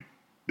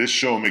This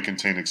show may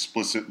contain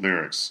explicit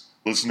lyrics.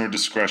 Listener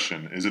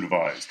discretion is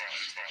advised.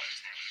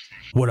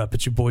 What up,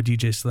 it's your boy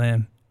DJ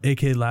Slam,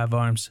 aka Live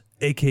Arms,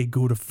 aka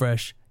Gouda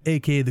Fresh,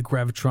 aka the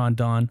Gravitron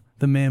Don,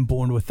 the man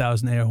born to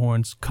 1,000 air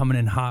horns, coming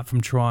in hot from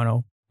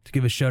Toronto, to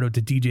give a shout out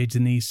to DJ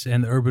Denise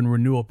and the Urban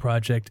Renewal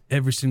Project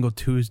every single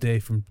Tuesday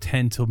from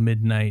 10 till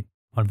midnight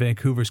on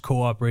Vancouver's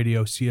co-op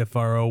radio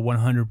CFRO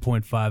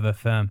 100.5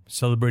 FM,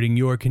 celebrating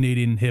your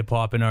Canadian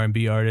hip-hop and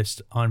R&B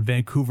artists on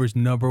Vancouver's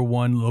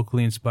 #1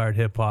 locally inspired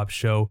hip-hop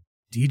show.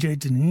 DJ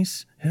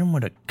Denise, hit him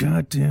with a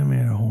goddamn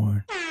air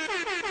horn.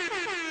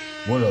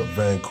 What up,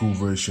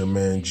 Vancouver? It's your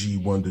man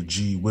G1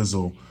 G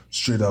Wizzle,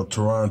 straight out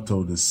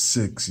Toronto to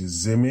 6, you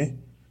see me?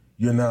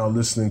 You're now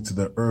listening to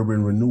the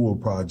Urban Renewal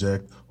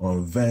Project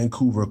on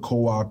Vancouver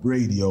Co-op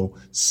Radio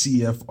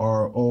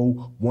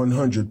CFRO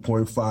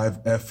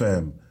 100.5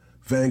 FM.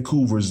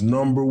 Vancouver's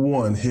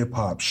 #1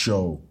 hip-hop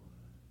show.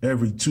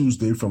 Every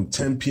Tuesday from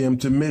 10 p.m.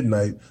 to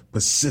midnight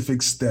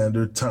Pacific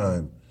Standard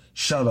Time.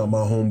 Shout out my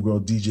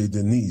homegirl DJ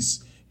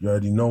Denise. You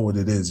already know what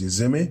it is, you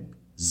see me?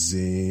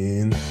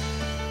 Zin.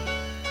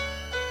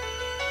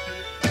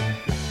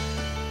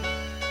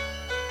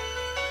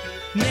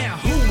 Now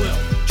who will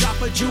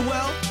drop a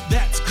jewel?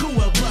 That's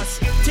cool. Plus,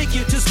 take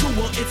you to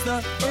school. It's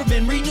the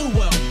Urban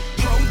Renewal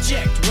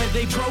Project, where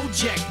they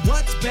project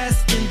what's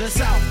best in the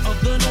south of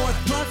the north,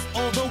 plus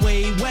all the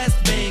way west.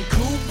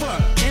 Vancouver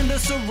and the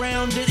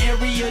surrounding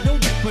area.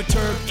 Don't get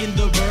perturbed in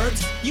the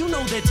birds. You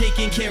know they're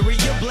taking care of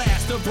your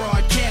blast. The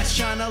broadcast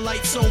shine a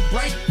light so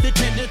bright. The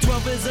 10 to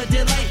 12 is a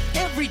delight.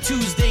 Every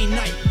Tuesday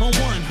night on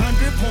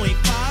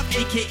 100.5,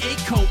 aka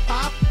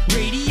Co-op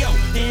Radio,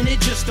 and it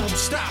just don't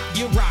stop.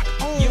 You rock,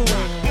 you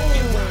rock,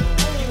 you rock.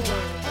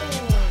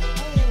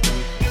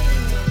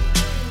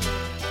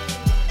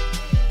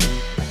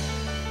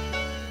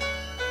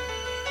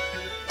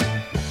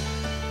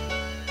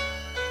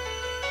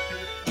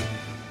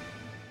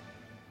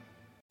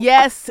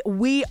 Yes,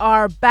 we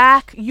are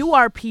back.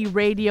 URP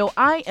Radio.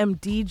 I am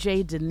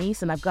DJ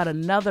Denise, and I've got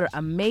another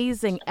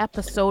amazing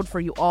episode for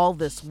you all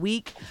this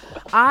week.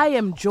 I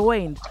am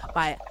joined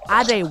by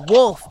Ade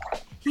Wolf.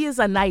 He is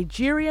a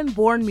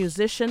Nigerian-born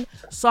musician,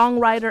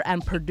 songwriter,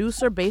 and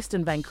producer based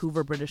in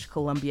Vancouver, British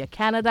Columbia,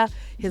 Canada.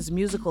 His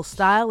musical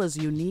style is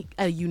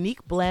a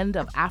unique blend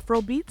of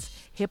Afrobeats,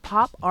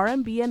 hip-hop,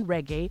 R&B, and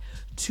reggae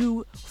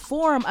to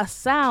form a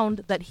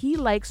sound that he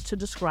likes to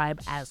describe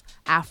as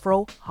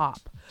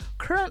Afro-hop.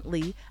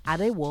 Currently,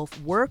 Ade Wolf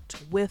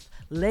worked with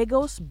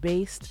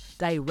Lagos-based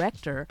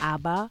director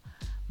Abba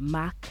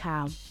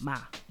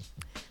Makama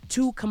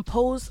to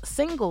compose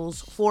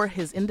singles for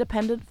his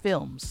independent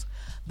films,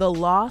 The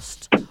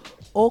Lost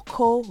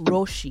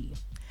Okoroshi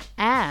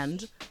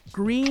and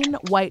Green,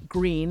 White,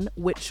 Green,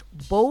 which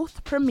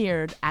both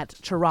premiered at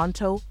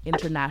Toronto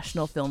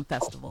International Film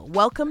Festival.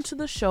 Welcome to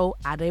the show,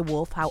 Ade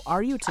Wolf. How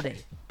are you today?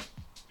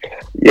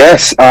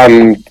 Yes,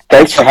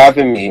 thanks for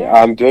having me.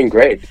 I'm doing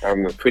great.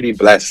 I'm pretty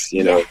blessed,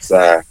 you know.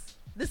 Yes.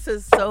 This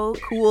is so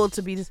cool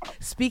to be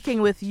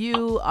speaking with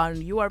you on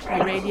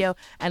URP Radio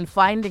and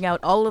finding out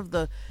all of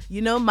the,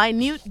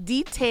 minute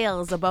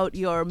details about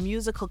your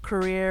musical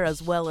career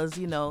as well as,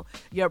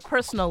 your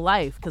personal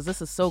life, because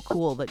this is so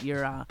cool that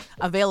you're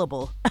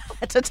available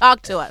to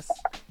talk to us.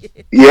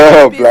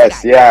 Yo,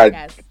 bless.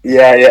 Yeah.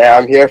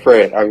 I'm here for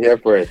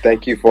it.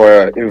 Thank you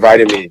for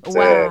inviting me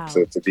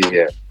to be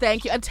here.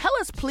 Thank you. And tell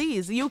us,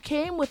 please, you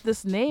came with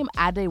this name,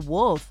 Ade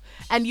Wolf,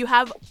 and you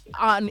have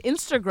on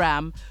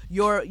Instagram,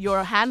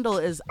 your handle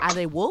is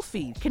Ade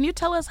Wolfie. Can you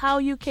tell us how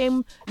you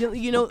came,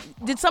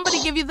 did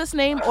somebody give you this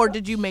name or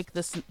did you make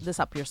this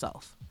up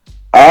yourself?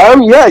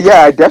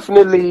 I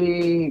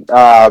definitely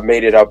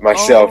made it up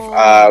myself.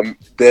 Oh.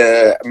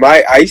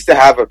 I used to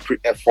have a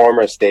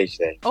former stage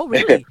name. Oh,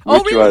 really?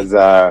 Which was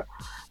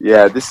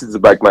this is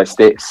like my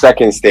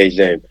second stage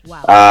name.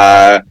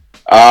 Wow.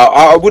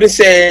 I wouldn't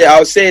say. I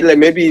would say like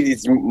maybe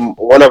it's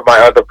one of my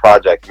other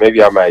projects.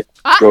 Maybe I might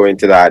go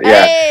into that.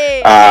 Yeah. Hey!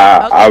 Okay.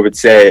 I would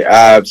say.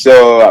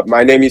 So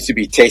my name used to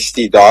be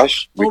Tasty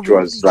Dosh, which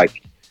was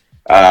like.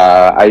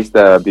 I used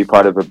to be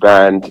part of a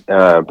band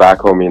back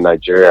home in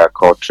Nigeria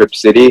called Trip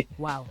City.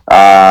 Wow.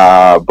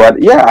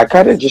 But yeah, I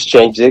kind of just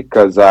changed it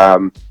because I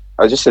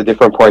was just at a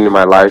different point in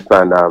my life,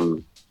 and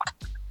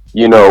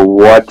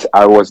what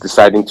I was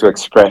deciding to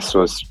express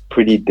was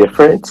pretty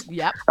different.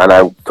 Yep. And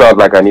I felt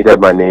like I needed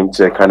my name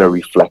to kind of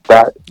reflect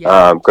that,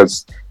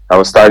 because I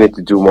was starting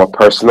to do more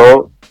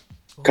personal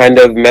kind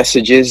of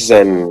messages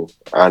and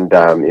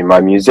in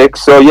my music.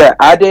 So yeah,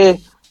 Ade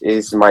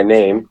is my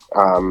name,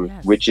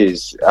 which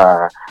is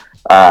Ade.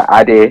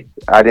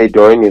 Ade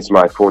Doyin is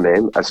my full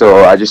name.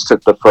 So I just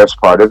took the first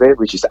part of it,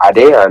 which is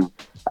Ade, and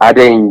Ade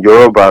in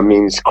Yoruba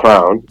means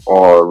crown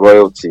or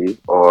royalty,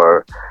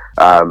 or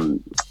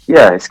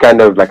it's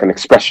kind of like an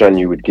expression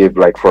you would give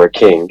like for a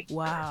king.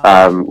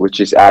 Wow. Which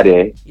is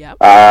Ade. Yep.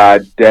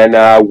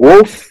 Then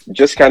Wolf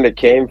just kind of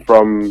came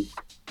from,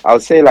 I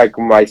would say, like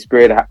my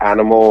spirit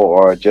animal,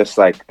 or just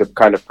like the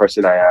kind of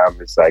person I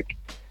am. It's like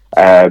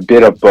a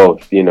bit of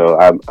both.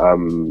 I'm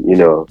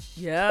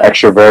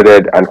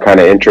extroverted and kind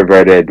of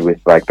introverted.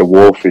 With like the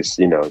wolf is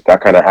that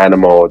kind of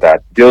animal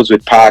that deals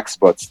with packs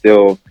but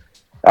still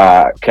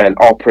can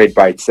operate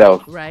by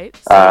itself. Right.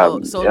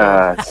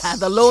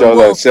 The lone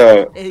wolf.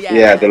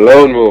 The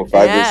lone wolf.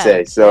 I would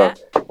say so.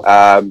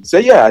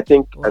 Yeah. I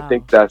think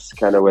that's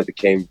kind of where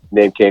the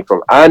name came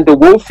from. And the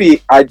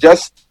Wolfie, I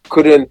just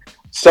couldn't.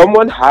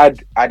 Someone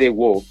had Ade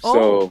Wolf,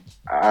 so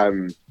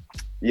on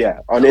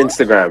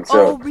Instagram.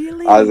 So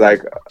really? I was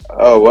like,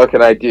 what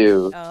can I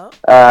do?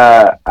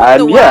 I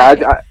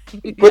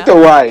put the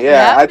Y.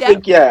 I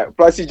think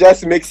Plus, it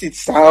just makes it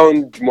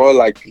sound more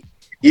like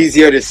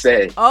easier to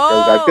say.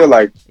 I feel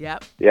like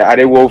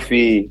Ade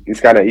Wolfie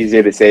is kind of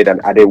easier to say than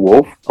Ade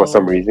Wolf for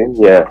some reason.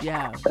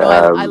 Yeah.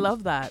 I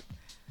love that.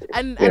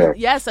 And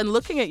yes, and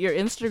looking at your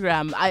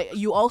Instagram,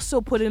 you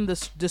also put in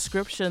this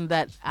description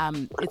that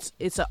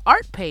it's an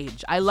art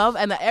page. I love,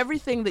 and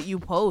everything that you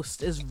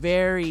post is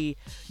very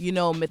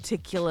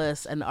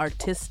meticulous and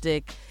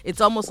artistic.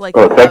 It's almost like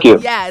thank you.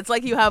 Yeah, it's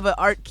like you have an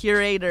art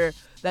curator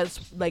that's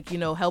like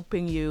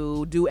helping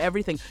you do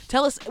everything.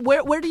 Tell us,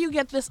 where do you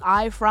get this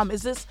eye from?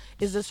 Is this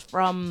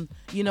from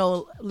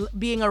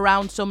being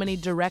around so many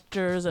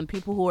directors and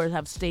people who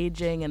have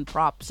staging and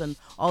props and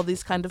all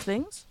these kind of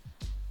things?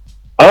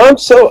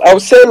 So I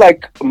would say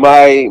like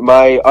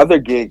my other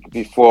gig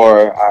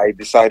before I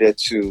decided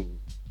to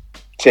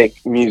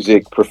take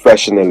music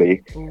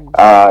professionally,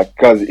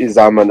 because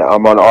I'm an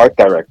art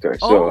director.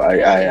 So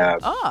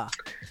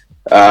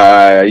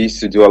I used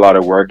to do a lot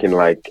of work in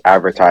like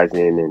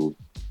advertising and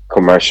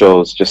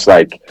commercials, just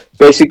like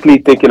basically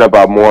thinking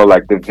about more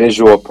like the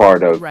visual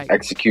part of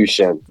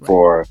execution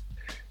for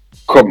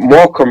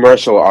more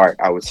commercial art,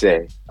 I would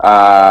say.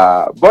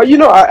 But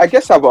I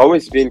guess I've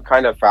always been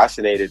kind of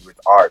fascinated with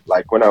art.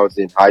 Like when I was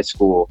in high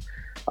school,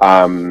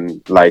 I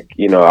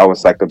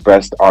was like the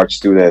best art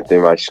student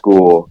in my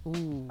school.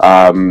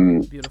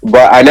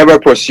 But I never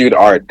pursued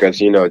art because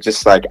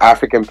just like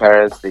African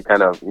parents, they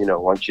kind of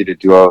want you to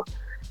do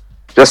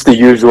just the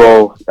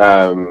usual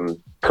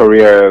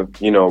career,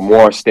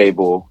 more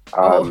stable,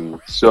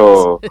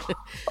 so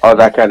all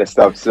that kind of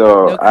stuff.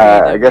 So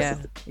I guess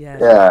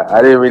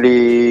I didn't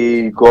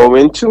really go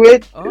into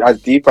it as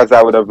deep as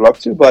I would have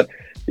loved to, but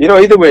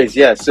either ways,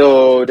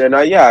 so then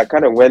I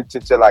kind of went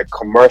into like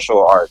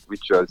commercial art,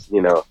 which was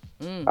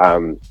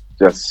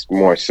just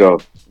more so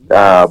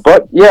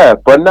but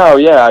now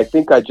I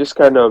think I just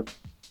kind of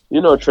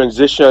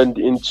transitioned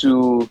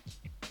into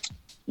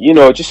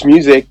just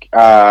music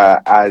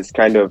as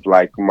kind of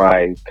like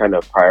my kind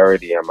of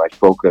priority and my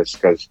focus,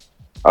 because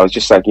I was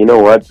just like,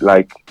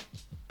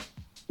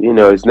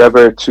 it's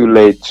never too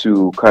late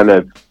to kind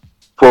of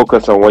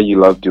focus on what you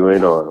love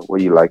doing or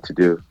what you like to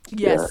do.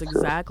 Yes,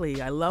 exactly.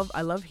 So.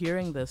 I love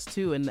hearing this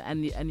too,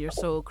 and you're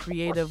so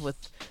creative with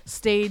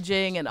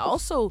staging and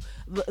also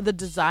the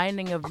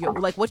designing of your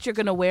what you're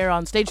gonna wear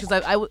on stage.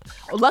 Because I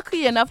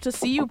lucky enough to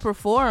see you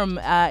perform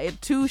at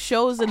 2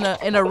 shows in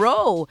a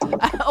row.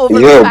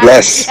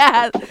 Bless.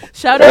 Yeah,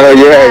 shout out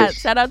to that.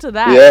 Shout out to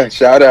that. Yeah,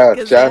 shout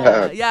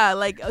out.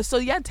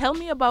 Yeah, tell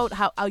me about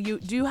how do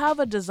you have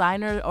a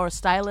designer or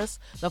stylist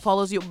that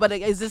follows you? But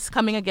is this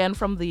coming again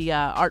from the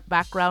art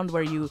background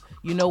where you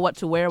know what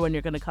to wear when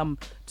you're gonna come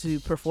to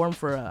perform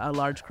for a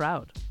large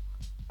crowd?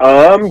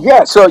 I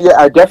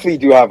definitely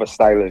do have a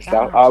stylist.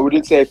 I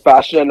wouldn't say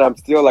fashion. I'm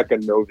still like a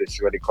novice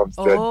when it comes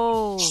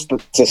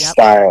to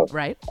style.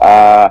 Right.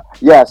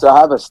 So I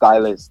have a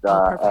stylist,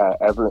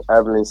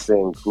 Evelyn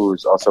Singh,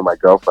 who's also my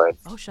girlfriend.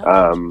 Oh, shout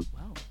out.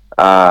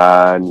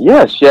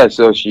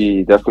 So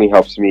she definitely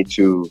helps me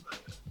to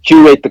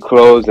curate the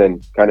clothes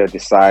and kind of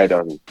decide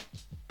on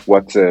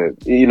what to,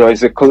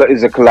 it's a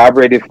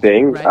collaborative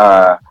thing.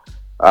 Right.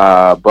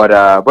 But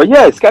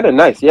it's kind of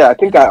nice. I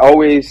think I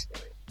always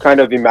kind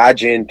of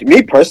imagined,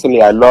 me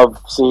personally, I love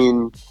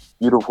seeing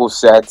beautiful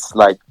sets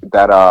like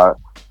that are,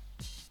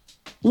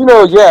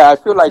 I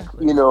feel like,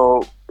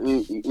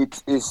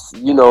 it's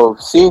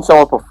seeing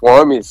someone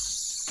perform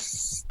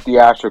is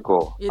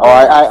theatrical.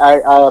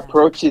 I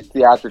approach it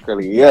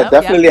theatrically.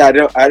 Definitely.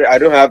 Yep. I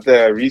don't have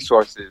the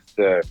resources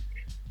to,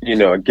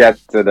 get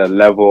to the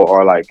level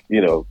or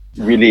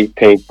really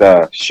paint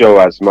the show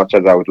as much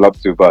as I would love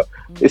to, but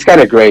it's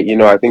kind of great,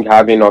 I think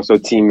having also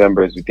team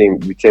members within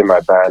my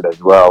band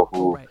as well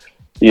who,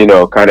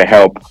 kind of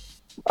help,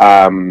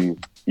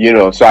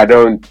 so I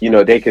don't,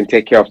 they can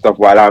take care of stuff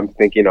while I'm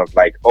thinking of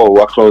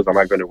what clothes am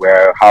I going to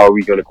wear? How are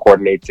we going to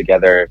coordinate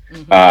together?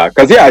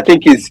 Because I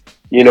think it's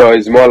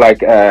more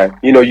like,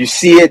 you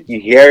see it, you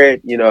hear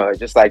it,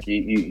 just like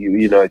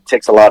you it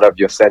takes a lot of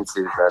your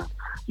senses and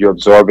you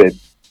absorb it,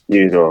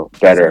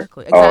 better.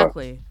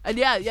 Exactly. And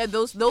yeah,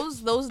 those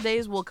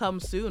days will come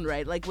soon,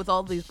 right? Like with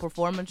all these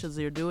performances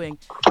you're doing,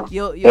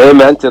 you'll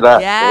amen to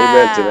that. Yeah,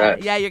 amen to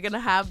that. Yeah, you're gonna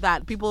have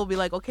that. People will be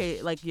like,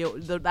 okay, like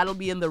that'll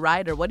be in the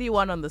rider. What do you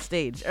want on the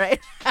stage, right?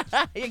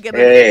 You're gonna,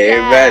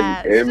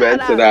 amen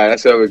to that.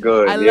 That's how we're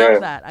going. I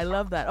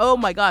love that. Oh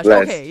my gosh.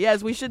 Bless. Okay,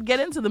 yes, we should get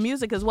into the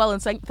music as well.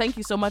 And thank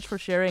you so much for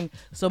sharing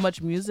so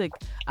much music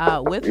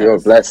with You're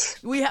us.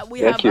 Bless. We have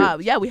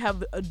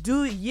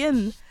Do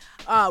Yin.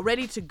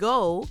 Ready to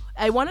go.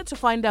 I wanted to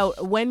find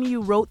out when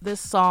you wrote this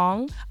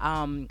song.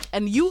 And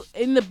you,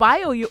 in the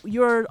bio,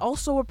 you're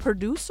also a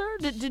producer.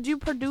 Did you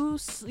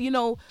produce? I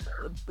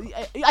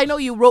know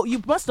you wrote.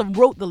 You must have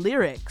wrote the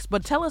lyrics,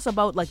 but tell us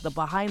about like the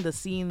behind the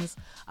scenes,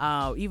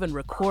 even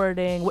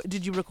recording.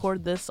 Did you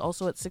record this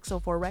also at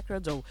 604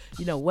 Records, or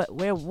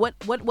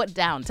what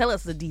down? Tell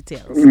us the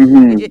details.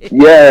 Mm-hmm.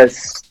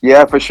 Yes,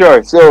 yeah, for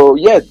sure. So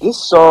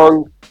this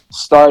song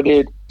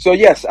started. So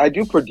yes, I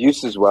do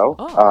produce as well.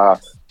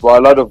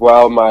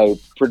 My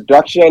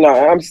production,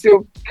 I'm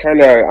still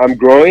I'm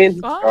growing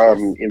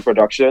in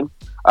production.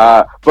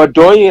 But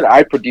doing it,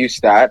 I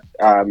produced that.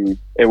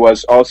 It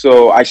was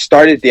also, I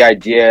started the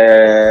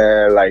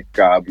idea like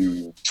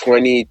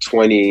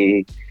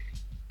 2020.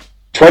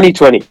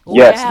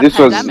 Yes, this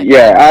pandemic. Was,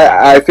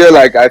 I feel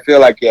like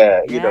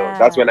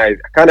that's when I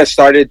kind of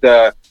started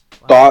the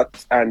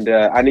thought, and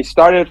it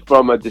started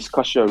from a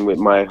discussion with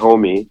my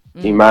homie,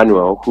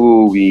 Emmanuel,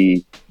 who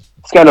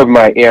it's kind of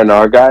my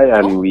A&R guy,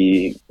 and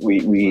we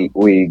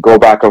go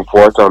back and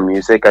forth on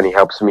music, and he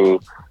helps me.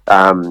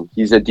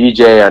 He's a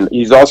DJ, and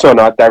he's also an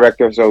art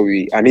director.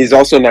 And he's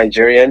also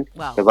Nigerian,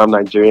 because I'm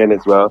Nigerian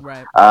as well.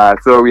 Right.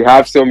 So we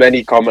have so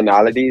many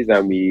commonalities,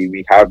 and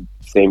we have the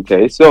same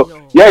taste.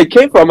 So it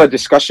came from a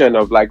discussion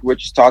of like we're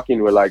just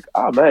talking. We're like,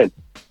 oh man,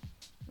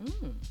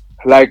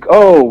 like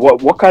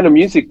what kind of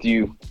music do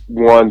you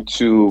want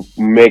to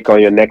make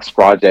on your next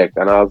project?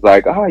 And I was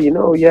like, I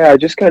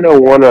just kind of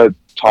want to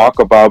talk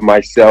about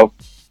myself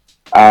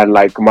and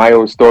like my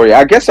own story.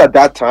 I guess at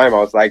that time I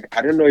was like,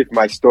 I don't know if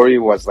my story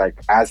was like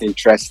as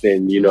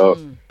interesting,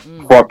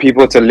 for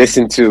people to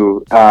listen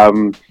to.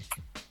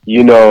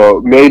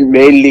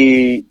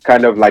 Mainly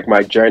kind of like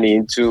my journey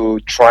into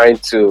trying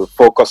to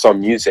focus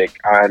on music.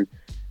 And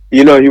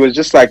he was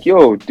just like,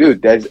 yo,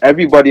 dude,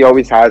 everybody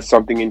always has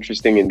something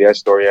interesting in their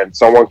story, and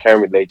someone can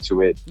relate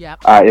to it.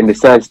 Yep. In the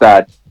sense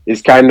that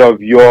it's kind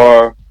of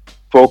your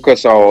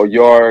focus or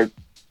your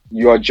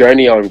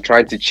journey on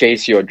trying to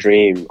chase your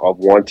dream of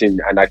wanting.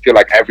 And I feel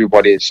like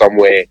everybody in some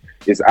way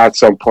is at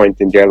some point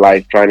in their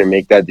life trying to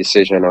make that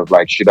decision of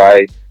like, should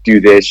I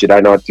do this? Should I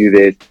not do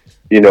this?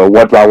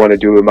 What do I want to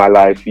do with my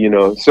life?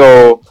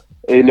 So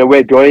in a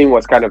way, Doyin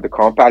was kind of the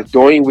compass.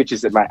 Doyin, which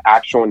is my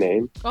actual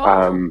name,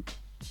 so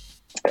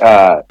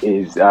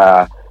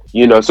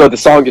the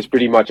song is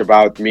pretty much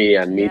about me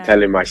and me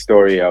telling my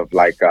story of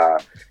like,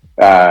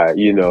 I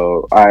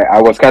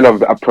was kind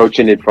of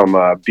approaching it from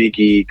a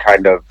Biggie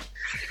kind of,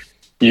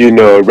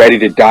 ready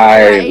to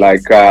die,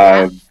 like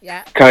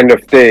kind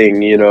of thing,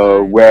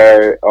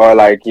 where, or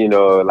like,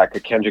 like a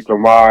Kendrick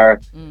Lamar,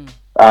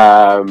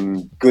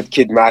 Good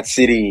Kid, Mad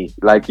City,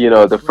 like,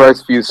 the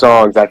first few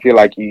songs, I feel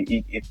like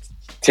it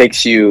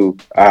takes you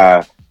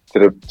to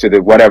the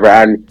whatever.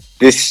 And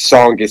this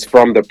song is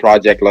from the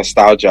project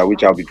Nostalgia,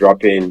 which I'll be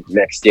dropping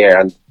next year,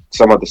 and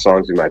some of the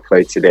songs we might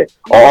play today,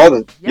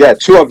 or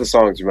two of the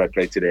songs we might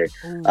play today.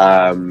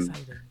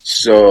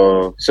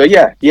 So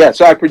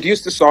I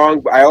produced the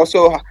song. I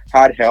also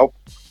had help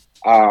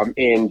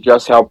in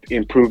just help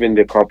improving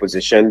the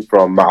composition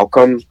from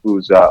Malcolm,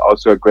 who's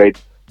also a great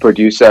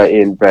producer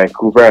in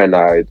Vancouver and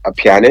a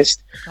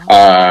pianist.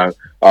 A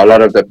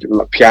lot of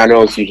the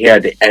pianos you hear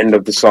at the end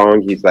of the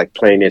song, he's like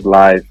playing it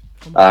live,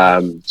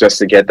 just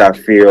to get that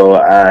feel.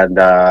 And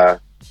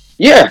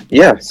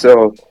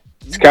so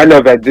it's kind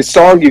of the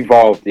song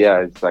evolved.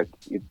 It's like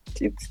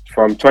it's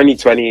from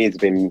 2020. It's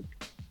been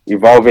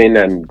evolving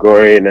and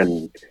growing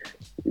and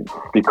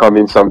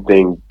becoming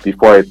something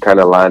before it kind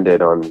of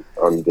landed on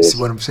this. See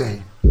what I'm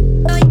saying?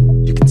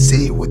 You can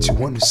say what you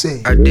want to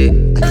say. I did.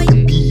 And you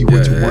can be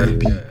what you want to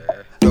be.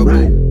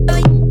 Double.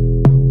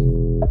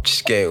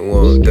 Just getting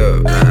warmed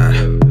up.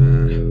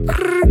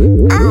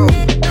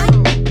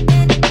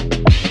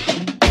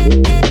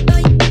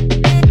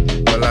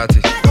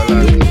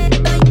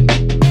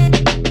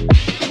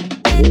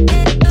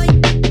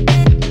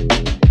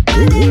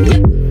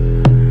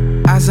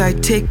 As I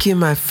take in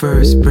my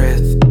first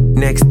breath,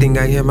 next thing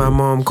I hear my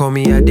mom call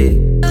me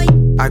Ade.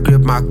 I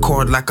grip my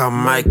cord like a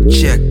mic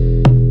check.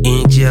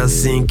 Angel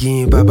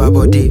singing Baba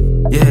Body.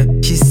 Yeah,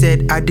 she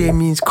said Ade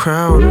means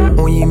crown,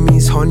 Onye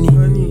means honey.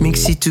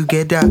 Mix it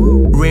together,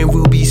 rain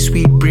will be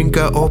sweet. Bring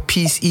her all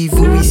peace,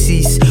 evil we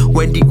cease.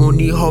 When the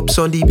only hops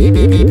on the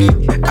baby.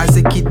 As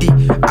a kiddie,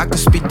 I could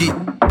spit it,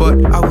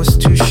 but I was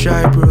too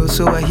shy, bro,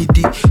 so I hit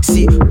it.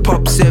 See,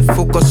 Pop said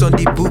focus on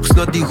the books,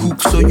 not the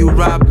hooks. So you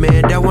rap,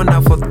 man, that one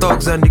are for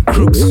thugs and the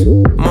crooks.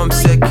 Mom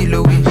said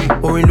kilo,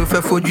 or in the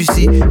for you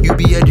see, you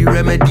be at the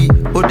remedy.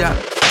 Oh, that.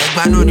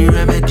 but I know the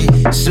remedy.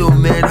 So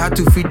man, how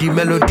to feed the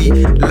melody.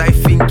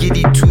 Life in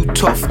giddy too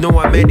tough,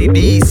 no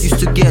amenities. Used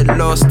to get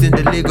lost in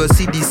the Lagos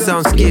City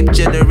soundscape.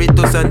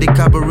 Generators and the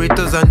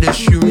carburetors and the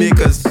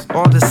shoemakers.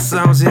 All the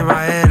sounds in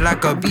my head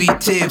like a beat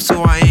tape.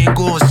 So I ain't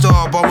gonna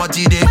stop, I'm what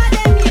you did.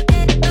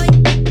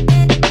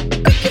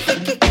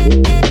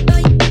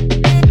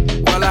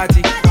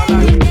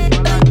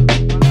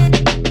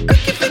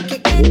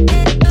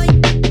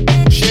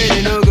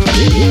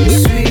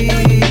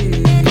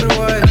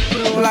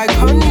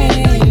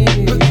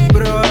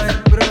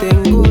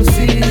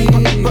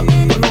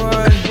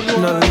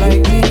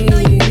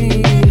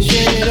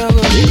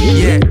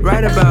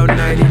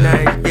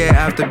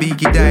 After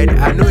Biggie died,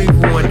 I don't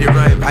even want the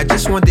rhyme. I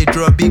just want they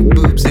draw big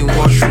boobs in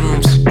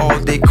washrooms. All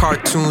day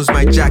cartoons,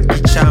 my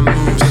Jackie Chan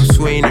moves. I'm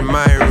swaying in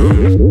my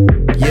room.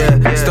 Yeah,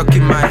 stuck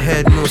in my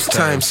head most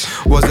times.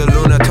 Was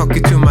alone, I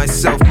talking to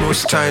myself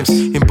most times.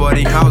 In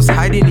boarding house,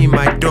 hiding in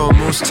my door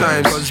most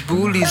times. Cause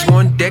bullies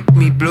won't deck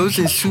me, blows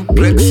and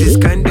suplexes.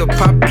 Kind of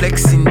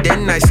perplexing,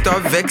 then I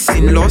start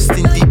vexing. Lost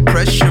in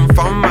depression,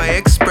 found my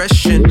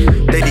expression.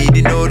 They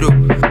didn't know though,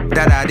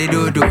 that I did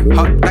do.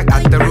 Hot like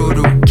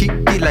Atarodo, kick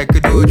it like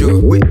a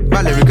dojo. With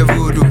my lyrical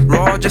voodoo,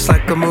 raw just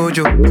like a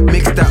mojo.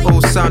 Mix that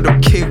old sound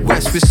of Kid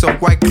West with some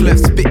white clef.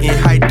 Spitting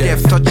high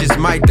def, touches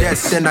my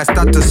desk. Then I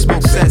start to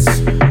smoke cess.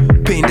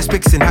 Pain this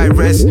pics in high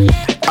res.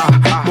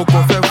 Mo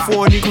confirm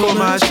phone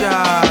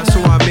commercial.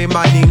 So I made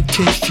my name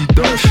tasty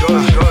dash.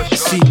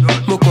 See,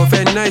 mo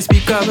confirm nice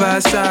speaker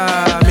basa.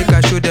 Make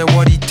I show them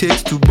what it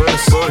takes to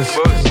bust.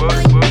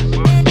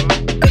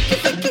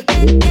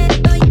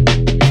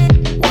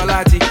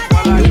 Walati.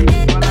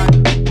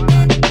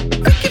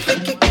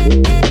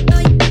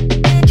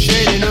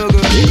 Shady no go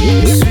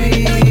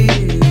sweet,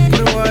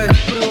 bro,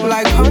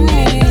 like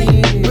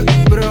honey,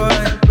 bro.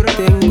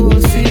 Tengo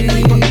see,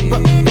 bro,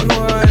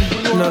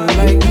 not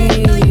like me.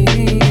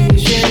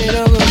 Shady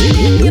no go.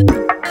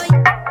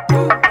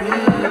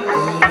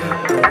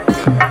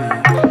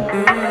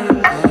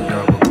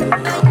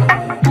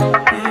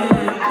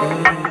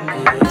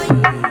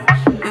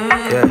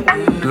 Yeah,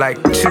 like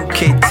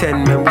 2K10,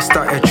 man, we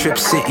start at Trip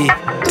City.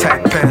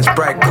 Tight pants,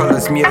 bright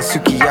colors, me and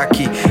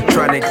Sukiyaki.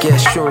 Tryna get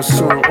shown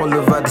soon all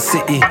over the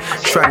city.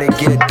 Tryna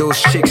get those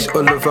chicks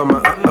all over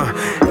my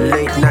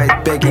late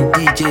night begging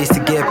DJs to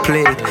get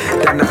played.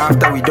 Then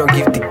after we don't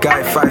give the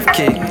guy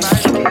 5K.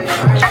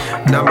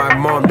 Now my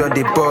mom done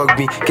they bug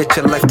me. Get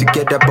your life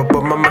together, but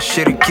mama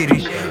shitty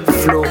kitty.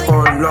 Flow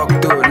on lock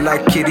though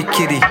like kitty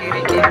kitty.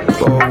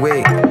 Oh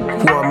wait,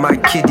 who am I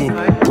kidding?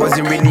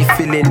 Wasn't really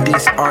feeling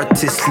this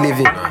artist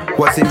living.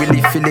 Wasn't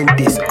really feeling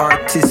this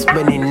artist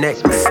money.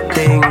 Next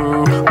thing,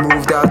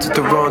 moved out to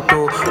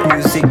Toronto.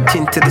 Music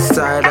chin to the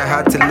side, I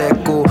had to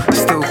let go.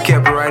 Still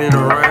kept writing the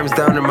rhymes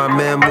down in my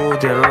memo.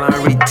 Then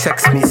Larry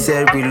text me,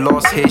 said we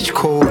lost H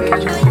code.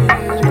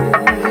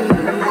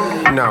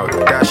 Now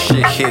that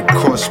shit hit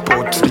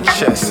crossbow to the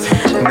chest.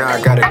 Now I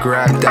gotta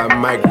grab that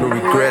mic, no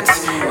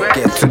regrets.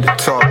 Get to the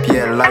top,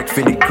 yeah, like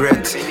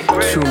vinaigrette.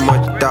 Too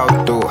much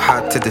doubt though,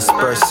 had to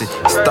disperse it.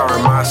 Star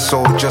in my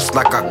soul just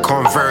like I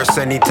converse.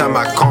 Anytime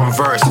I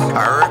converse,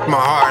 I hurt my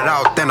heart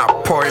out, then I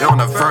pour it on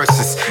the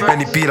verses.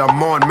 Any beat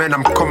I'm on, man,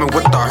 I'm coming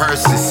with the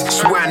hearses.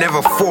 Swear I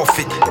never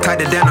forfeit,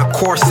 tighter than a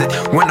corset.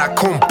 When I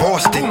come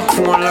Boston,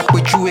 phone like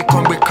with you, it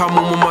come with come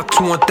on my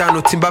 2 on down,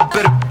 no team, but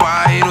better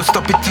buy, don't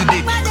stop it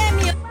today.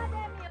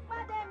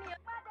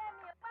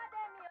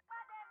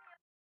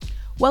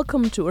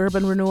 Welcome to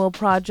Urban Renewal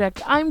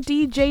Project. I'm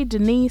DJ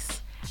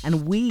Denise,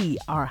 and we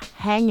are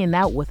hanging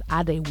out with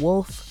Ade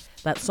Wolf.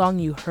 That song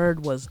you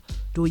heard was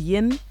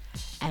Doyin,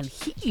 and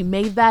he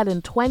made that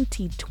in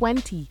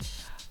 2020.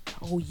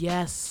 Oh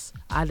yes,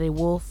 Ade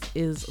Wolf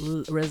is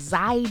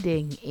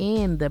residing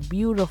in the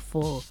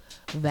beautiful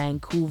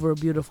Vancouver,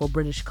 beautiful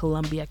British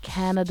Columbia,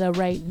 Canada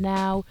right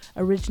now,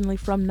 originally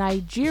from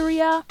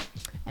Nigeria.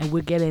 And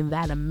we're getting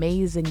that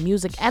amazing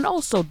music. And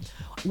also,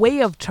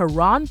 way of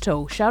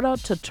Toronto. Shout out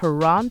to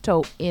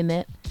Toronto in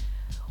it.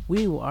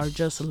 We are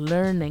just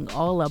learning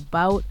all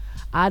about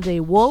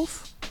Ade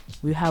Wolf.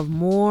 We have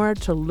more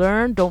to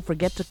learn. Don't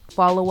forget to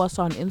follow us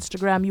on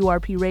Instagram,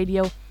 URP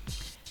Radio.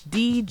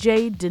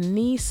 DJ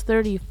Denise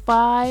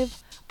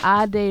 35,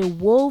 Ade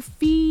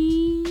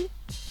Wolfie.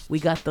 We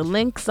got the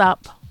links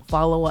up.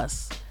 Follow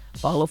us.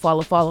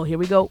 Follow. Here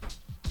we go.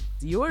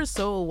 You are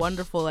so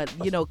wonderful at,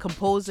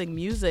 composing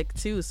music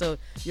too. So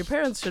your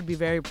parents should be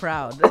very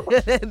proud.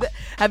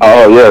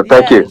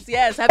 Thank you.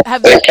 Yes.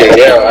 Thank you.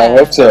 Yeah, I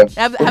hope so.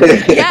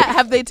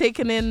 Have they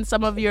taken in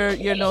some of your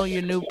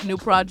new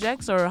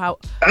projects or how?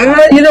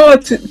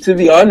 To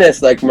be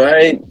honest, like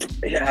I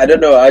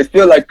don't know. I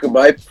feel like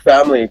my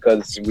family,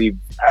 because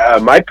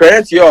my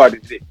parents,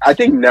 I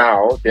think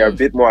now they're a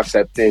bit more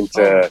accepting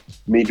to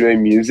me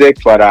doing music,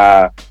 but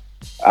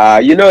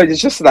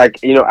it's just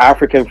like,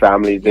 African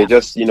families, they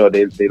just, they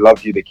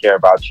love you, they care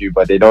about you,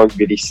 but they don't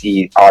really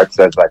see arts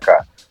as like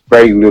a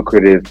very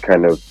lucrative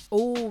kind of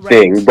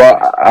thing. But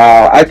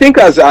I think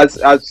as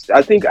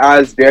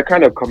they're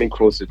kind of coming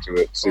closer to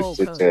it,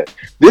 to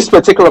this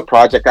particular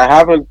project, I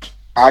haven't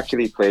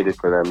actually played it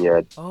for them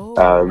yet.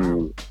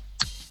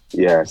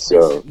 yeah,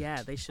 so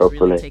they should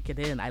hopefully. really take it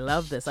in. I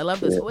love this. Yeah.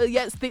 Well,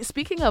 yes.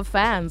 Speaking of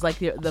fans, like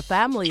the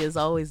family is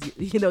always,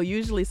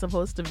 usually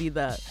supposed to be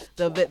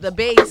the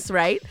base,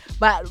 right?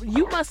 But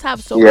you must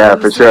have so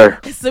many for sure.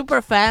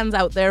 super fans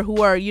out there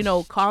who are,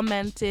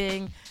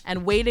 commenting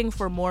and waiting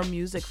for more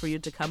music for you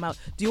to come out.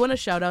 Do you want to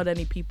shout out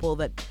any people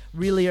that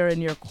really are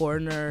in your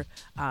corner,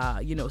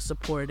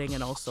 supporting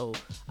and also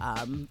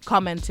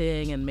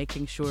commenting and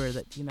making sure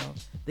that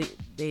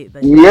it's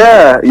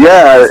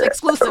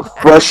exclusive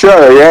for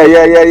sure.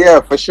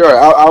 Yeah, for sure.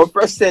 I would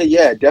first say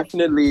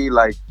definitely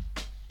like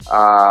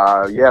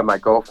my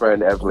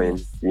girlfriend Evelyn.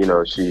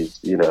 She's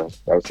I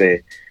would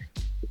say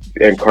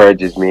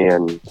encourages me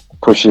and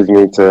pushes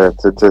me to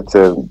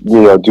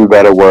do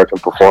better work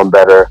and perform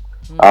better.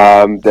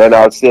 Then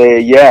I'll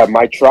say,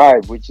 my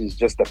tribe, which is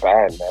just a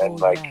band, man.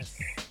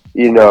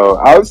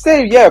 I would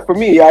say, for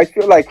me, I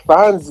feel like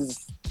fans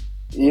is,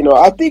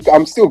 I think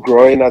I'm still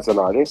growing as an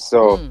artist.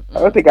 So I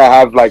don't think I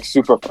have like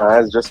super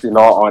fans, just in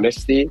all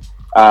honesty.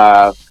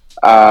 But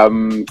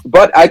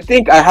I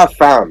think I have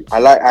fam.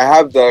 I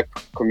have the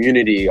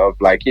community of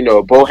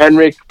Bo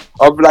Henrik,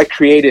 of like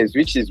creatives,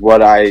 which is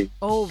what I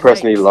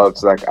personally love.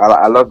 So, like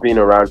I love being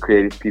around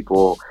creative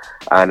people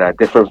and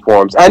different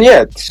forms. And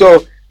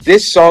so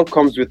this song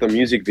comes with a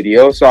music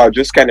video, so I'll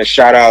just kind of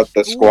shout out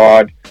the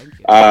squad.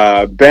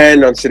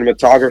 Ben on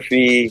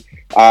cinematography,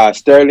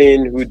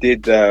 Sterling, who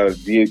did the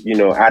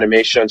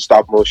animation,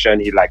 stop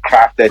motion. He like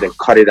crafted and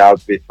cut it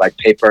out with like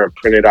paper and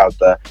printed out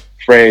the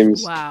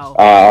frames. Wow.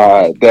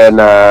 Then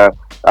I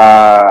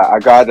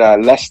got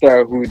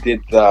Lester, who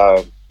did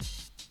the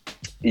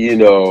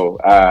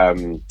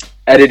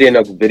editing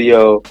of the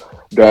video.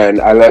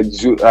 Then I let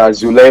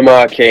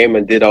Zulema came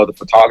and did all the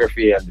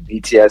photography and the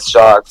BTS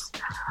shots.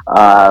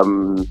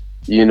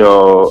 We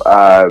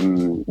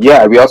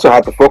also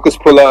had the focus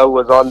puller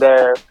was on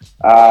there.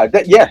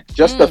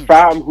 The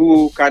fam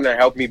who kind of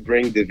helped me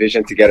bring the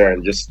vision together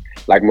and just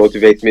like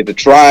motivates me. The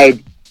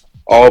tribe,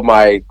 all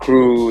my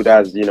crew,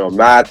 that's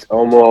Matt,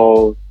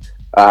 Omo,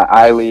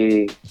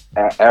 Eiley,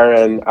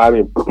 Aaron.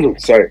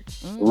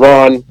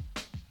 Ron.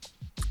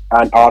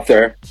 And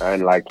Arthur,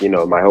 and my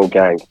whole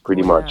gang,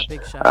 pretty much.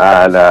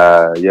 And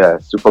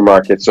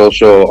Supermarket,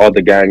 Social, all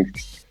the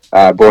gangs,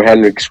 Bo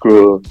Henrik's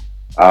crew.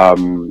 So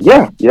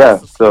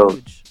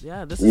huge.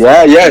 This is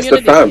it's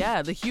the fam.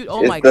 Yeah, the huge.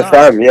 Oh it's my the god.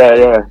 Fam.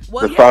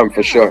 Well, the fam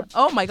for sure.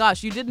 Oh my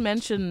gosh, you did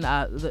mention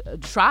the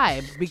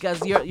tribe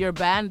because your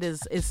band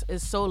is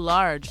so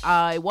large.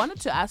 I wanted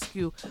to ask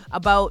you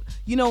about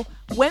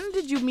when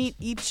did you meet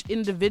each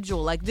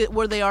individual? Like,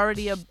 were they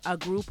already a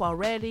group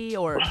already,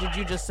 or did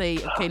you just say,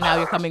 okay, now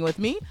you're coming with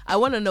me? I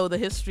want to know the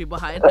history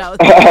behind how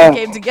they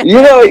came together.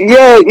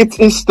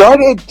 It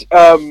started.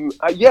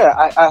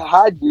 I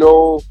had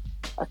no.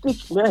 I think,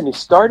 man, it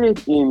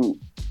started in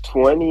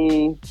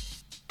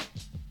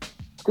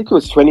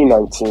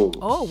 2019.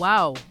 Oh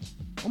wow!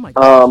 Oh my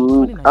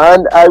god!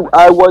 And I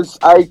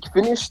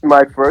finished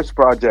my first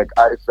project,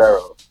 I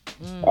Pharaoh,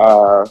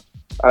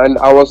 and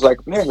I was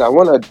like, man, I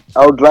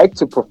would like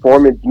to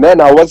perform it.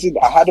 Man, I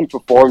hadn't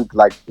performed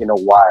like in a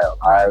while.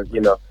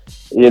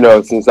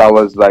 Since I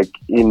was like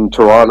in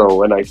Toronto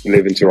when I used to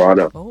live in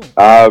Toronto.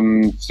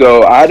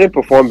 So I hadn't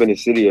performed in the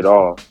city at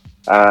all.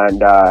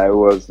 And I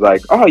was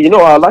like,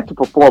 I'd like to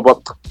perform,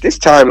 but this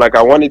time, like,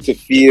 I wanted to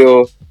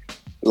feel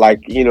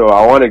like,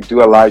 I want to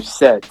do a live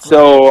set.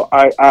 So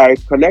I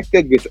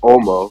connected with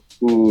Omo,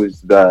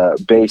 who's the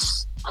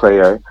bass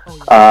player,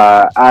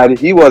 and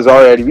we were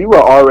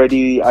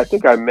already, I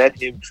think I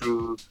met him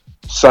through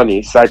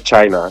Sunny, South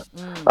China,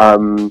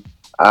 and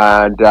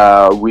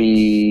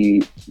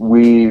we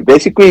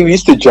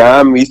used to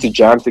jam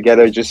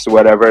together, just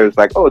whatever. It's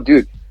like, oh,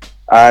 dude.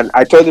 And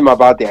I told him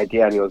about the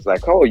idea, and he was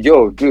like, "Oh,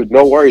 yo, dude,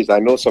 no worries. I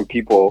know some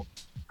people."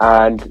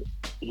 And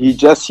he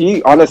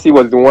honestly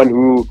was the one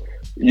who,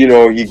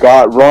 he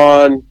got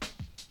Ron,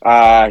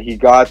 he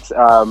got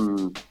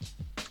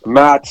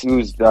Matt,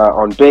 who's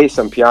on bass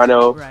and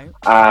piano, right.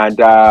 And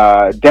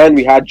then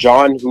we had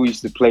John, who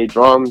used to play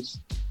drums,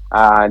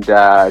 and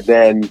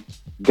then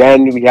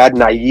we had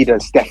Naeed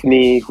and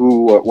Stephanie,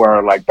 who were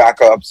on like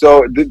backup.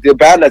 So the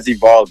band has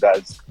evolved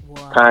as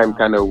time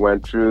kind of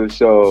went through.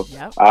 So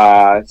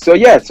so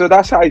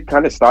that's how it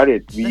kind of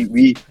started.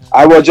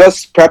 I was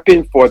just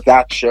prepping for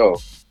that show.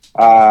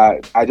 I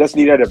just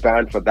needed a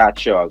band for that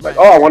show. I was like,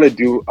 I want to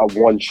do a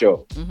one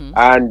show.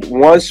 And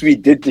once we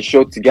did the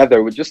show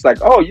together, we're just like,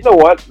 you know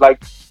what,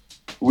 like,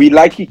 we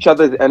like each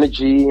other's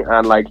energy,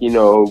 and like,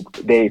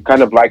 they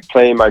kind of like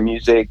playing my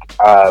music,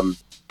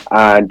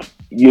 and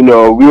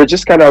we were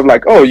just kind of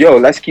like,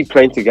 let's keep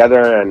playing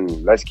together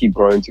and let's keep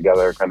growing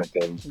together, kind of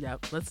thing. Yeah,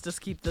 let's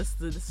just keep this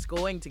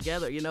going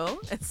together,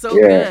 It's so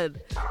good.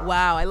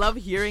 Wow, I love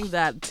hearing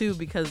that too,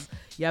 because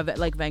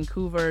like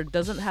Vancouver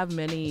doesn't have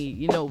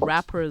many,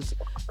 rappers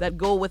that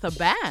go with a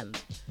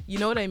band. You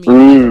know what I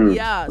mean?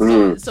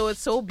 So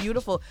it's so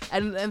beautiful.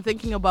 And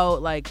thinking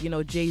about like,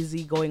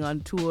 Jay-Z going on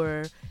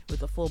tour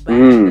with a full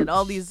band and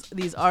all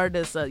these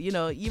artists,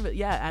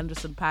 even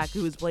Anderson .Paak,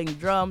 who is playing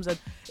drums, and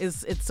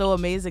it's so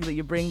amazing that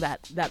you bring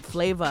that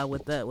flavor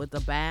with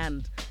the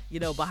band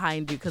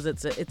behind you, because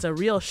it's a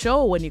real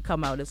show when you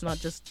come out. It's not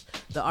just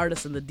the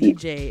artist and the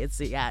DJ.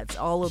 It's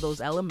all of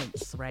those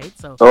elements, right?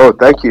 So. Oh,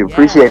 thank you.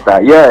 Appreciate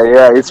that.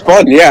 Yeah. It's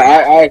fun.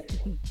 Yeah,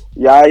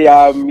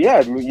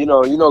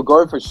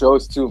 going for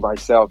shows too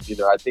myself.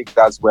 I think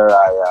that's where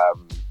I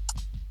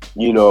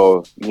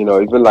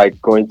even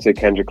like going to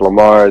Kendrick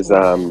Lamar's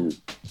on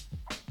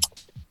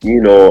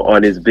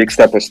his Big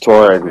Steppers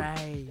tour, and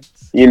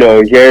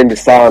hearing the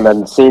sound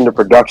and seeing the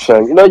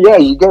production,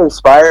 you get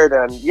inspired,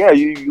 and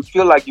you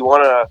feel like you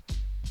want to,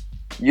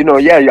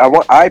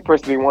 I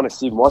personally want to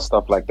see more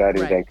stuff like that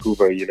in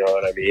Vancouver, you know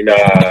what I mean?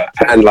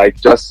 And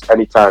like just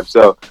anytime.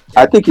 So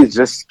I think it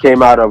just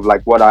came out of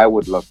like what I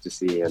would love to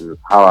see and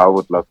how I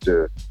would love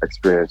to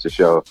experience the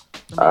show.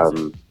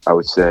 I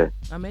would say.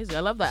 Amazing. I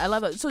love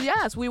that. So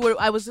yes,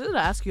 I was going to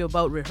ask you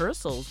about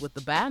rehearsals with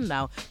the band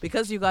now,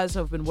 because you guys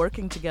have been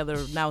working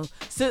together now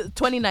since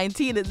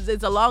 2019.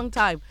 It's a long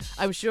time.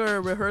 I'm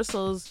sure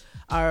rehearsals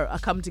are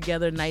come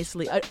together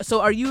nicely. So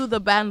are you the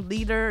band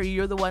leader?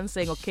 You're the one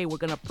saying, okay, we're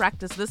going to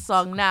practice this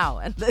song now,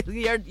 and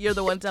you're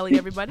the one telling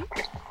everybody?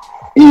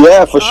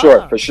 Yeah, for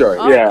sure.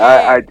 Okay.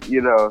 Yeah,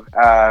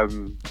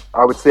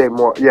 I would say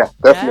more. Yeah,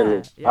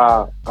 definitely.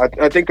 Yeah.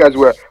 I think as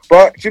well.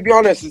 But to be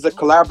honest, it's a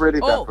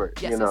collaborative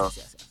effort.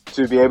 Yes.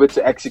 To be able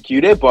to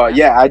execute it. But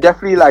I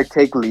definitely like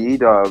take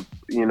lead of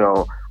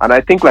and I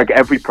think like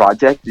every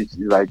project is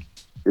like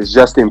it's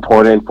just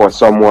important for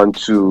someone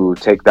to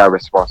take that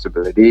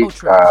responsibility.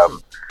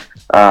 So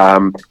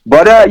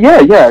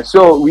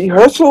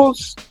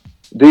rehearsals,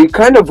 the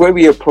kind of way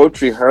we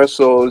approach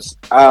rehearsals,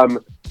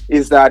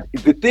 is that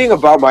the thing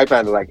about my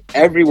band, like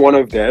every one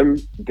of them,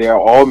 they're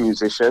all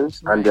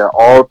musicians and they're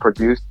all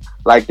produced.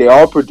 Like they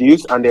all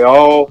produce and they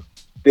all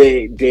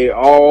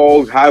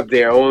have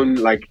their own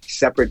like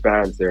separate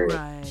bands there.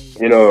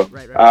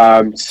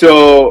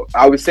 So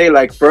I would say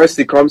like first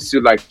it comes to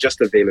like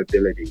just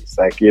availability. It's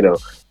like,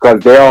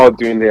 because they're all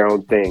doing their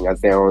own thing as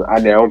their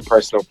own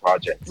personal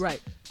projects. Right.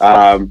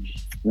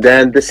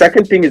 Then the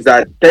second thing is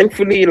that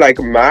thankfully, like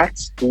Matt,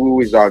 who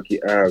is our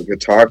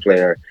guitar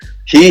player,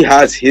 he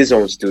has his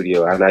own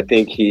studio, and I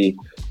think having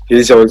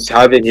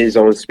his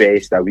own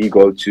space that we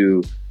go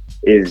to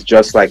is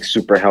just like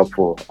super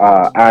helpful.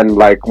 And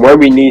like when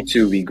we need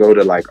to, we go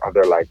to like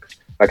other like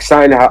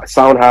sound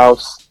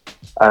house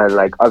and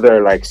like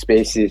other like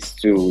spaces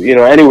to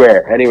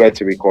anywhere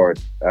to record,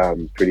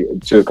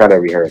 to kind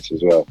of rehearse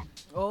as well.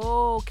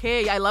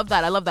 Okay, I love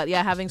that.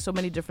 Yeah, having so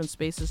many different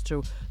spaces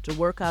to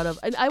work out of.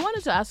 And I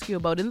wanted to ask you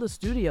about in the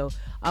studio.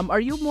 Are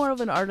you more of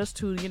an artist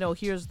who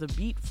hears the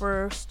beat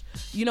first?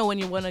 When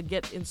you want to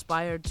get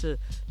inspired to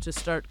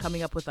start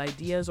coming up with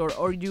ideas,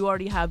 or you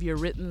already have your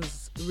written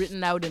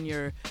out in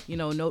your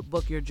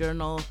notebook, your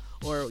journal,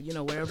 or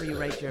wherever you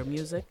write your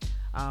music.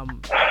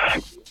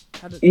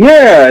 That's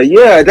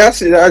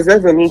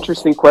an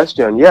interesting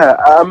question.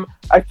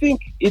 I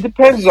think it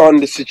depends on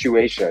the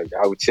situation.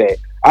 I would say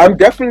I'm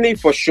definitely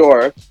for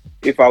sure,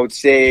 if I would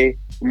say,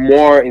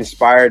 more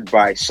inspired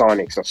by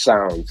sonics or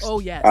sounds. Oh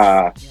yes.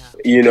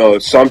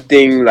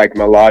 Something like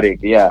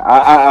melodic. Yeah.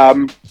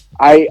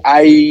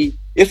 I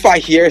if I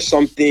hear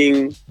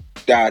something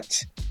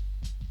that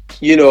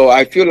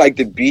I feel like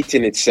the beat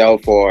in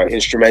itself or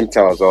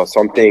instrumentals or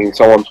something,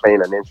 someone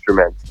playing an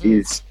instrument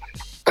is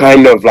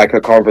kind of like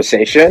a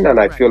conversation, and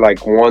I feel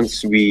like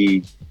once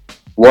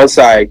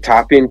I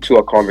tap into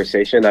a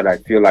conversation that I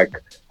feel like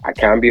I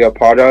can be a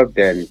part of,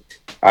 then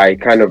I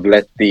kind of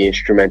let the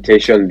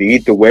instrumentation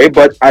lead the way.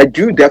 But I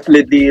do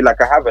definitely,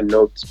 like, I have a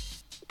note,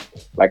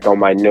 like on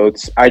my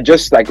notes, I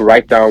just like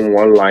write down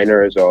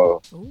one-liners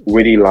or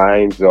witty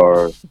lines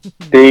or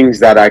things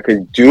that I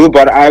could do.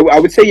 But I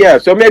would say,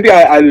 so maybe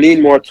I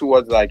lean more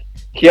towards like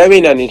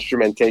hearing an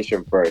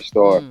instrumentation first,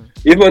 or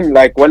even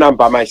like when I'm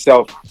by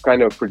myself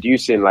kind of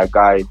producing, like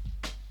I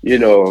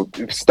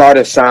start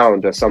a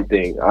sound or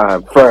something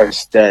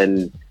first,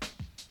 then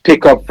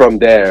pick up from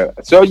there.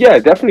 So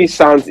definitely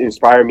sounds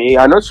inspire me.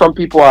 I know some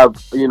people have,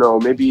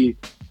 maybe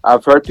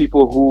I've heard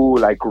people who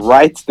like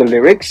write the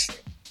lyrics,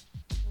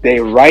 they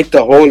write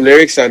the whole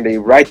lyrics and they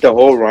write the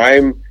whole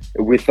rhyme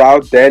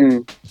without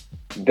then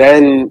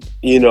find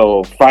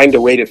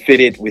a way to fit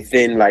it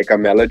within like a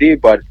melody.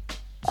 But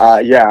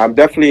I'm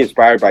definitely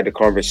inspired by the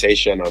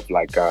conversation of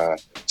like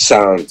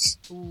sounds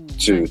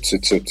to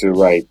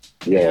write.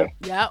 Yeah.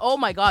 Oh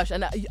my gosh.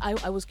 And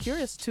I was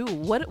curious too,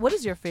 what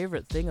is your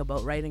favorite thing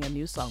about writing a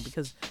new song?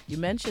 Because you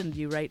mentioned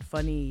you write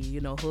funny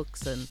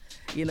hooks and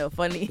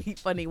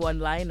funny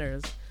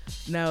one-liners.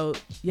 Now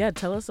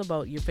tell us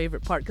about your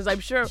favorite part, because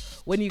I'm sure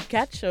when you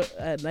catch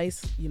a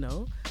nice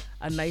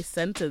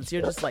sentence,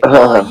 you're just like,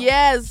 oh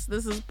yes,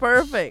 this is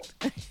perfect.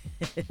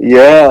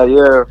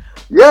 My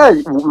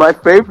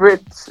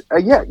favorite,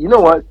 you know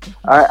what,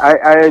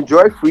 I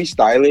enjoy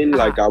freestyling.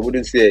 Like I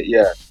wouldn't say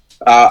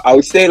I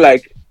would say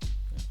like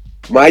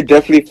my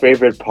definitely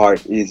favorite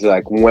part is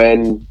like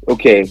when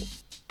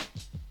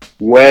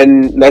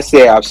let's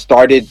say I've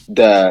started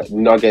the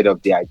nugget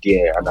of the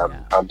idea and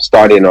I'm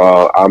starting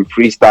or I'm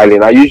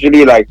freestyling. I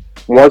usually like,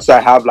 once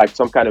I have like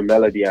some kind of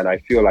melody and I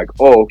feel like,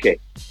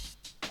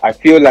 I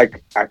feel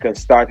like I can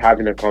start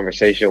having a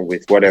conversation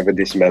with whatever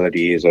this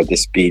melody is or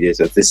this beat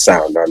is or this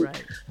sound. And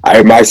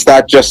I might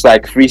start just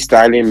like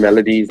freestyling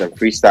melodies and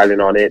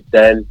freestyling on it.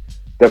 Then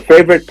the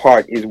favorite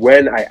part is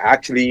when I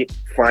actually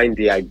find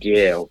the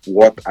idea of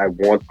what I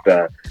want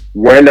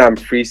when I'm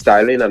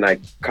freestyling and I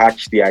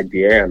catch the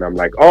idea and I'm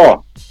like,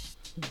 oh,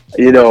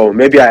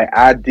 maybe I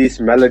add this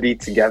melody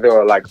together,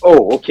 or like,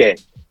 oh, okay,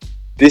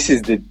 this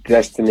is the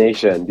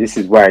destination. This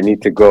is where I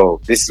need to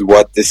go. This is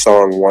what this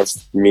song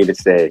wants me to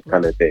say,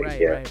 kind of thing.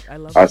 Right. I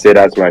love I'll say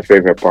that's my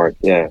favorite part.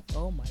 Yeah.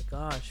 Oh my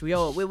gosh. We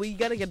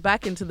got to get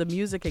back into the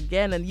music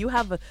again. And you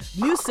have a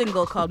new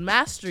single called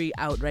Mastery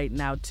out right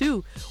now,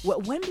 too.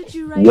 When did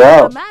you write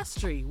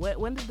Mastery?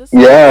 When did this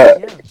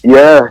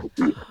Yeah.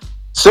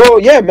 So,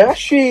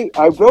 Mastery,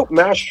 I wrote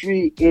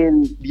Mastery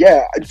in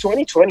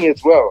 2020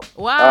 as well.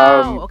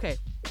 Wow. Okay.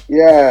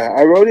 Yeah,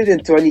 I wrote it in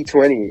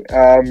 2020.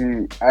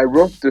 I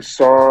wrote the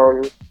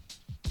song.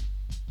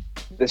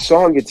 The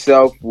song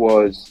itself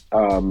was,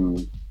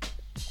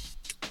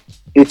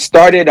 it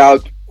started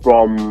out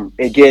from,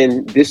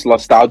 again, this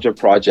nostalgia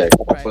project.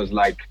 It was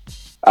like,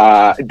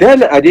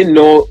 then I didn't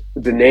know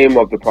the name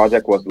of the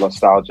project was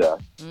Nostalgia.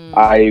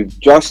 I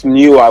just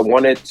knew I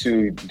wanted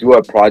to do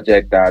a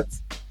project that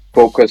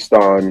focused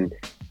on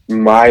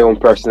my own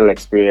personal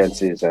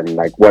experiences and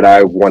like what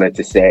I wanted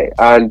to say.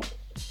 And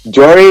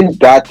during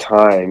that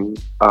time,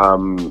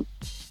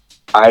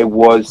 I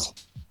was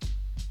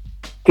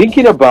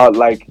thinking about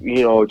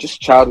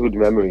just childhood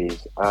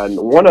memories. And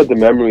one of the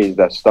memories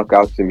that stuck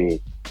out to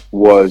me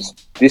was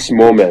this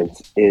moment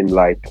in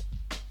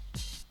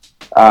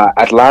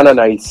Atlanta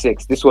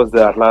 96. This was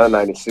the Atlanta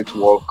 96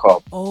 World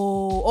Cup.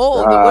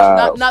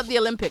 Not the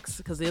Olympics,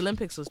 because the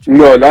Olympics was true.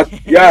 No, not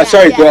the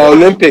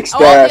Olympics.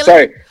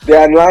 The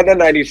Atlanta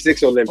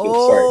 96 Olympics.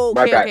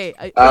 My bad. Okay.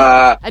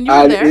 And you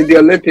were there? In the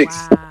Olympics,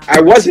 I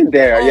wasn't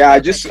there. I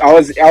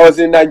was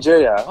in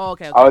Nigeria. Oh,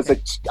 okay. I was a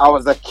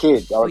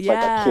kid. I was like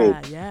a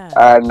kid. Yeah.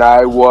 And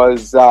I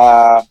was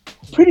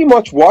pretty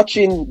much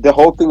watching the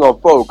whole thing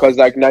unfold, because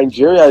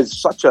Nigeria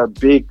is such a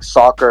big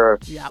soccer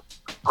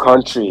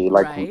country.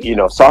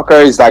 Soccer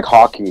is like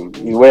hockey.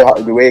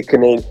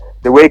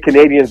 The way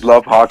Canadians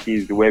love hockey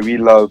is the way we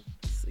love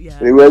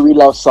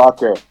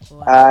soccer.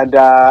 Wow. And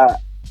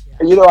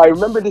I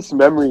remember this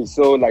memory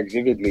so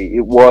vividly.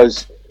 It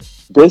was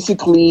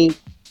basically,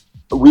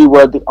 we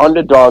were the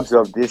underdogs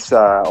of this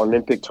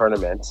Olympic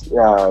tournament.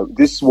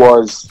 This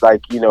was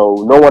no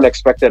one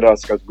expected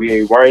us, because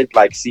we weren't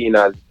seen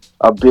as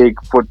a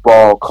big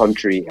football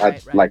country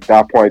at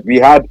that point. We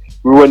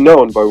were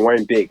known, but we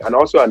weren't big, and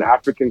also an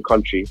African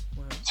country.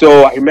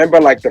 So I remember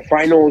the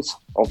finals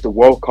of the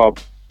World Cup,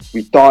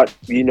 we thought,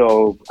 we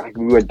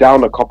were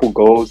down a couple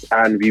goals,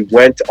 and we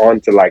went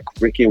on to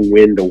freaking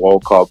win the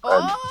World Cup.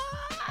 And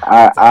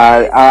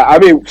I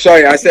mean,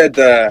 sorry, I said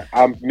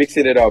I'm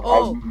mixing it up.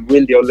 I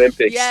win the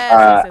Olympics.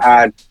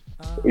 And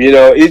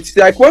it's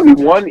when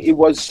we won, it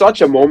was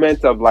such a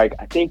moment of I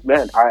think,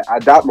 man,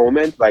 at that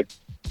moment,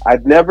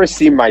 I'd never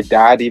seen my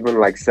dad even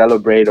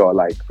celebrate or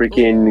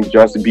freaking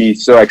just be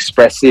so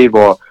expressive,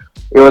 or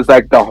it was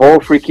the whole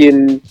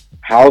freaking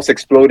house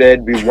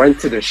exploded. We went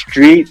to the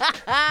street.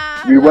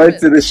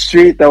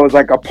 There was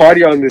a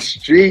party on the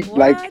street.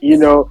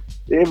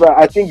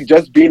 I think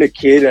just being a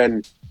kid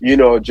and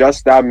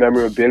just that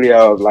memorabilia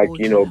of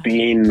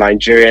being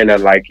Nigerian,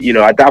 and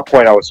at that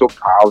point I was so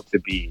proud to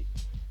be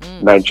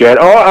Nigerian.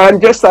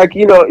 And just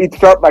it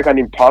felt like an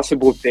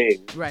impossible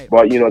thing. Right.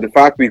 But the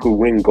fact we could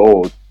win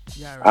gold.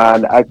 Yeah, right.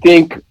 And I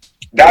think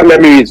that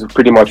memory is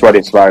pretty much what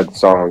inspired the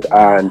song.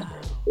 And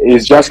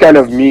it's just kind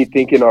of me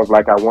thinking of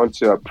I want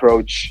to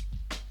approach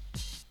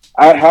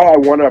how I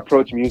want to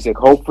approach music.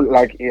 Hopefully,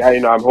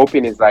 I'm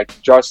hoping it's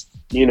just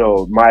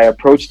my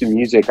approach to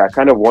music. I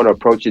kind of want to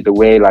approach it the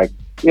way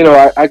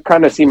I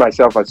kind of see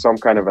myself as some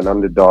kind of an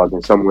underdog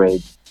in some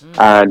ways,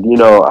 and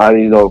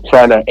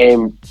trying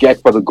to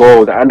get for the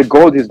gold. And the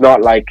gold is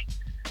not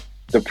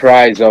the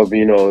prize of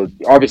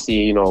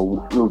obviously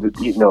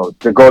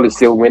the goal is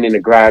still winning a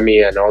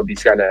Grammy and all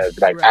these kind of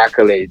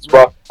accolades.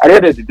 But at the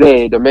end of the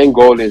day, the main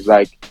goal is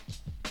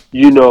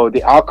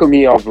the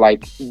alchemy of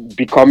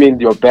becoming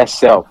your best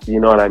self. You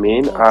know what I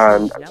mean?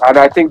 And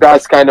I think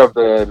that's kind of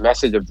the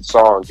message of the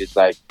song. It's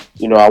I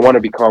want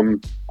to become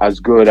as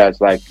good as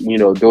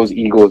those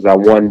Eagles that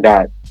won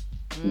that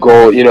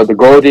goal, the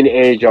golden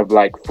age of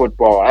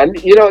football. And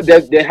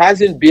there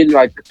hasn't been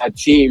a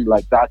team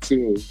like that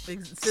team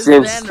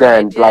since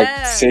then,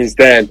 since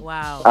then.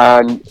 Wow.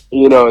 And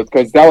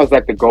because that was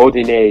the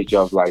golden age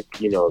of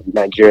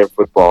Nigerian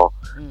football.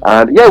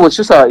 And it was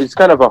it's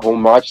kind of a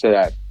homage to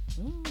that.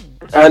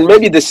 And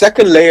maybe the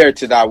second layer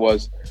to that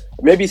was,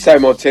 maybe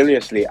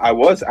simultaneously, I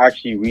was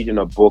actually reading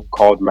a book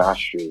called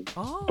Mastery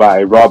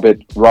by Robert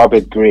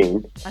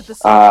Greene.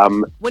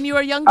 When you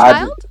were a young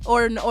child,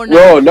 or no?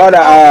 No, not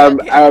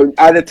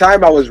at the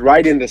time I was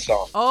writing the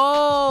song.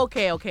 Oh,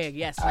 okay,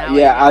 yes.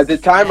 At the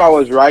time I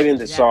was writing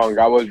the song,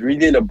 I was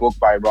reading a book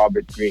by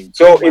Robert Greene.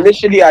 So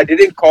initially, I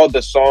didn't call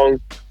the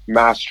song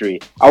mastery.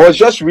 I was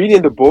just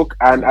reading the book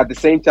and at the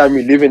same time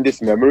reliving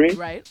this memory.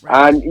 Right.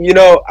 And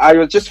I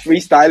was just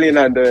freestyling,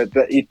 and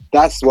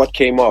that's what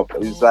came up.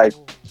 It's like,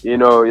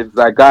 it's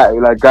like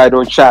guy,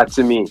 don't chat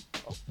to me.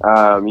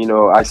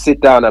 I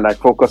sit down and I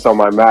focus on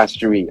my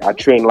mastery. I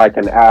train like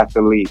an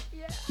athlete.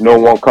 No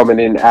one coming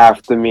in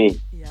after me.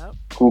 Yep.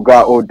 Who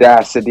got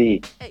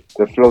audacity?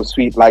 The flow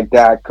sweet like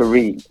that,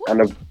 Kareem,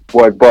 and the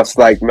boy bust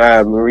like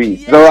Mad Marie.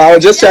 Yeah. So I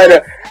was just trying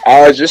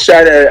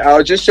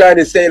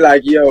to say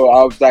like,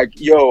 I'm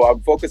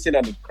focusing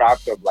on the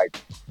craft of like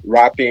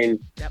rapping,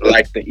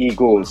 like the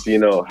Eagles,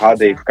 how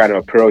they kind of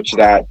approach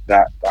that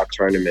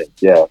tournament.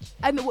 Yeah.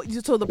 And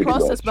so the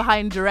process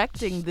behind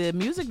directing the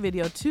music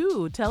video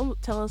too. Tell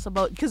us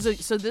about, because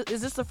is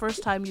this the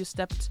first time you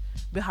stepped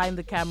behind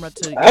the camera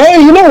to? Hey,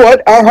 you know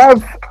what? I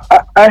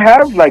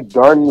have like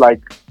done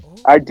like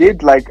I've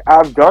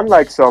done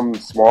like some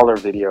smaller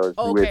videos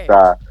with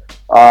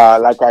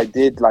like I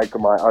did like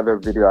my other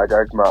video. I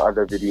directed my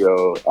other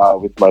video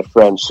with my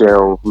friend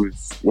Sharon,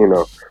 who's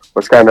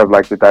was kind of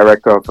like the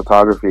director of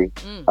photography.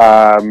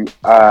 And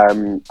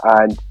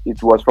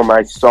it was for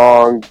my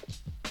song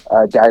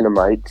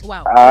Dynamite.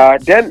 Wow.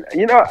 Then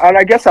and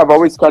I guess I've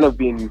always kind of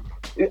been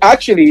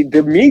actually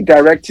me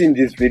directing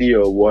this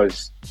video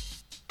was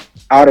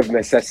out of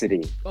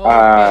necessity.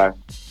 Shout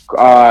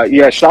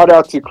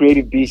out to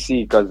Creative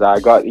BC because I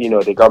got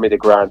they got me the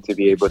grant to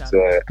be able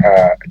to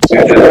do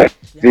the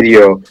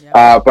video.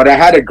 But I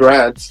had a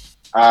grant,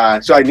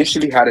 so I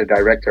initially had a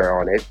director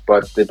on it,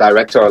 but the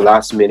director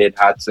last minute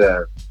had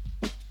to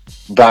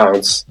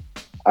bounce.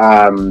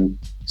 And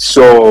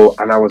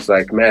I was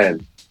like,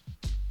 man,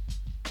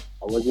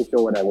 I wasn't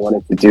sure what I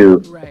wanted to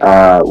do,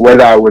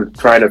 whether I would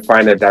try to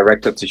find a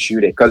director to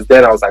shoot it. Because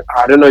then I was like,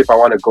 I don't know if I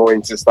want to go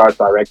in to start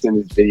directing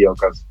this video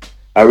because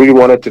I really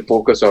wanted to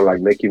focus on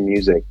like making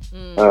music.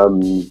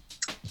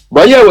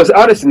 But yeah, it was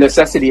out of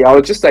necessity. I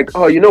was just like,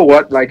 oh, you know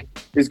what? Like,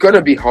 it's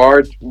gonna be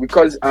hard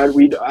because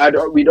we'd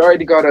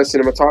already got a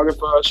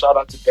cinematographer. Shout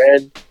out to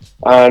Ben,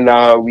 and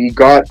I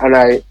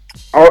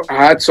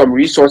had some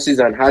resources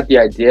and had the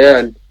idea,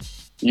 and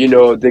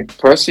the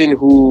person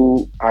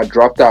who I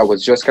dropped out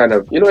was just kind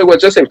of, it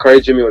was just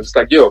encouraging me. It was just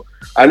like, yo,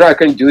 I know I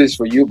couldn't do this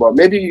for you, but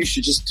maybe you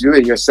should just do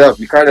it yourself.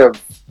 You kind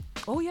of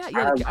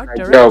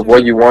idea of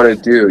what you want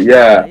to do.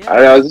 Yeah. And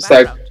I was just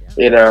like,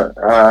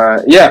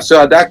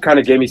 so that kind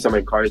of gave me some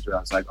encouragement.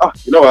 I was like, oh,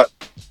 you know what?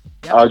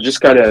 I was just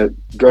kind of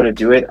going to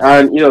do it.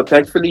 And,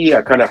 thankfully,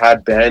 I kind of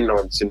had Ben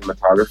on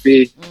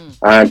cinematography.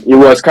 And it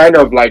was kind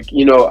of like,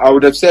 I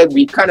would have said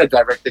we kind of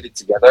directed it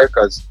together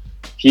because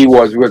we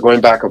were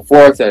going back and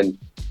forth and,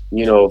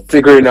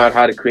 figuring out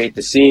how to create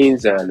the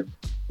scenes and,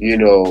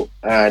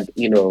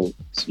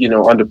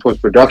 under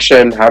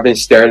post-production, having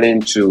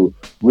Sterling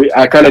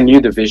I kind of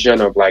knew the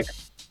vision of like,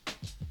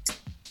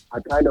 I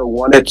kind of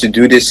wanted to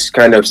do this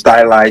kind of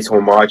stylized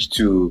homage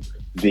to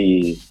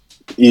the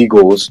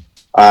Eagles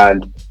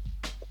and,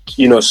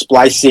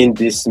 splicing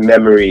these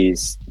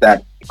memories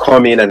that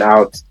come in and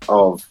out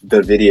of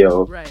the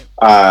video. Right.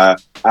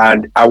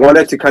 And I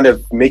wanted to kind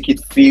of make it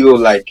feel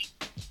like,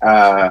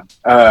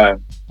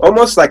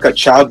 almost like a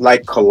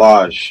childlike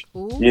collage.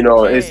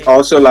 Ooh, it's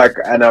also like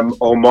an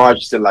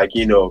homage to like,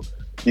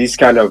 these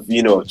kind of,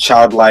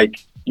 childlike,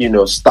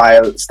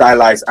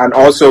 stylized and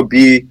also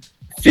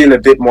feel a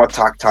bit more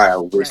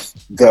tactile with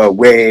the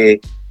way,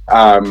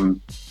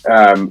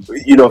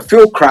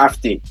 feel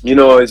crafty.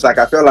 It's like,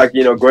 I feel like,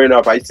 growing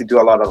up, I used to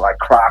do a lot of like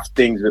craft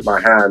things with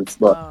my hands,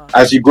 but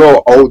as you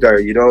grow older,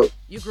 you don't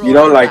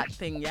like,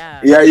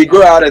 you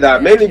grow out of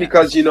that mainly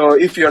because,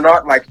 if you're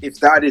not like, if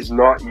that is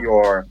not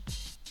your,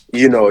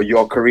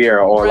 your career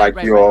or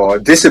your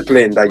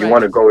discipline that you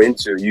want to go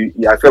into,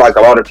 I feel like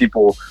a lot of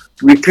people,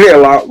 we play a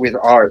lot with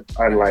art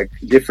and like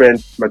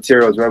different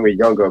materials when we're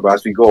younger, but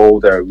as we go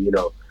older,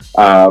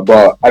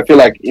 but I feel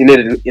like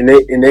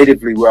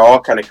innately we're all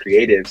kind of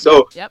creative.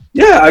 So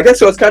I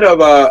guess it was kind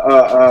of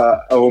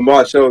a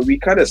homage. So we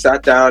kind of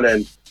sat down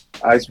and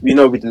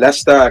with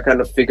Lester, I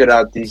kind of figured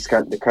out the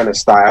kind of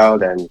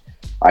style, and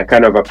I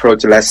kind of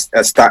approached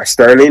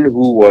Sterling,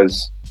 who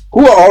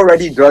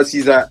already does.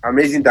 He's an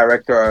amazing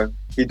director.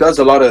 He does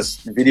a lot of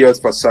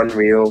videos for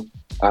Sunreal.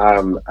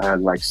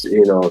 And like,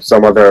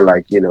 some other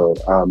like,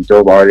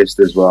 dope artists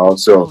as well.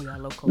 So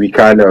we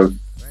kind of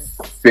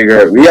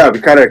figured, we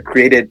kind of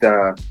created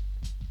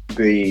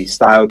the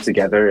style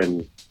together,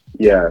 and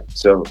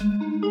so.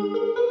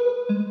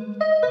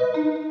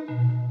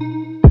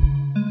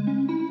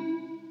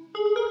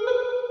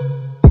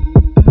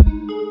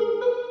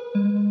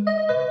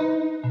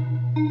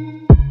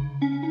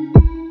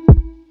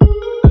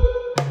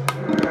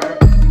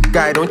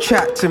 Guy, don't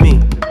chat to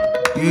me.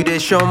 You they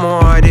show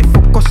more, they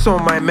focus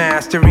on my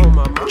mastery.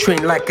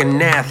 Train like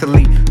an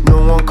athlete, no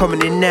one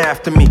coming in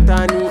after me.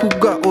 Who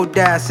got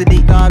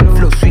audacity?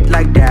 Flow sweet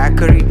like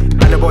daiquiri,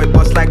 and the boy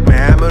bust like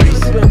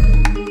memories.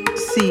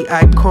 See,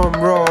 I come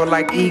raw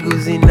like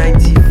Eagles in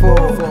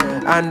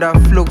 94, and I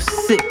flow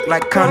sick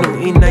like Kano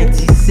in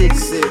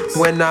 96.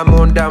 When I'm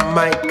on the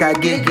mic, I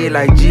get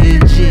like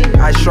GG.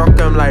 I shock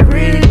them like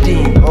Ray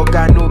Dean.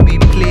 Oga no be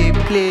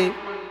play.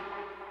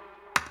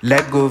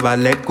 Let go, va,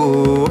 let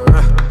go.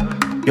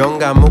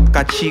 Younger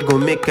Mokachi go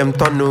make him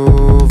turn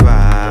over.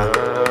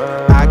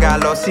 I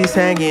got losses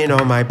hanging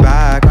on my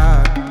back.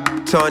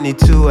 Turn it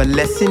to a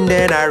lesson,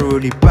 then I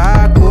roll it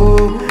back.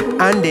 Oh,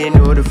 and they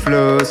know the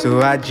flow,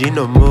 so I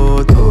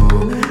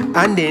Ginomoto.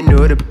 And they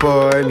know the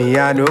boy, me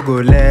I no go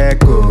let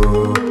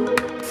go.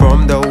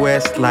 From the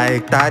west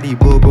like Daddy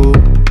Bobo.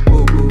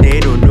 They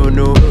don't know,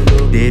 no,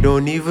 they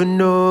don't even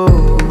know.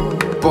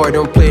 Boy,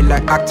 don't play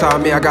like actor,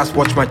 me I gotta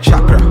watch my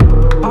chakra.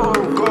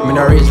 Me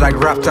I rage like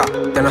Raptor,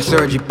 then I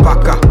surge it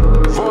baka.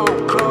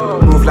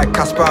 Move like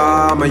Casper,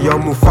 I'm a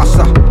young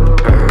Mufasa.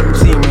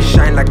 See me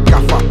shine like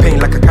Gaffer, pain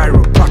like a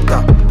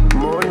chiropractor.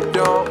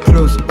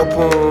 Close,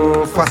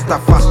 open, faster,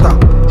 faster.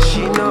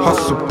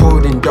 Hustle,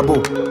 pudding,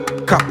 double,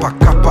 kappa,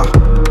 kappa.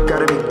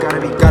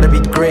 Gotta be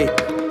great.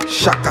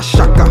 Shaka,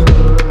 shaka.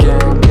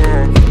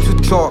 Gang, to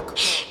talk.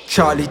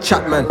 Charlie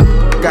Chapman,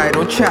 guy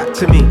don't chat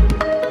to me.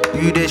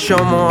 You they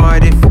show more,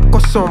 they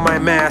focus on my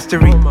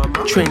mastery.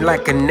 Train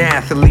like an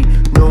athlete,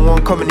 no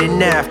one coming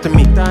in after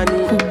me.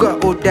 Who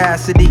got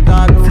audacity?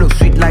 Flow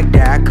sweet like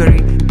daiquiri,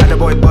 and the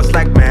boy bust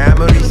like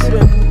memories.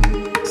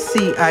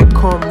 See, I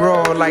come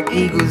raw like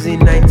Eagles in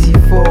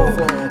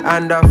 94.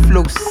 And I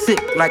flow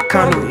sick like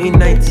Kanu in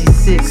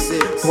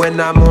 96. When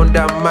I'm on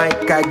the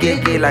mic, I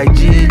get gay like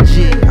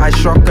JJ. I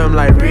shock them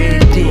like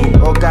Rating.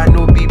 Oga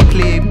no be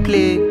play.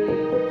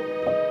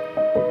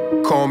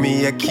 Call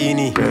me a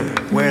Kini.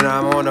 When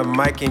I'm on the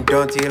mic in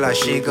Dante, I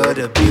shake up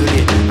the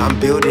building. I'm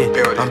building.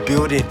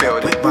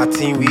 With my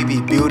team, we be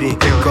building.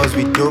 Cause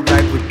we dope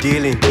like we're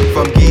dealing.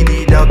 From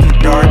Giddy down to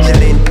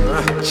Darjeeling.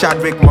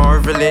 Chadwick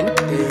marveling.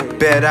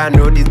 Bet I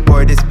know this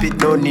boy, they spit,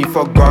 no need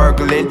for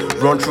gargling.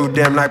 Run through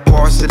them like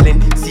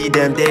porcelain. See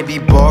them, they be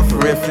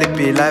buffering. Flip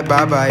it like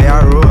Baba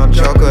Yaro. I'm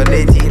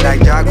chocolatey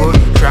like Jago.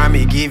 Try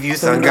me, give you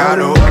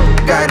Sangaro.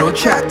 Guy, don't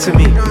chat to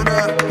me.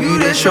 You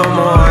they show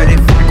more, they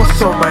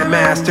focus on my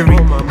mastery.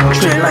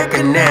 Train like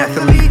an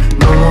athlete,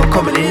 no one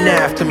coming in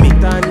after me.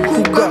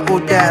 Who got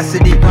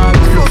audacity?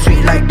 Flow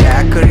sweet like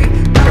daiquiri,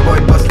 and the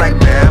boy bust like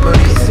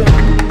memories.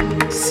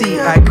 See,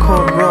 I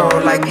come raw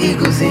like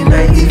Eagles in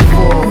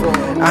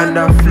 94. And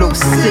I flow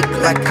sick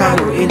like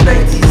Kanu in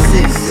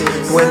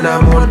 96. When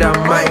I'm on the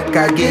mic,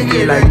 I get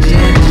gay like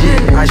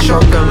JJ. I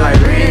shock them like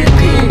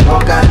Rating.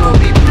 Oga no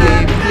be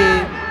play.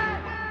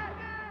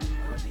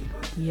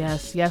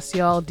 Yes,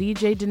 y'all.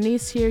 DJ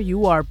Denise here,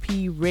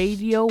 URP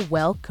Radio.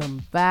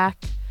 Welcome back.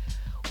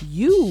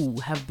 You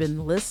have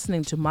been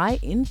listening to my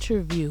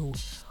interview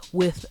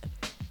with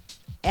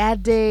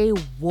Ade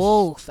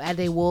Wolf.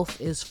 Ade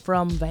Wolf is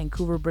from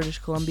Vancouver, British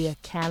Columbia,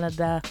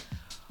 Canada,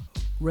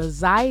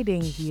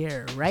 residing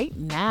here right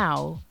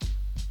now.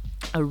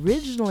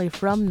 Originally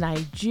from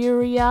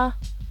Nigeria,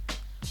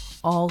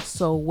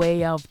 also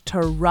way of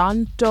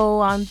Toronto,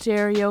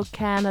 Ontario,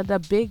 Canada.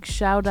 Big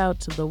shout out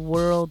to the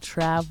world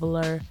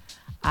traveler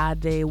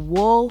Ade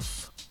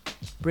Wolf,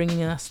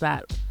 bringing us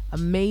that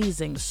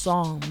amazing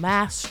song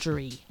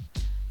Mastery.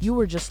 You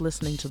were just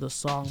listening to the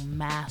song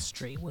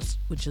Mastery,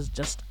 which is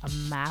just a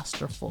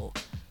masterful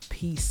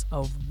piece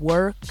of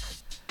work.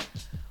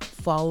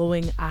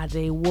 Following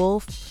Ade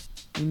Wolf,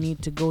 you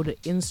need to go to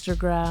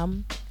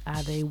Instagram,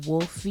 Ade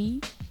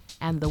Wolfie,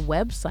 and the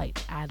website,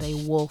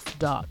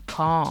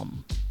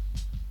 adewolf.com.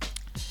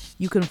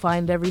 You can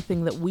find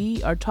everything that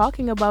we are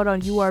talking about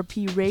on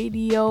URP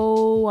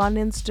Radio on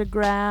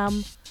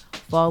Instagram.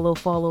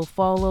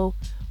 Follow.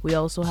 We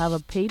also have a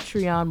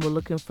Patreon. We're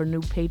looking for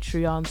new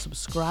Patreon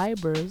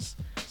subscribers,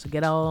 so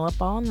get all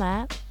up on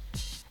that.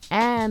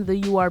 And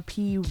the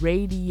URP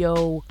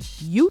Radio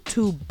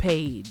YouTube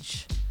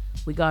page.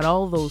 We got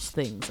all those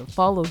things. And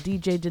follow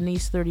DJ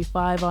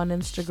Denise35 on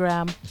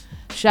Instagram.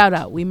 Shout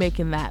out. We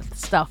making that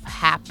stuff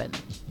happen.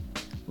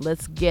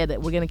 Let's get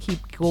it. We're going to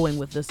keep going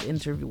with this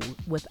interview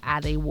with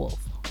Ade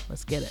Wolf.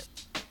 Let's get it.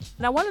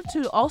 And I wanted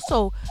to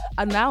also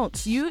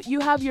announce, you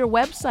have your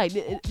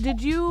website.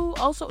 Did you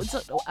also, it's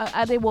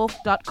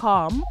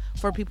adewolf.com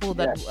for people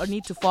that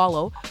need to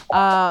follow.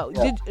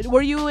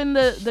 Were you in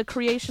the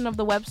creation of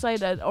the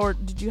website, or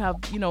did you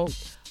have,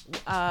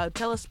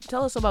 tell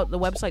us about the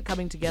website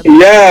coming together?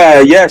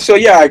 Yeah. So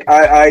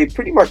I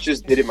pretty much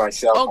just did it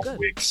myself on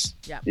Wix.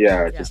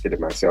 I just did it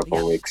myself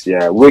on Wix.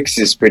 Yeah, Wix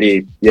is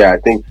pretty. Yeah, I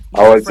think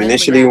I was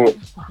initially. What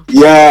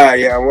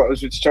I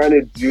was trying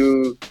to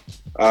do.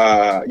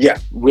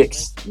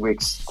 Wix.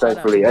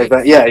 Thankfully,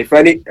 if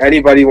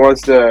anybody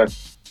wants to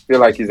feel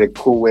like it's a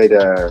cool way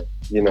to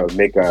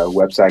make a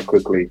website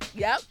quickly.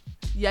 Yep.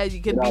 Yeah,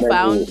 you can be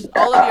found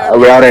all of your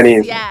without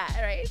any.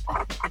 Yeah, right.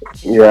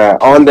 Yeah,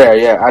 on there.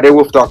 Yeah,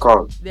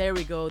 adewolf.com. There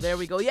we go.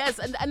 Yes,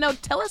 and now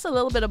tell us a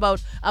little bit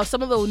about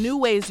some of the new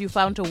ways you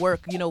found to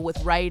work.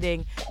 With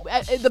writing.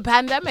 The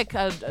pandemic,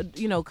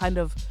 kind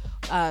of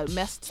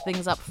messed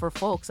things up for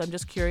folks. I'm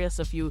just curious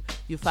if you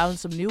found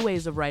some new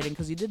ways of writing,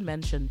 because you did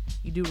mention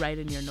you do write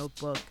in your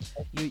notebook.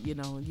 You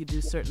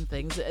do certain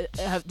things.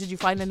 Did you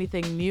find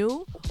anything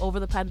new over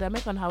the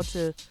pandemic on how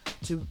to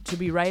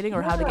be writing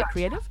or how to get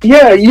creative?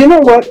 Yeah, you know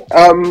what?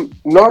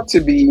 Not to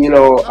be,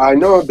 I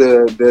know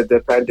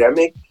the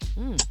pandemic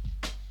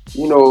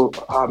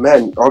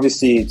man,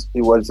 obviously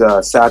it was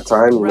a sad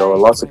time.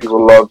 Lots of Right.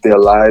 people lost their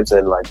lives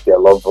and like their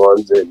loved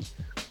ones. And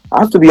I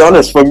have to be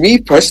honest, for me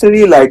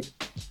personally, like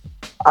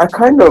I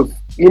kind of,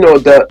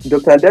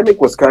 the pandemic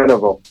was kind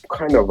of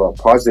a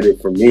positive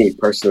for me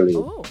personally.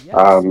 Oh,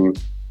 yes.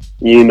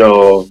 You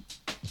know,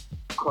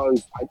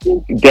 because I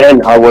think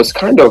then I was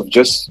kind of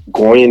just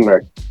going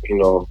like,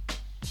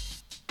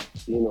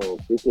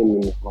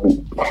 freaking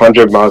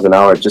 100 miles an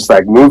hour, just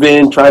like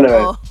moving, trying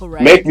to Oh,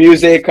 right. make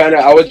music, kind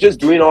of. I was just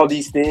doing all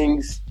these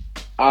things,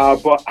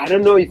 but I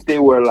don't know if they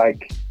were as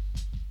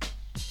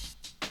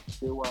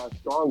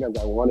strong as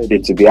I wanted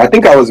it to be. I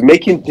think I was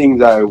making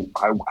things I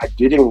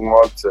didn't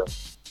want to.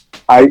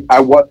 I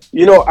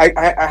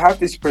have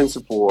this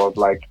principle of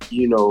like,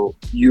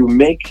 you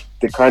make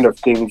the kind of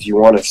things you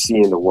want to see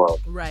in the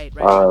world. Right.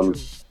 Um,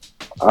 True.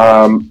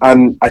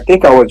 And I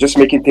think I was just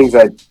making things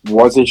I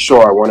wasn't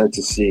sure I wanted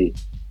to see.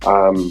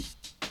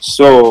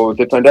 So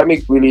the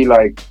pandemic really,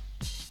 like,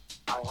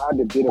 I had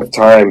a bit of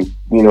time,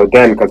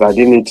 then, because I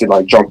didn't need to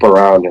like jump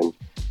around and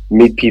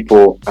meet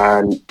people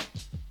and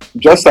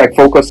just like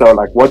focus on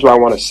like, what do I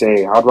want to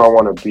say? How do I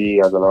want to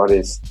be as an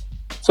artist?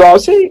 So I'll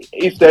say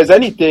if there's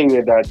anything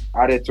that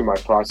added to my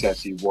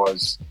process, it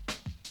was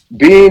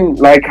being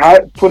like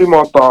putting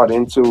more thought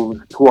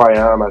into who I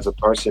am as a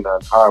person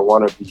and how I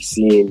want to be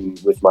seen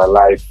with my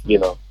life,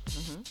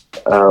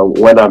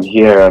 when I'm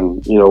here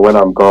and when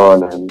I'm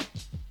gone, and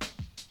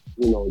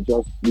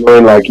just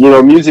knowing like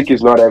music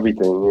is not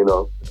everything,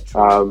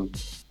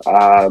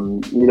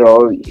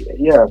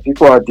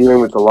 people are dealing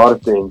with a lot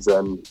of things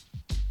and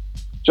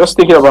just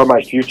thinking about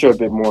my future a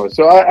bit more.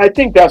 So I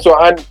think that's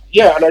what,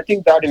 and I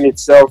think that in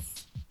itself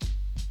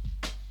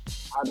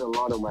had a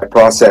lot of my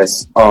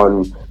process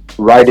on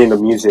writing the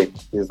music.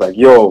 Is like,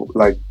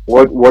 like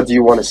what do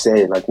you want to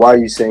say? Like, why are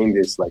you saying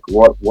this? Like,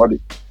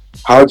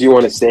 how do you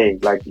want to say?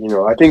 Like,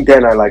 I think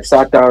then I like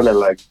sat down and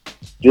like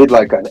did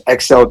like an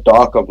Excel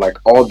doc of like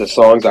all the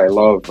songs I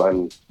love,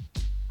 and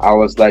I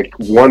was like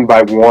one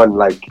by one,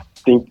 like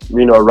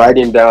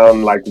writing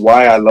down like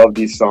why I love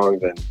these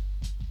songs and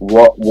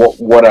what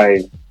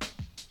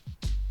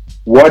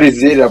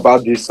is it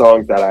about these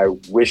songs that I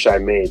wish I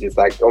made. It's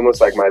like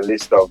almost like my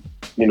list of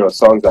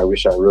songs I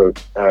wish I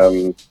wrote.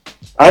 And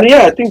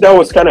yeah, I think that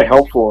was kind of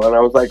helpful. And I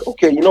was like,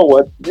 okay, you know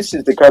what? This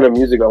is the kind of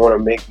music I want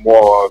to make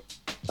more of.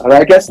 And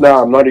I guess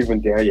now I'm not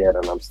even there yet,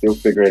 and I'm still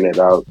figuring it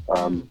out.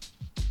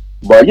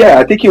 But yeah,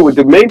 I think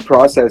the main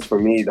process for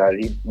me that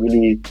it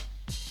really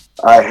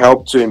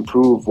helped to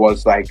improve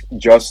was like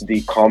just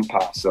the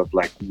compass of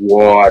like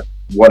what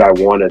I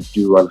want to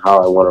do and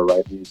how I want to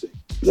write music.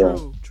 Yeah.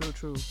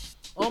 True.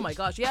 Oh my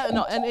gosh, yeah,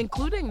 no, and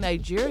including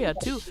Nigeria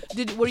too.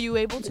 Were you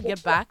able to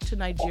get back to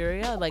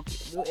Nigeria, like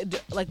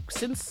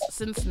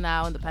since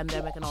now in the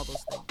pandemic and all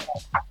those things?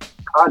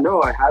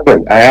 No, I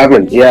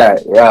haven't.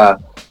 Yeah.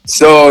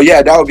 So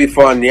yeah, that would be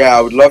fun. Yeah,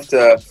 I would love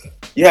to.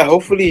 Yeah,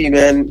 hopefully,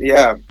 man.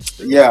 Yeah.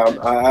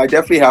 I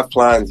definitely have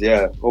plans.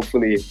 Yeah,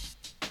 hopefully.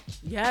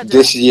 Yeah.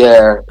 This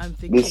year. I'm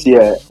thinking. This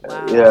year.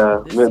 Wow,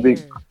 Yeah, this maybe.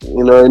 year.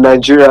 In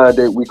Nigeria,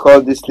 we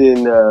call this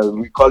thing.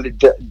 We call it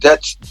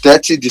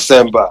Dirty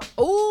December.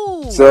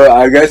 Ooh. So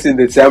I guess in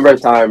December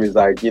time is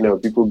like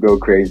people go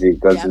crazy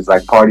because it's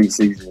like party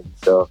season.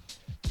 So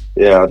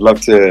yeah, I'd love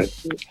to.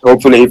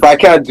 Hopefully, if I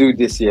can't do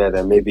this year,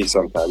 then maybe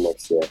sometime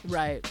next year.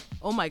 Right.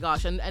 Oh my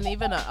gosh, and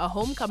even a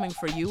homecoming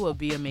for you would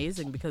be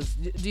amazing, because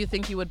do you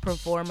think you would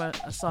perform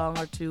a song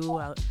or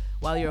two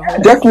while you're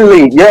home?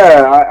 Definitely,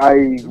 yeah.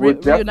 I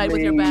would reunite definitely.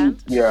 with your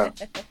band? Yeah.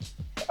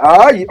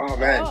 Oh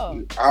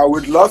man, I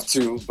would love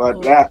to,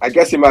 but I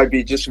guess it might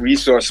be just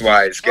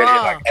resource-wise, getting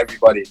like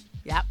everybody.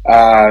 Yep.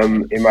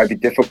 It might be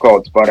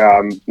difficult, but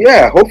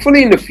yeah.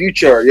 Hopefully in the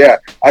future, yeah.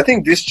 I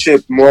think this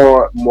trip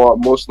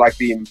most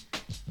likely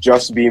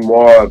just be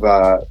more of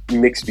a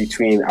mix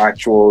between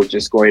actual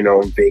just going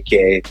on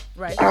vacay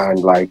and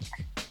like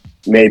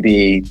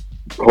maybe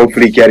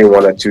hopefully getting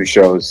one or two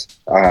shows.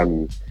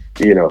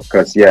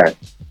 Because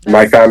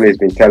my family has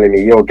been telling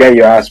me, "Yo, get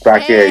your ass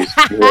back here."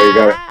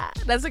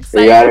 That's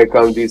exciting. You gotta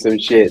come do some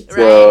shit. Right.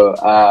 So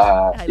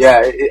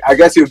I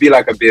guess it would be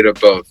like a bit of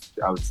both,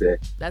 I would say.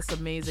 That's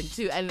amazing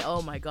too. And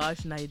oh my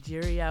gosh,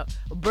 Nigeria,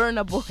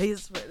 Burna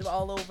Boy's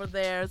all over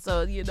there.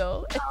 So it's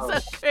so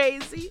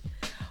crazy.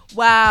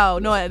 Wow.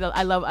 No, I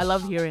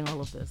love hearing all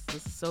of this.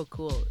 This is so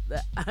cool.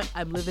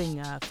 I'm living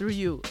through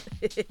you.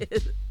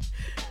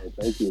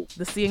 Thank you.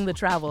 Seeing the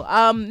travel.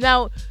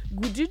 Now,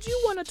 did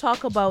you want to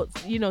talk about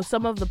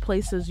some of the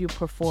places you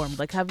performed?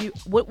 Like,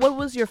 what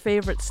was your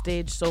favorite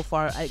stage so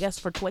far? I guess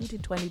for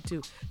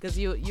 2022, because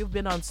you've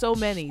been on so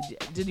many.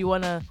 Did you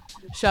want to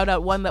shout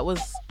out one that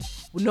was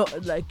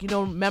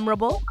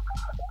memorable?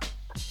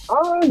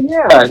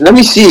 Yeah. Let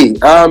me see.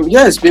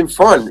 Yeah, it's been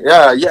fun.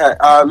 Yeah.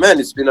 Man,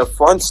 it's been a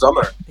fun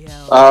summer.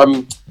 Yeah.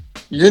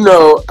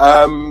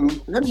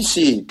 Let me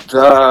see.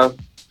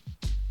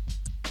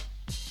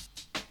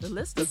 The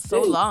list is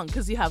so long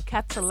because you have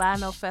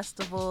Catalano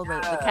Festival,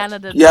 the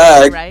Canada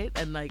Day, right?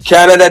 And like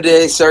Canada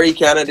Day,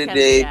 Canada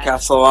Day,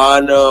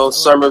 Catalano,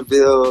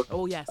 Somerville.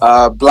 Oh yes.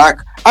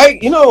 Black.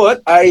 You know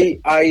what?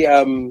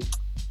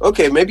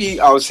 okay, maybe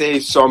I would say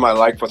some I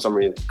like for some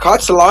reason.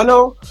 Cat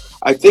Solano,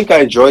 I think I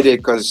enjoyed it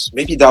because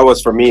maybe that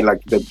was for me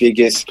like the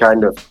biggest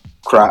kind of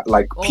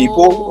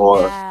people,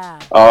 or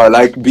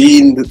like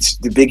being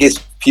the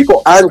biggest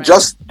people, and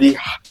just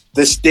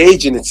the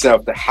stage in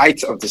itself, the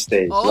height of the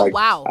stage.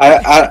 Wow!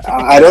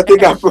 I don't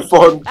think I've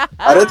performed.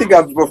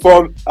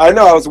 I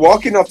know I was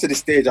walking up to the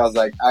stage. I was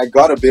like, I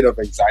got a bit of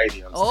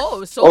anxiety.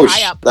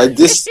 High up. Like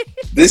this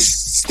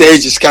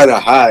stage is kind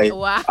of high.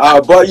 Wow.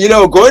 But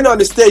going on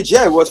the stage,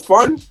 it was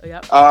fun.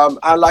 Yep.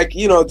 I like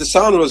the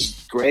sound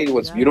was great. It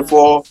was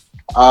beautiful.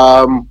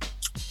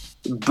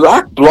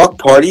 Black Block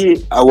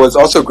Party was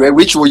also great,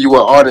 which you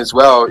were on as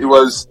well. It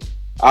was.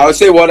 I would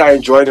say what I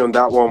enjoyed on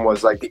that one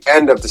was like the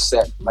end of the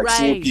set, like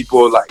seeing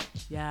people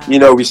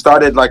we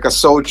started like a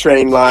Soul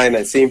Train line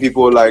and seeing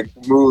people like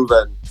move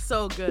and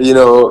so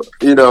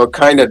good,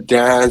 kind of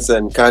dance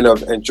and kind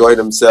of enjoy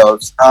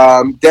themselves.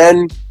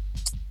 Then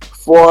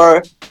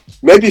for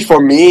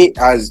me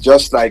as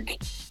just like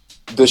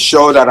the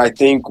show that I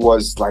think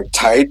was like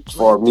tight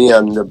for me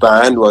and the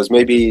band was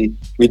maybe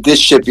we did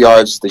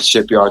the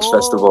Shipyards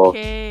Festival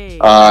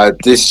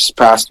this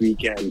past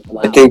weekend.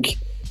 Wow. I think.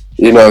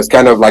 It's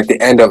kind of like the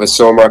end of a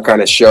summer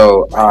kind of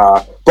show.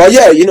 But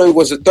yeah, it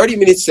was a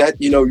 30-minute set,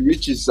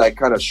 which is like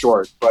kind of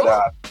short.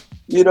 But,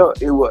 it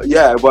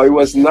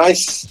was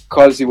nice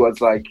because it was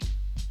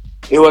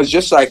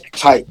just like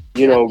tight,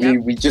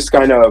 we just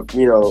kind of,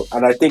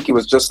 and I think it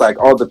was just like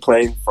all the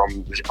playing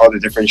from all the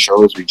different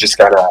shows. We just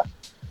kind of,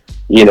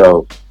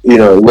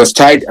 it was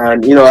tight.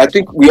 And, I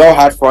think we all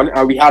had fun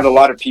and we had a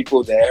lot of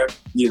people there,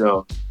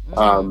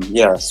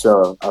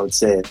 so I would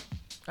say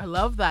I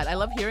love that. I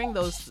love hearing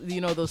those,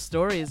 those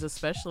stories,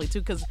 especially too,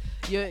 because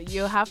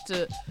you have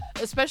to,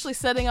 especially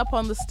setting up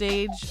on the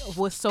stage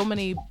with so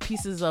many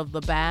pieces of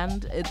the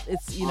band. It's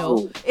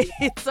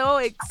it's so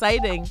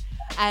exciting,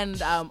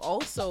 and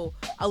also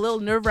a little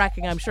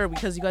nerve-wracking, I'm sure,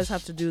 because you guys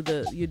have to do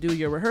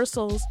your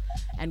rehearsals,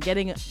 and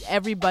getting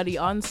everybody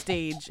on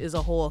stage is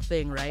a whole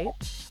thing, right?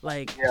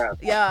 Like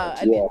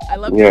I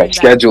love hearing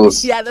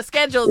schedules. That. Yeah, the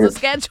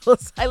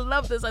schedules. I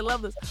love this.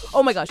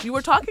 Oh my gosh, you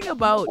were talking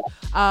about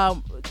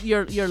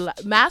your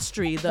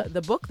mastery,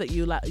 the book that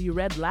you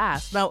read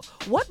last. Now,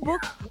 what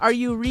book are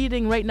you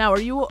reading right now? Are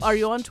you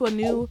onto a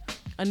new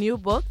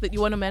book that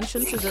you want to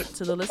mention to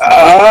the listeners?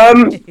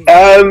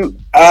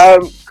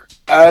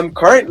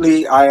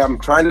 Currently I am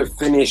trying to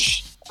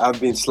finish. I've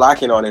been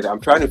slacking on it. I'm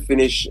trying to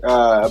finish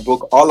a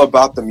book all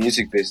about the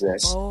music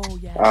business. Oh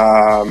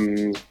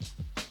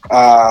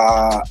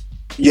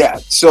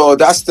yes. So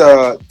that's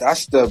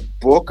the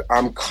book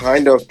I'm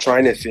kind of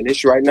trying to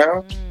finish right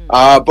now.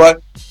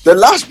 But the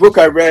last book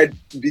I read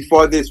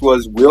before this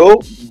was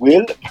Will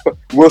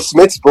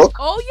Smith's book.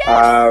 Oh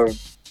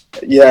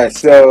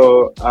yes.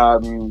 So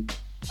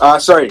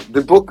sorry,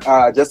 the book,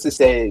 just to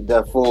say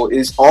the full,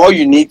 is All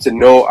You Need to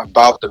Know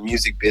About the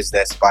Music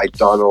Business by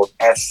Donald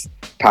S.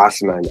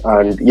 Passman.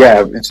 And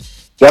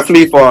it's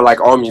definitely for like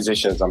all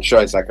musicians. I'm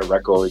sure it's like a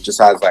record. It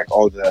just has like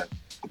all the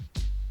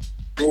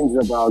things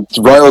about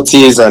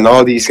royalties and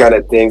all these kind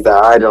of things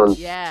that I don't.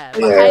 Yeah,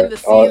 behind the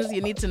scenes,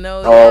 you need to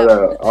know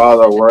all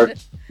the work.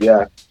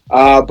 Yeah.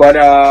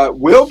 But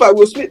Will by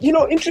Will Smith.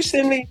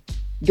 Interestingly,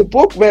 the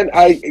book, man,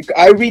 I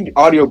read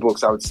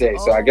audiobooks, I would say.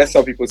 So I guess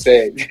some people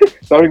say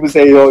it's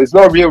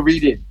not real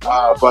reading.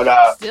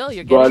 But still,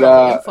 you're getting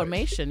all the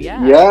information.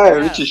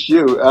 Which is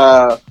you.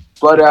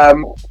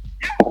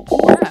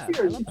 It's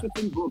an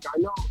interesting book. I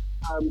know.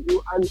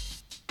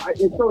 It's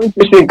so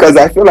interesting because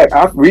I feel like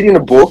after reading the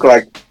book,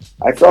 like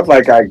I felt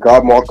like I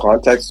got more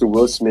context to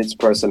Will Smith's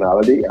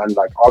personality, and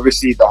like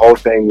obviously the whole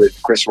thing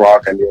with Chris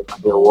Rock and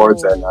the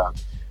awards, and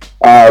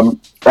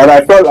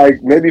I felt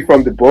like maybe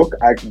from the book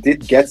I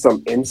did get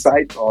some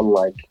insight on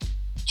like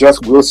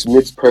just Will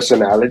Smith's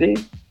personality,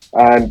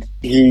 and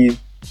he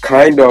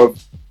kind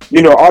of,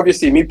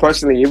 obviously me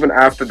personally, even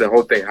after the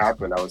whole thing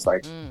happened, I was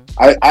like,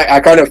 I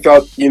kind of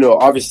felt,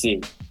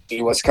 obviously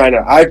it was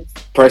I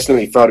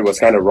personally felt it was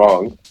kind of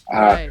wrong.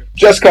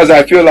 Just because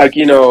I feel like,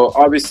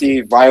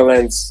 obviously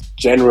violence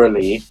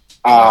generally,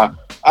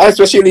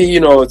 especially,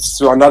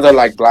 to another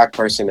like black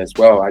person as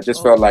well. I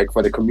just felt like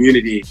for the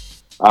community,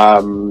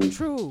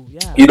 true,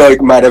 yeah.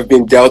 It might have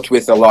been dealt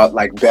with a lot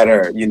like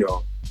better,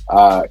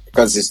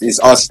 because it's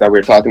us that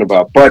we're talking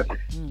about. But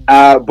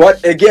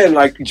again,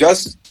 like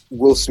just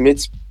Will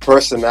Smith's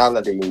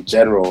personality in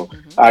general,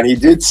 and he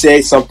did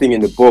say something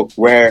in the book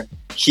where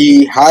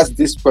he has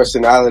this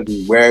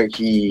personality where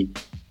he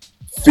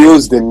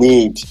feels the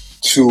need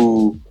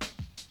to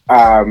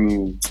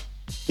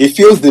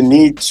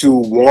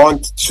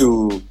want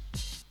to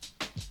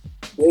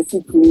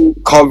basically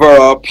cover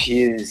up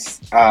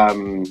his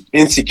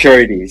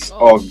insecurities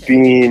of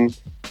being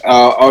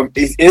of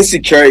his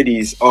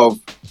insecurities of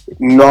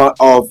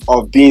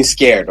being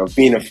scared, of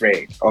being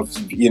afraid of,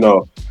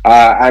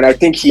 and I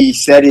think he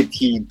said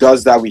he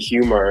does that with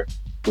humor,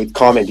 with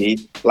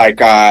comedy, like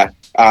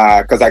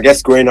because I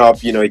guess growing up,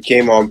 he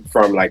came on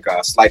from like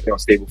a slightly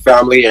unstable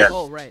family, and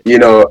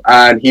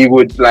and he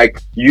would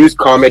like use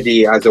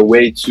comedy as a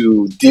way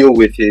to deal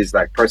with his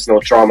like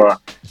personal trauma,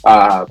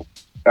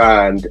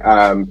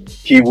 and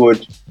he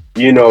would,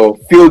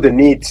 feel the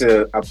need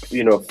to,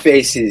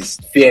 face his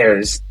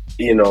fears,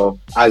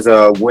 as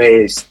a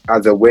way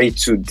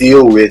to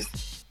deal with,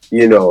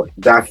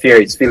 that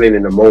fear he's feeling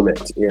in the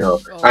moment,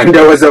 And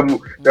there was a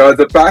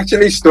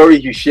actually story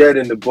he shared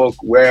in the book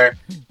where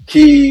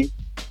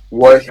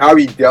how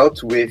he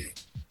dealt with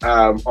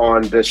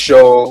on the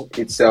show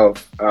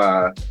itself,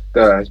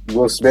 the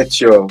Will Smith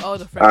show,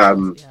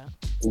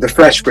 the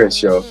Fresh Prince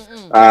show.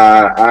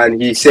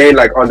 And he's saying,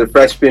 like, on the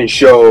Fresh Prince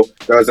show,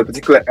 there was a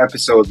particular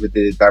episode with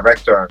the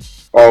director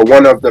or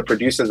one of the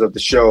producers of the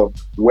show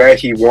where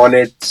he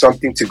wanted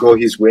something to go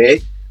his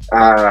way,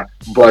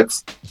 but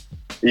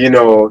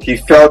he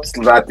felt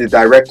that the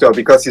director,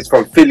 because he's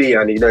from Philly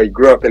and he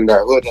grew up in the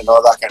hood and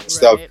all that kind of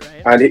stuff,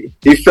 and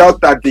he felt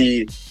that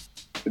the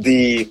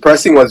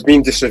person was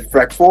being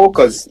disrespectful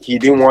because he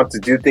didn't want to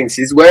do things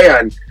his way,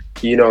 and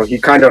he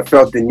kind of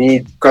felt the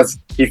need because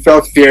he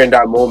felt fear in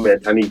that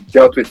moment, and he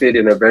dealt with it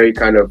in a very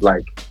kind of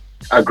like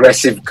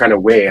aggressive kind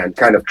of way and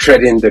kind of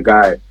treading the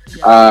guy.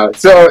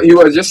 So he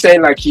was just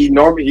saying, like,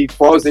 he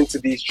falls into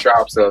these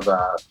traps of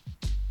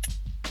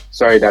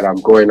sorry that I'm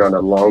going on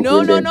a long.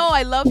 No.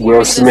 I love hearing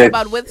this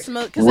about Will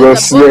Smith,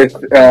 because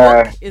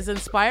the book is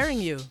inspiring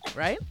you,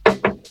 right?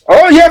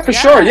 Oh yeah, for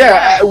sure.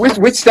 Yeah,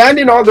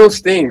 withstanding all those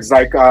things,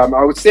 like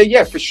I would say,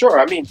 yeah, for sure.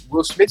 I mean,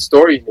 Will Smith's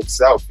story in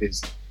itself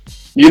is,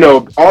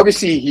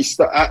 obviously it's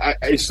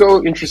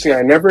so interesting.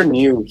 I never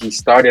knew he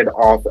started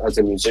off as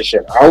a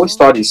musician. I always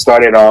thought he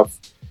started off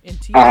in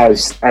TV.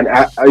 As in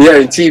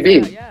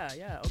TV. Yeah.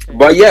 Okay.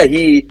 But yeah,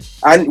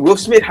 Will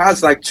Smith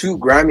has like 2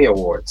 Grammy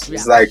awards.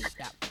 It's like.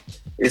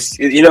 It's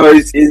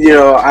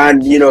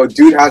and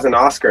dude has an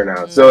Oscar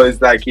now, so it's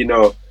like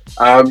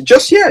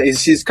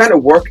it's his kind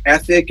of work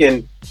ethic,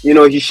 and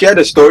he shared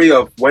a story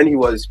of when he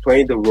was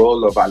playing the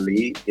role of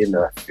Ali in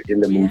the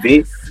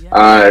movie,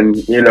 and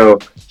he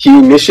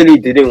initially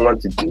didn't want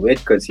to do it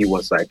because he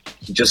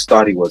just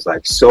thought he was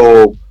like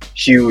so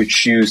huge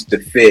shoes to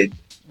fit,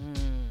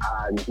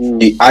 and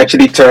he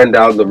actually turned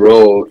down the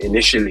role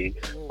initially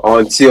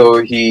until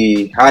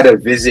he had a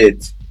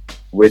visit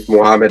with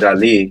Muhammad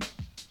Ali.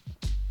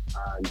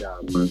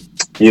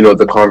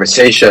 The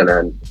conversation,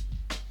 and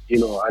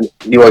and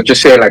he was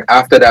just saying, like,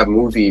 after that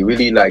movie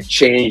really like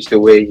changed the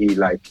way he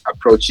like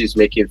approaches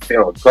making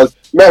film, because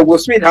Will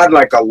Smith had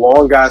like a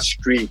long ass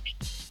streak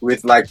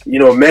with like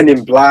Men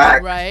in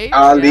Black,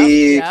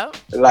 Ali,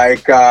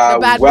 like the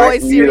Bad Boy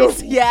series,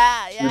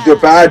 the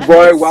Bad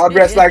Boy, Wild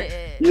West, like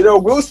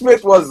Will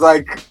Smith was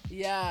like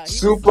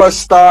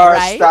superstar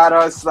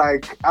status,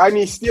 like, and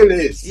he still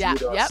is,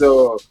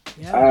 so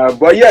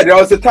but yeah, there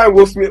was a time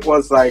Will Smith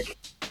was like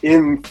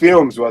in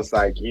films, was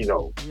like, he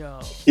was,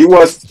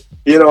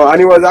 and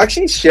he was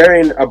actually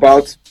sharing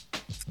about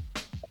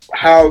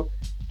how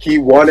he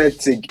wanted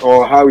to,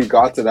 or how he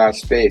got to that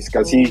space,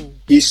 because he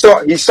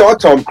saw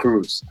Tom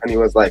Cruise, and he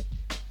was like,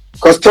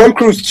 because Tom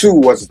Cruise too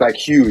was like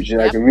huge,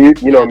 like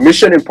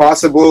Mission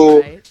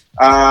Impossible,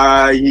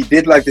 he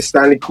did like the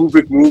Stanley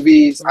Kubrick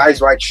movies,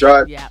 Eyes Wide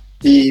Shut,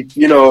 he,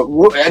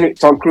 and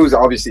Tom Cruise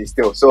obviously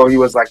still, so he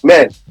was like,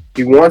 man,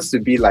 he wants to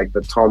be like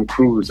the Tom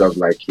Cruise of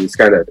like his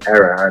kind of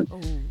era, and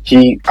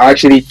he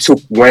actually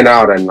went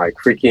out and like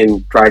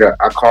freaking try to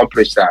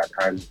accomplish that,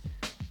 and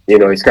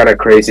it's kind of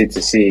crazy to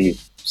see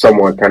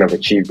someone kind of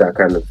achieve that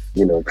kind of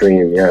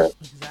dream.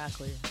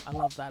 Exactly. I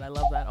love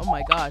that. Oh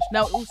my gosh.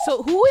 Now,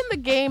 so who in the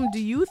game do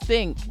you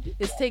think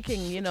is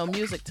taking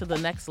music to the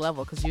next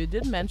level? Because you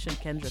did mention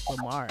Kendrick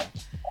Lamar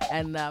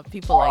and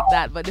people like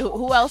that, but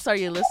who else are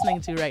you listening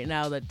to right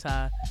now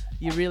that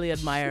you really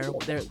admire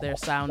their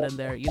sound and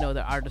their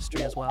their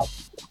artistry as well?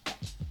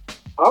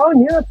 Oh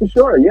yeah, for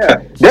sure. Yeah,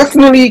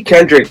 definitely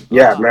Kendrick.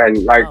 Yeah,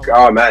 man. Like,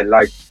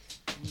 like,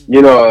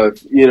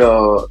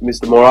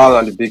 Mr. Morale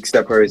and the Big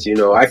Steppers.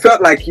 I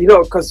felt like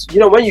because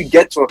when you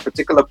get to a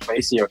particular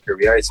place in your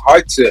career, it's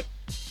hard to.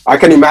 I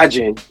can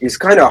imagine it's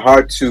kind of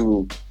hard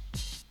to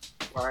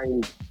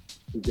find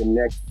the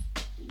next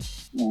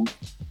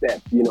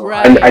step.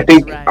 And I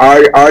think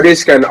our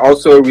artists can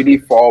also really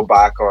fall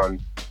back on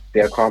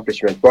their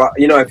accomplishments. But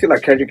I feel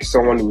like Kendrick is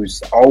someone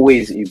who's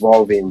always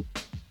evolving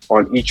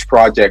on each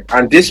project,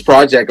 and this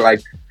project,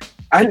 like,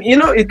 and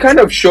it kind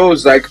of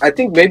shows, like, I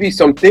think maybe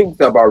some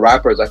things about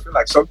rappers. I feel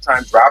like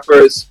sometimes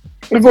rappers,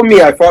 even for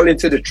me, I fall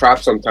into the trap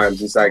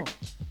sometimes. It's like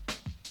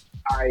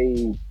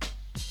I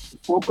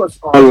focus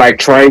on like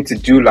trying to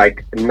do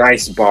like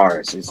nice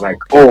bars. It's like,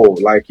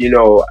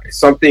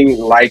 something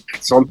like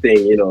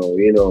something,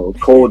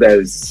 cold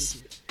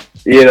as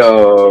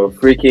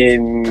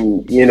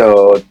freaking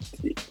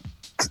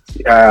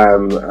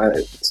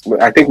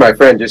I think my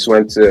friend just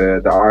went to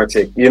the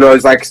Arctic.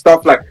 It's like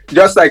stuff like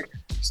just like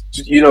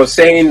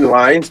saying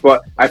lines,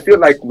 but I feel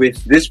like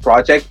with this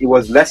project it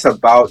was less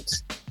about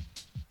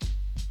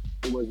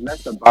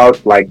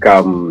like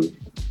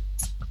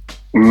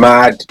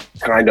mad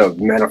kind of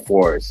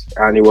metaphors,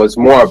 and it was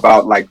more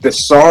about like the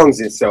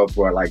songs itself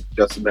were like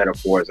just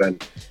metaphors,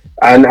 and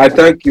I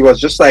think it was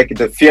just like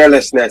the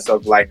fearlessness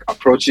of like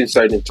approaching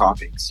certain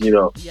topics.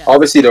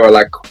 Obviously there were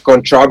like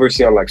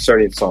controversy on like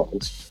certain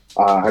songs,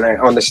 And I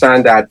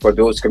understand that for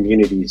those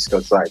communities,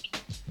 because like,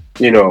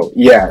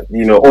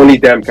 only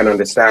them can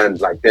understand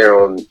like their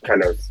own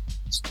kind of,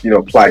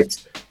 plight.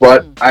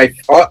 But I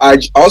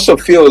also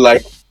feel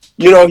like,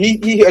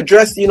 he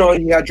addressed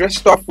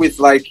stuff with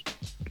like,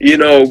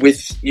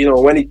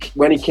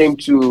 when he came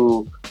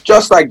to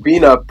just like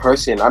being a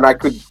person, and I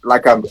could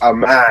like a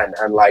man,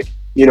 and like,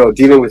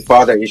 dealing with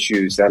father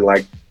issues, and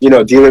like,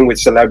 dealing with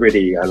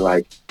celebrity, and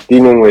like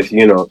dealing with,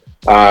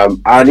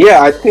 and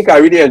yeah, I think I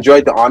really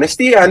enjoyed the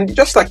honesty and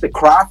just like the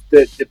craft,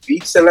 the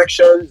beat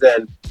selections,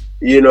 and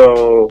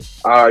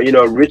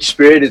Rich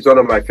Spirit is one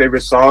of my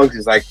favorite songs.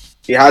 It's like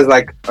he has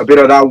like a bit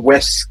of that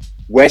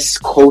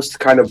West Coast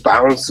kind of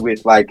bounce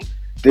with like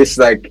this,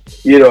 like,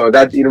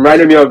 that it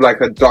reminded me of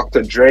like a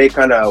Dr. Dre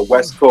kind of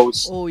West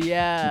Coast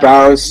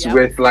bounce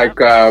with like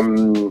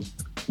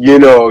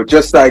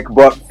just like,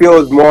 but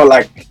feels more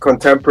like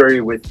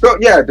contemporary with. So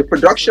yeah, the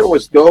production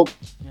was dope.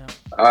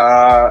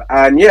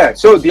 And yeah,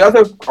 so the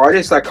other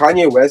artists like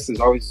Kanye West has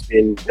always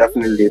been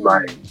definitely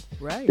my,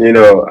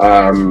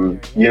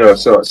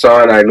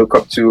 someone I look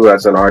up to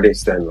as an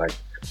artist, and like,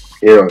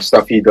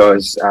 stuff he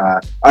does.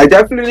 I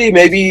definitely,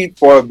 maybe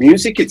for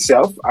music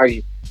itself,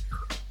 I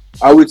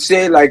would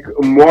say like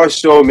more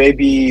so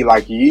maybe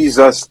like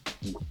Jesus,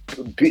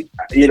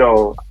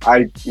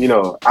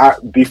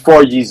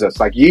 before Jesus,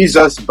 like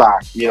Jesus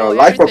back,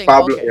 Life of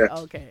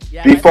Pablo,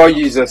 before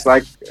Jesus,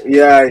 like,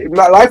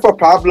 Life of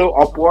Pablo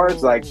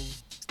upwards, like,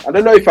 I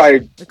don't know if I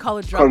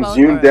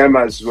consume them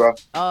as well.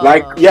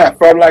 Like,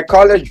 from like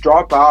College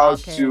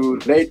Dropout to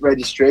Late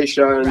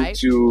Registration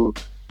to,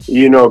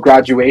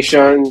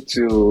 Graduation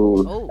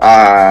to,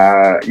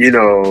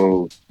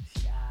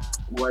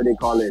 what do they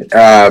call it?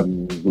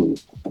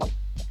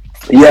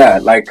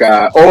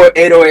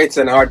 808s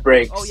and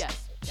Heartbreaks. Oh yes.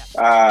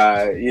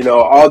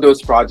 All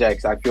those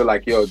projects. I feel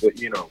like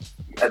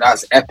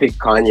that's epic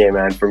Kanye,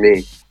 man, for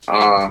me.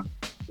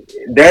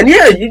 Then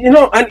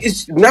and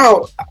it's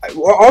now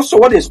also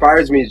what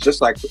inspires me is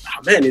just like,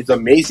 man, it's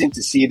amazing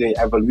to see the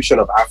evolution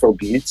of Afro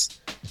beats,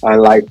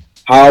 and like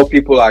how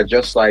people are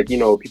just like,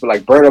 people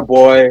like Burna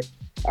Boy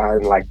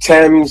and like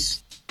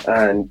Thames,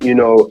 and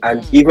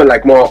even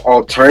like more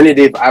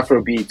alternative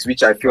Afro beats,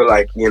 which I feel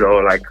like,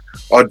 like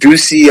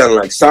Odusi and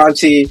like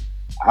Santi.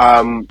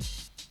 Man,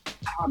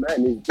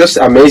 it's just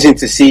amazing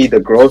to see the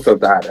growth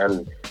of that,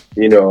 and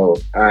even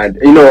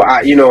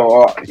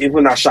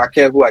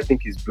Ashake, who I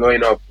think is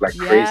blowing up like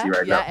crazy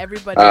right now. Yeah,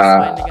 everybody's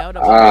finding out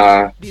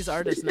about these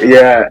artists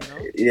now.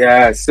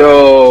 Yeah.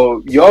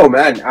 So,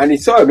 man, and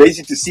it's so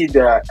amazing to see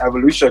the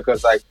evolution,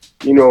 because like,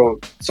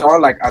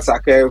 someone like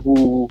Asake,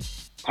 who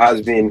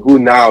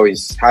now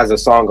has a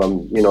song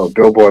on,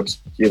 Billboard's,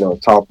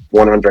 top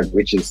 100,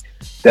 which is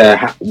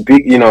the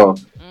big,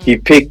 he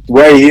picked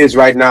where he is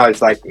right now.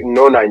 It's like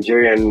no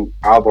Nigerian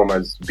album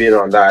has been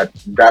on that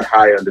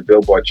high on the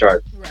Billboard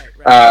chart.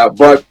 Right.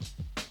 But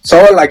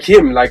someone like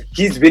him, like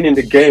he's been in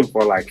the game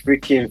for like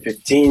freaking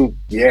 15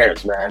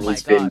 years, man.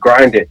 He's been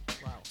grinding.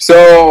 Wow.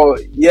 So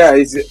yeah,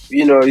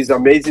 it's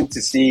amazing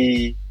to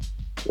see,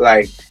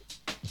 like,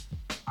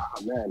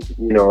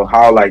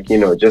 how like,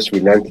 just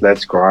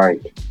relentless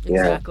grind.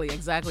 Exactly.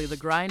 The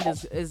grind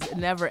is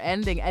never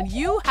ending. And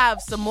you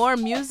have some more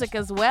music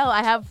as well.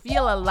 I have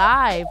Feel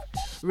Alive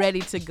ready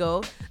to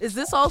go. Is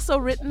this also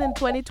written in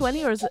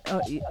 2020, or is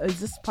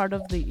this part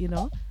of the,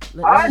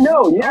 I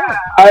know, yeah.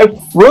 I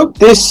wrote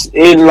this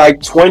in like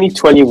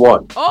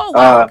 2021. Oh,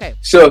 wow, okay.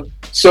 So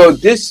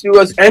this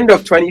was end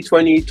of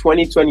 2020,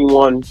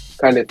 2021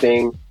 kind of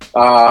thing.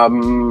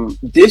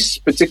 This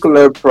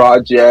particular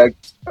project,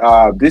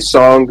 this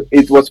song,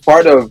 it was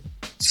part of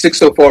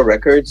 604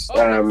 Records.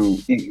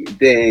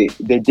 They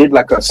did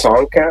like a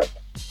song camp,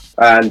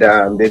 and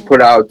they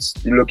put out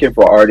looking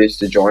for artists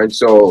to join.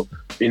 So,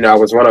 I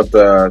was one of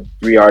the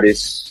 3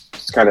 artists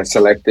kind of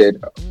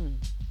selected,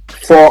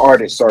 4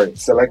 artists,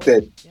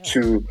 selected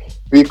to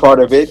be part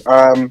of it.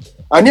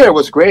 And yeah, it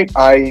was great.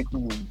 I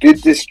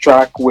did this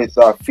track with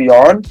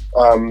Fionn,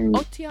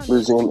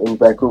 who's in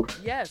Vancouver.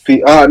 Yes.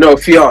 Fionn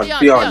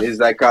is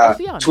like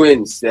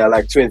twins. They're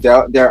like twins.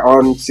 They're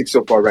on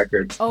 604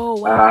 Records. Oh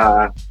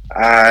wow.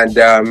 And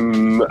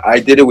I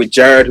did it with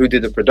Jared, who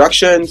did the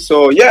production.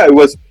 So yeah, it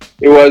was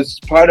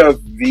part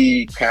of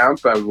the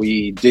camp, and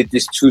we did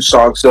this 2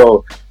 songs.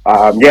 So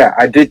yeah,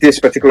 I did this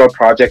particular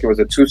project. It was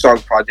a 2-song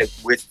project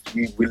we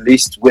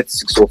released with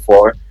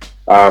 604.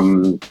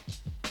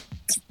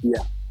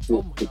 Yeah.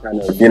 To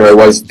kind of, it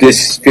was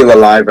this Feel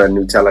Alive and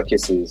Nutella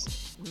Kisses.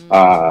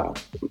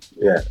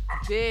 Yeah.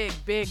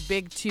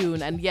 Big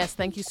tune. And yes,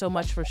 thank you so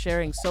much for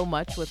sharing so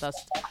much with us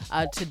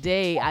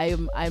today.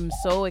 I'm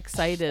so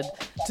excited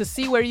to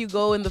see where you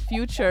go in the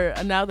future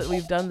now that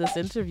we've done this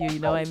interview.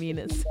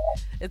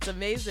 It's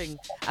amazing.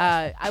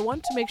 I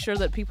want to make sure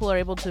that people are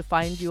able to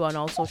find you on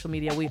all social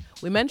media.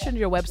 We mentioned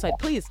your website.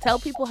 Please tell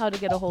people how to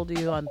get a hold of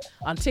you on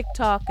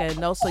TikTok,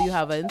 and also you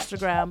have an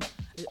Instagram.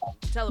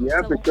 Tell them.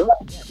 Yeah, for sure.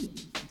 Yeah.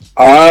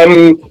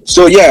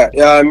 So yeah,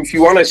 if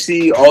you want to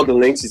see all the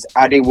links, it's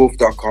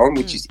adewolf.com,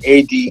 which is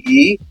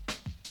ADEWOLF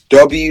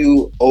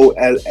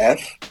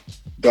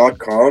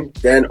adewolf.com.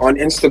 Then on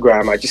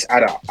Instagram, I just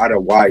add a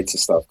Y to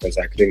stuff because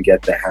I couldn't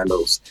get the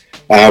handles,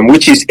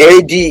 which is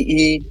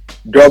ADEWOLFY.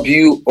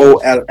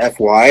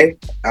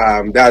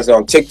 That's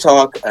on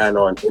TikTok and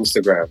on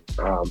Instagram.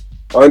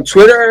 On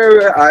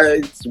Twitter,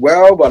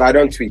 but I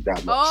don't tweet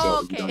that much.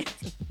 Oh, so okay.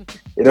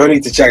 you don't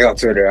need to check out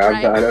Twitter.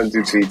 Right. I don't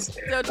do tweets.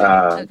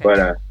 Okay.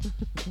 But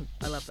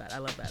I love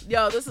that.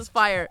 Yo, this is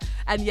fire.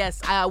 And yes,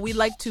 we'd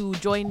like to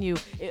join you.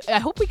 I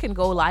hope we can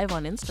go live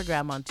on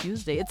Instagram on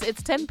Tuesday.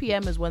 It's 10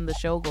 p.m. is when the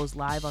show goes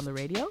live on the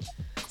radio.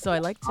 So I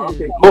like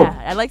to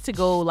I like to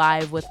go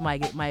live with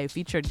my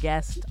featured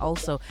guest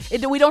also.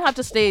 We don't have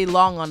to stay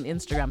long on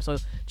Instagram. So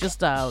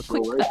just a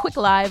quick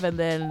live, and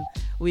then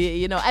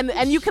we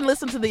and you can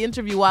listen to the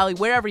interview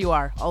wherever you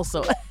are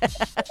also.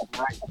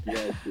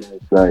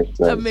 Nice.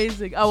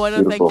 Amazing. I want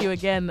to thank you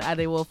again,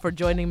 Adewolf, for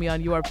joining me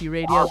on URP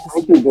Radio.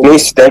 Thank you,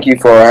 Denise. Thank you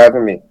for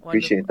having me. Wonderful.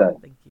 Appreciate that.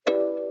 Thank you.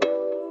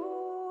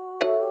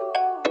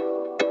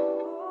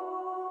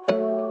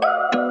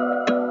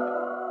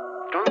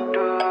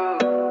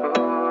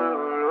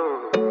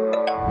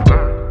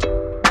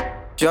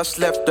 Just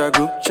left our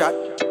group chat.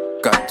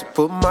 Got to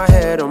put my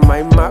head on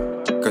my map,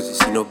 cause you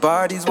see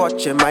nobody's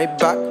watching my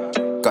back.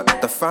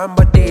 Got the fam,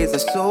 but days are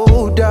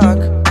so dark.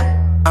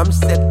 I'm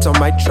set on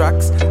my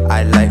tracks.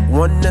 I like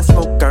wanna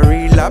smoke and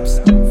relapse.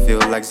 Feel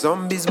like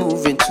zombies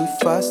moving too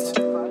fast.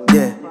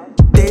 Yeah,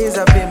 days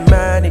have been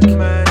manic.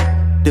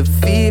 The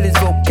feeling's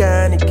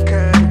volcanic.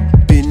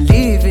 Been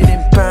living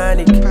in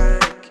panic.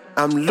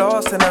 I'm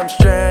lost and I'm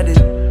stranded.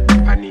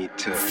 I need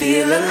to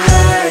feel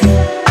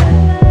alive.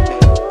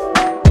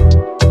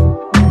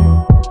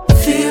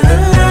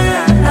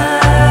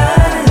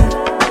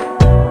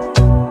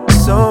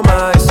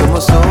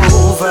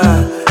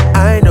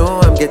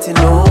 Getting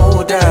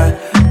older,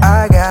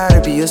 I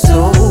gotta be a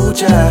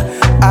soldier.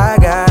 I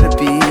gotta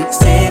be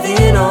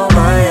saving all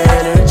my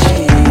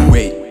energy.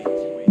 Wait,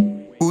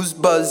 who's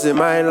buzzing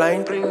my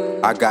line?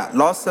 I got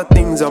lots of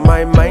things on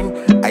my mind.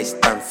 I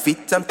stand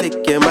fit, I'm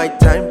taking my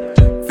time.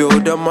 Feel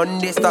the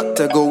Monday start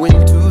to go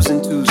in twos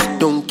and twos.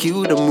 Don't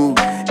kill the mood,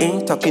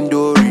 ain't talking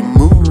Dory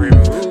move.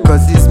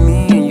 Cause it's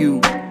me and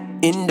you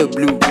in the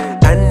blue,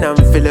 and I'm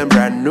feeling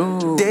brand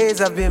new. Days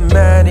have been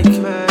manic,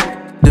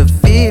 the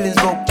feeling's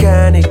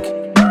volcanic.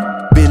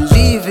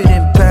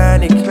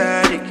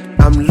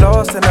 I'm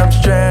lost and I'm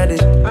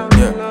stranded.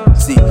 Yeah.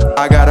 See,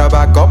 I gotta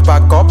back up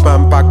and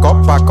pack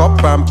up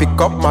and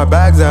pick up my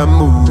bags and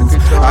move.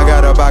 I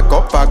gotta back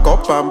up and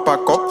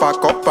pack up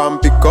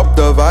and pick up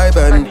the vibe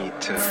and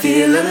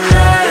feel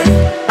alive.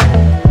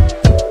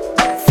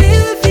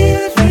 Feel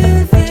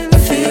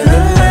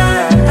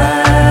alive.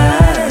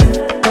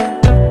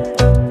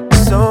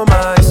 So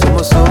much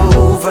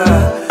over.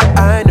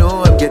 I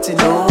know I'm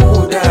getting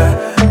older.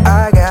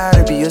 I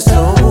gotta be a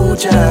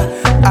soldier.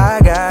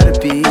 I gotta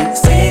be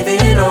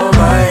saving all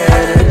my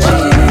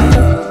energy.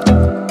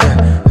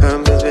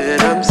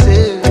 I'm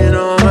saving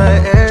all my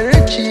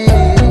energy.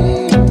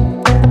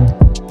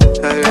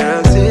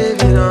 I'm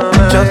saving all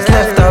my Just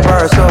left the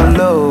bar so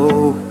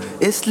low.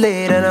 It's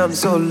late and I'm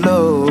so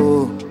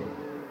low.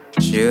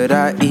 Should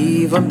I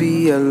even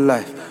be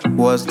alive?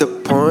 What's the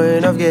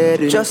point of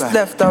getting Just back?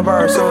 Left the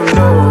bar so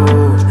low.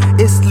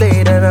 It's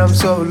late and I'm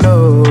so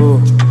low.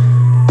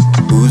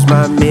 Who's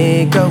my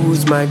maker?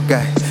 Who's my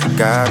guy?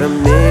 Gotta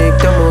make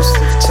the most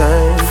of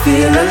time.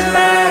 Feel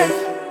alive.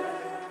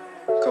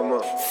 Come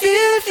on.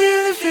 Feel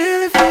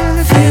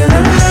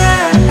alive.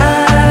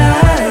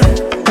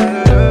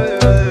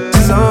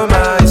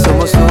 So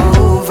much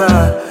over.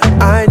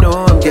 I know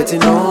I'm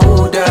getting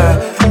older.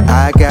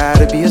 I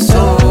gotta be a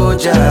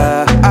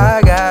soldier.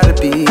 I gotta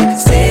be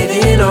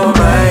saving all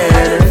my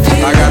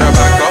energy. I gotta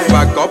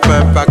back up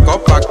and pack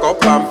up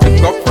and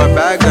pick up my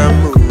bag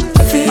and move.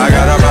 I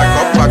gotta back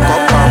up and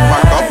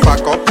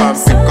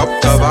pick up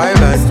the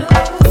vibe and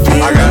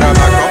I gotta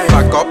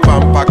back up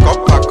and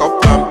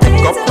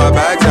pick up my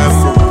bags and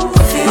move.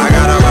 I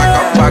gotta back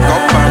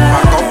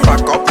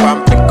up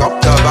and pick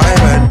up the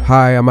vibe and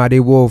Hi, I'm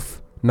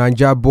Adewolf,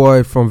 Ninja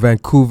boy from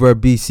Vancouver,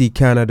 BC,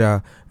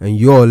 Canada, and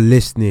you're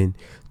listening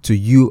to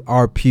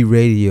URP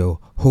Radio,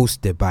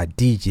 hosted by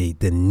DJ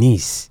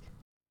Denise.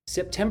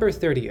 September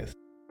 30th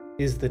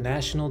is the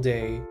National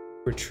Day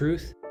for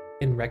Truth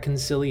and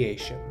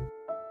Reconciliation.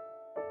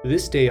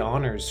 This day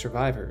honors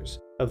survivors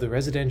of the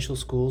residential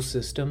school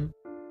system,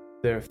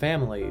 their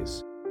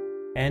families,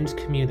 and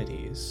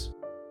communities.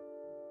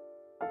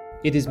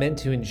 It is meant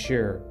to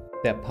ensure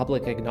that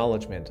public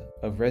acknowledgement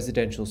of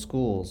residential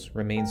schools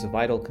remains a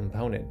vital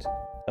component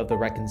of the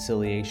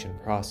reconciliation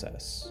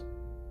process.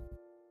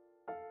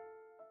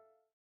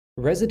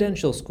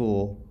 Residential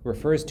school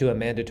refers to a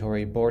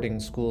mandatory boarding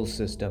school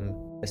system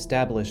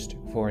established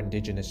for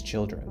Indigenous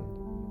children.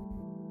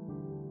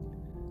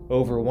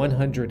 Over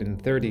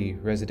 130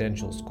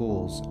 residential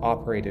schools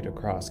operated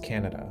across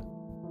Canada.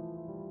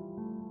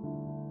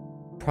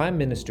 Prime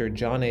Minister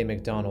John A.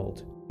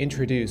 Macdonald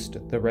introduced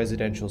the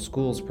residential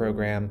schools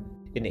program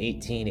in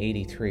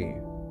 1883.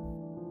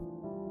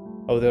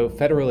 Although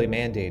federally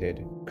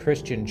mandated,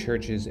 Christian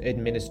churches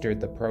administered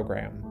the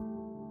program.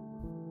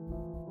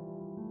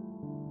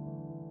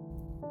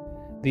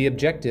 The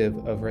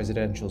objective of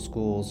residential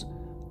schools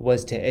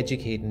was to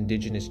educate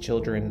Indigenous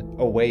children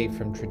away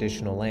from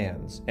traditional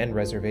lands and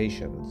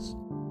reservations,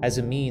 as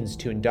a means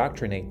to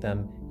indoctrinate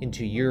them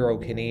into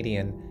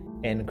Euro-Canadian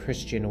and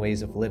Christian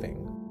ways of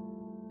living.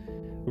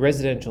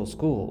 Residential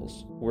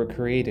schools were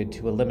created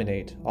to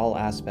eliminate all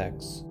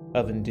aspects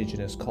of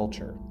Indigenous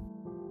culture.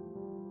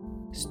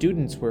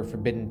 Students were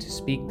forbidden to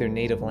speak their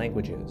native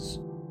languages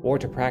or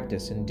to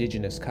practice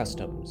Indigenous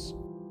customs.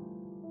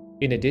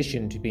 In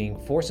addition to being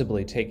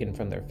forcibly taken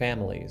from their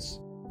families,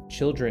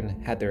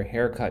 children had their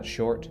hair cut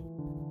short,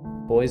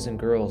 boys and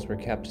girls were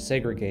kept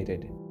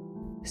segregated,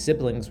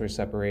 siblings were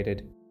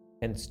separated,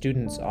 and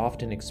students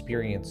often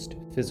experienced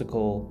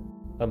physical,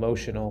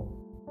 emotional,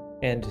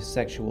 and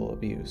sexual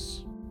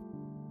abuse.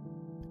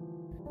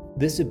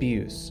 This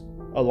abuse,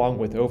 along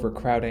with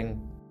overcrowding,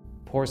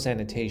 poor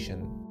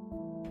sanitation,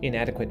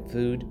 inadequate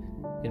food,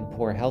 and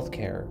poor health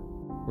care,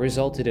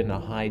 resulted in a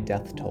high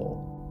death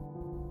toll.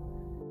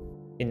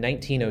 In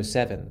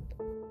 1907,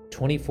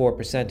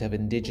 24% of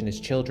Indigenous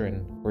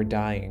children were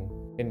dying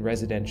in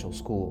residential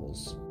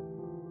schools.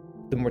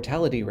 The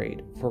mortality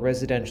rate for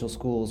residential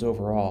schools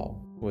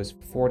overall was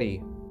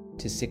 40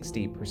 to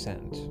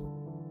 60%.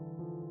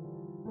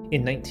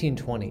 In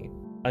 1920,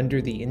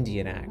 under the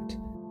Indian Act,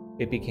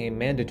 it became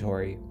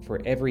mandatory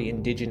for every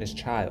Indigenous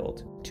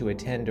child to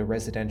attend a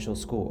residential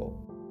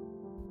school.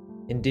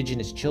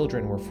 Indigenous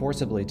children were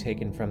forcibly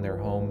taken from their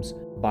homes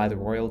by the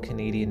Royal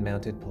Canadian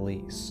Mounted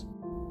Police.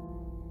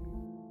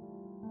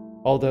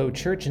 Although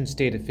church and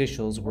state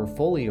officials were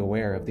fully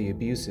aware of the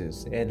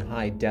abuses and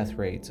high death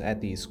rates at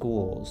these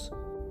schools,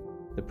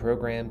 the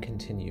program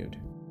continued.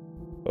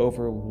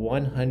 Over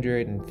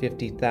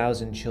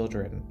 150,000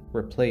 children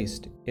were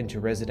placed into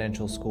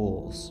residential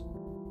schools.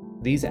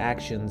 These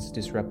actions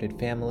disrupted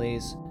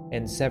families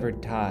and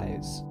severed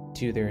ties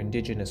to their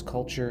Indigenous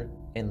culture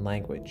and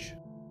language.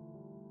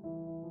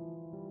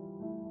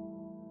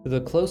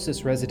 The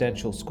closest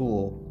residential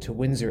school to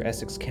Windsor,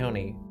 Essex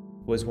County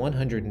was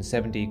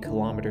 170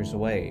 kilometers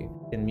away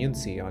in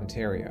Munsey,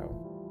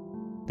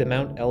 Ontario. The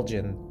Mount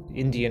Elgin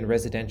Indian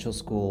Residential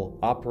School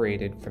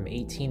operated from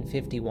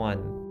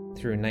 1851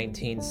 through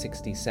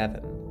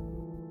 1967.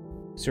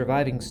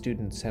 Surviving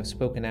students have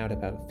spoken out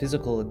about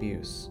physical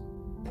abuse,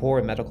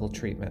 poor medical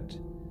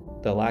treatment,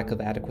 the lack of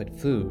adequate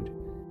food,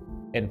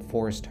 and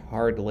forced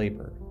hard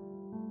labor.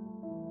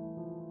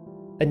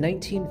 A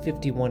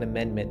 1951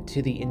 amendment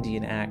to the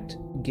Indian Act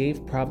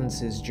gave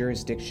provinces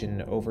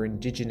jurisdiction over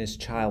Indigenous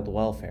child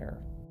welfare.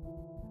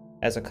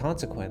 As a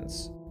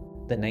consequence,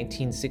 the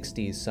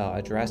 1960s saw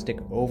a drastic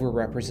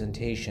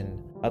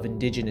overrepresentation of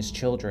Indigenous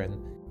children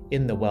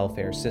in the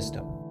welfare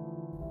system.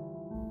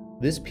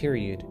 This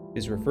period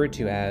is referred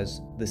to as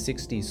the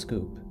 60s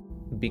scoop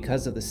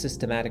because of the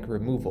systematic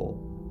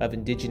removal of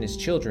Indigenous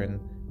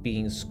children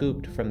being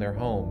scooped from their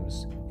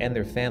homes and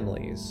their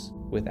families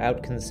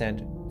without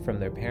consent from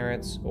their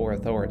parents or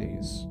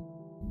authorities.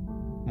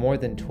 More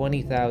than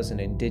 20,000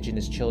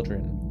 Indigenous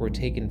children were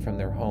taken from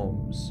their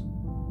homes.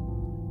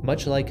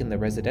 Much like in the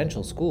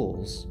residential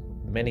schools,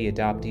 many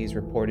adoptees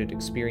reported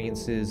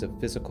experiences of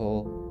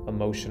physical,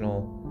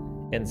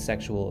 emotional, and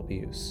sexual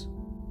abuse.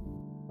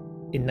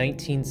 In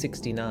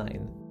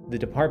 1969, the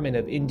Department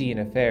of Indian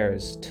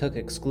Affairs took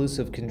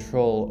exclusive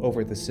control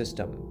over the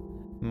system,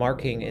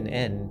 marking an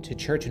end to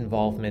church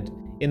involvement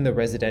in the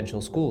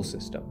residential school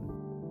system.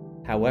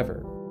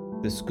 However,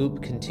 the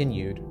scoop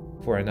continued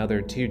for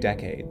another 2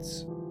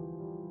 decades.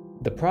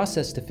 The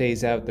process to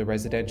phase out the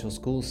residential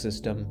school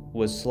system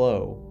was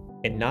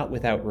slow and not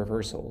without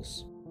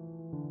reversals.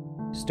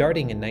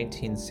 Starting in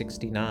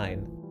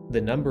 1969,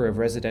 the number of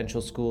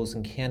residential schools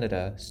in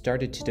Canada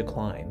started to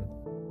decline.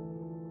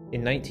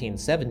 In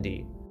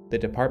 1970, the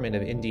Department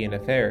of Indian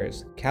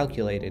Affairs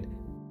calculated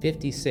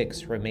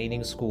 56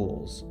 remaining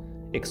schools,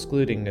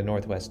 excluding the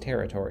Northwest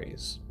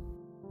Territories.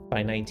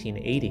 By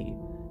 1980,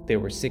 there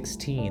were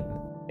 16,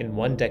 and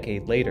 1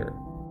 decade later,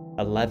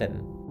 11.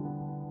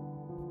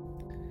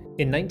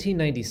 In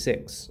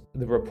 1996,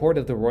 the report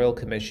of the Royal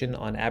Commission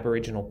on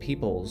Aboriginal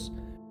Peoples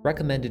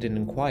recommended an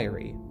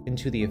inquiry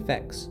into the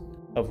effects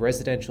of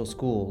residential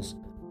schools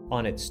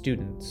on its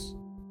students.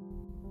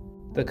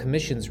 The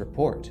Commission's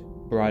report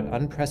brought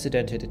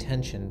unprecedented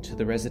attention to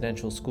the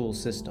residential school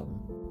system.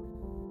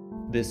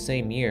 This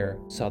same year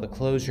saw the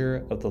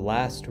closure of the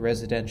last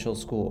residential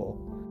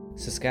school,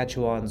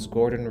 Saskatchewan's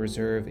Gordon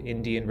Reserve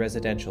Indian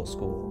Residential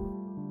School.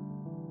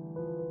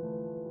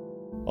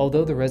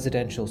 Although the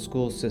residential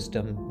school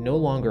system no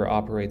longer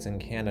operates in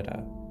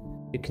Canada,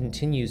 it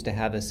continues to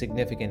have a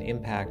significant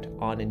impact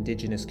on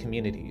Indigenous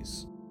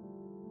communities.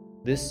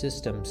 This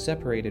system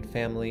separated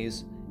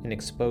families and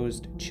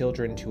exposed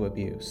children to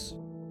abuse.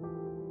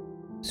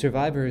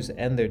 Survivors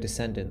and their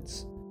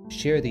descendants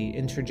share the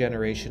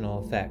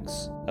intergenerational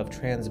effects of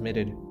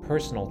transmitted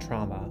personal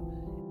trauma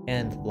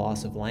and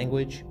loss of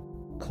language,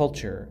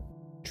 culture,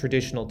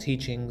 traditional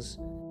teachings,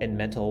 and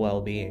mental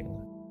well-being.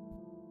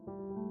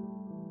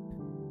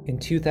 In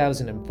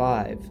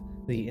 2005,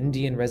 the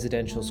Indian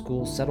Residential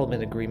School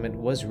Settlement Agreement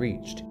was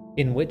reached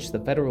in which the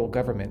federal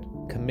government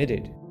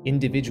committed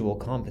individual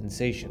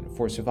compensation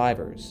for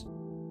survivors,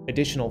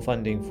 additional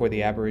funding for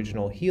the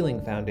Aboriginal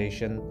Healing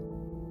Foundation,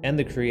 and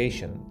the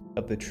creation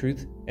of the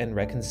Truth and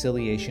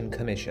Reconciliation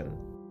Commission.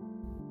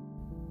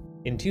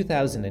 In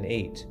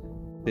 2008,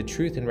 the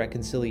Truth and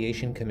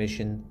Reconciliation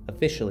Commission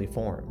officially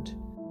formed.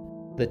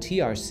 The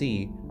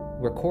TRC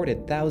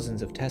recorded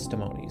thousands of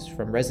testimonies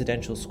from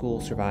residential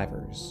school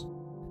survivors.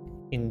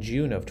 In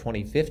June of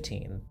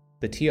 2015,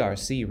 the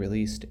TRC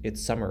released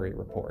its summary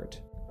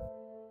report.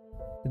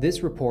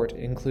 This report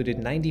included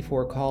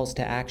 94 calls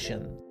to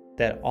action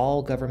that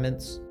all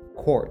governments,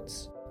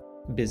 courts,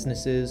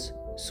 businesses,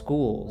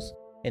 schools,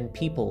 and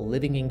people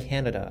living in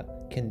Canada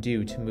can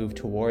do to move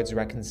towards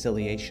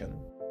reconciliation.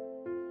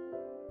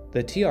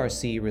 The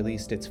TRC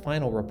released its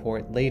final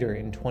report later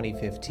in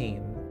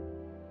 2015.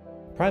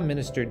 Prime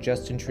Minister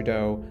Justin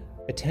Trudeau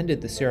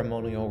attended the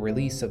ceremonial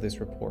release of this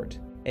report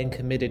and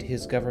committed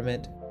his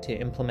government to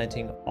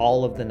implementing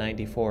all of the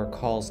 94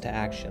 calls to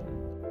action.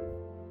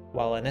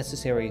 While a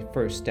necessary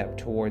first step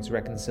towards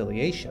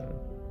reconciliation,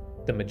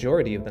 the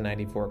majority of the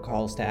 94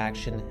 calls to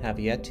action have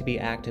yet to be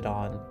acted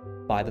on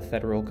by the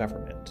federal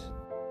government.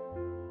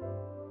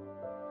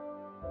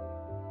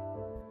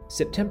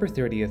 September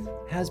 30th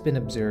has been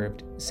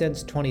observed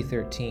since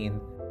 2013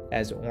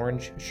 as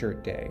Orange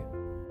Shirt Day.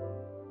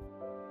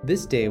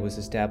 This day was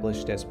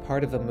established as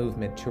part of a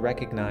movement to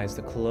recognize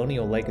the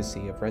colonial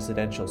legacy of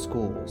residential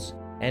schools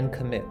and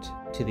commit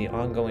to the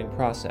ongoing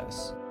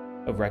process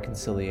of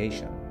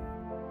reconciliation.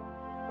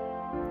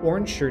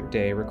 Orange Shirt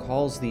Day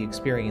recalls the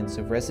experience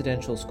of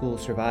residential school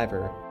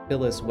survivor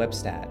Phyllis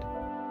Webstad,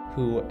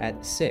 who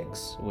at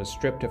 6 was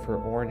stripped of her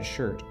orange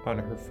shirt on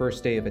her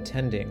first day of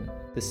attending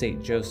the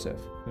St.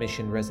 Joseph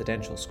Mission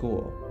Residential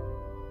School.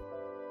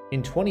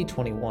 In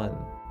 2021,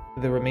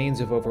 the remains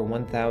of over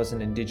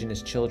 1,000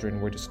 Indigenous children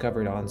were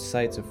discovered on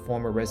sites of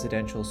former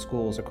residential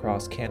schools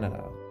across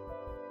Canada.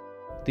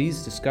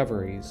 These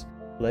discoveries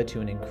led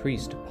to an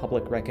increased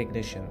public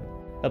recognition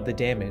of the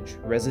damage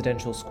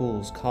residential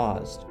schools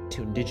caused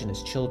to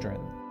Indigenous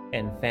children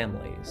and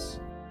families.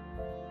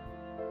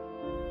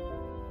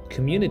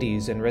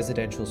 Communities and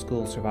residential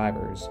school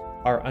survivors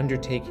are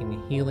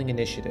undertaking healing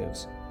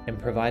initiatives and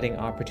providing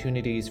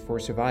opportunities for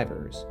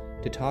survivors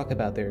to talk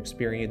about their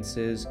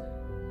experiences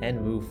and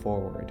move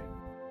forward.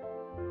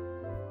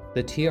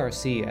 The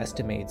TRC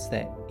estimates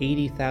that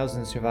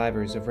 80,000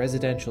 survivors of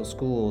residential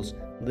schools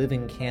live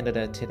in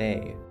Canada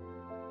today.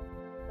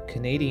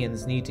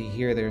 Canadians need to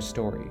hear their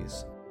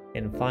stories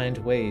and find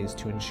ways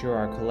to ensure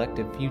our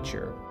collective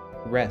future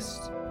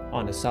rests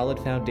on a solid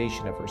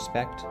foundation of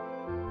respect,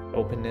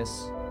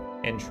 openness,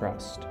 and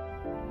trust.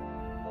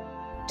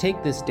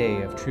 Take this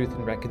day of truth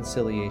and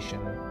reconciliation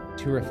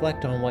to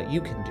reflect on what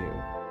you can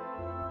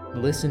do.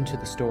 Listen to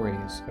the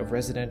stories of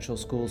residential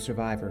school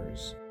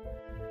survivors,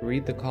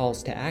 read the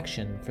calls to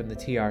action from the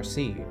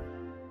TRC,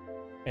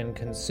 and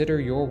consider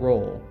your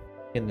role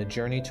in the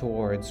journey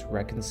towards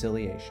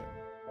reconciliation.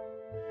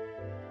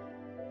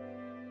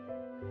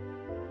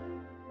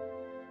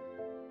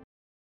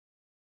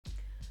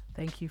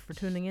 Thank you for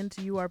tuning in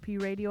to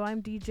URP Radio.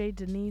 I'm DJ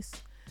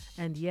Denise,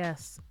 and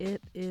yes,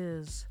 it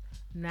is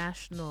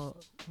National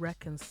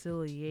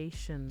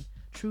Reconciliation,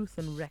 Truth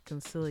and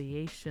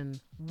Reconciliation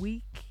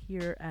Week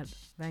here at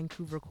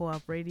Vancouver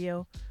Co-op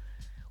Radio.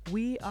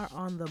 We are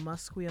on the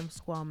Musqueam,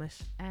 Squamish,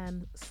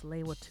 and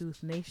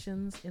Tsleil-Waututh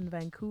nations in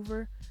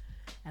Vancouver,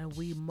 and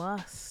we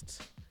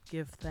must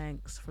give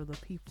thanks for the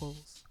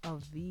peoples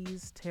of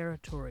these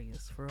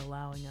territories for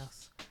allowing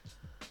us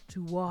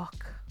to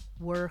walk,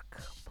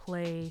 work,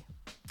 play,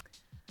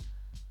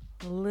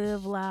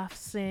 live, laugh,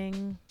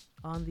 sing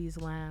on these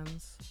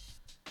lands.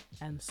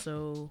 And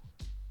so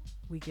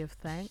we give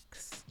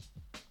thanks.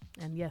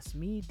 And yes,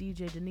 me,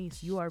 DJ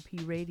Denise,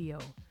 URP Radio.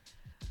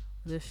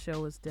 This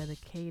show is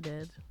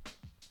dedicated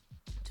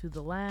to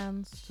the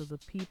lands, to the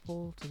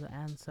people, to the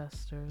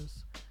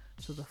ancestors,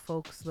 to the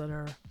folks that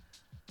are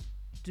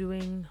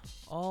doing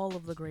all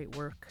of the great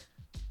work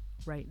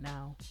right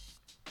now.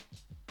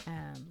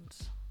 And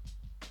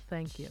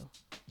thank you.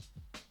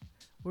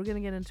 We're going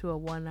to get into a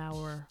 1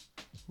 hour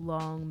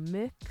long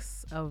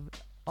mix of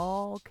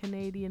all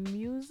Canadian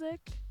music.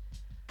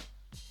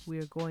 We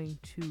are going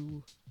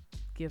to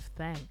give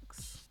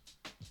thanks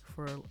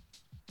for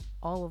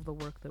all of the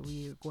work that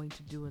we are going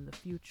to do in the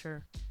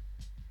future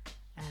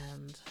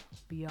and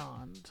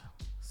beyond.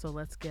 So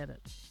let's get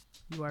it.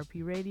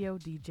 URP Radio,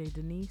 DJ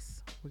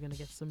Denise. We're going to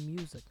get some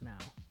music now.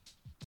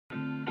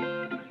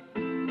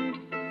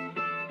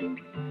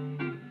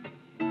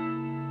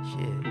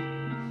 Shit.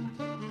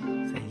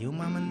 Say you,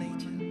 Mama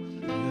Nature,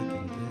 you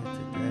looking good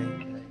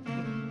today.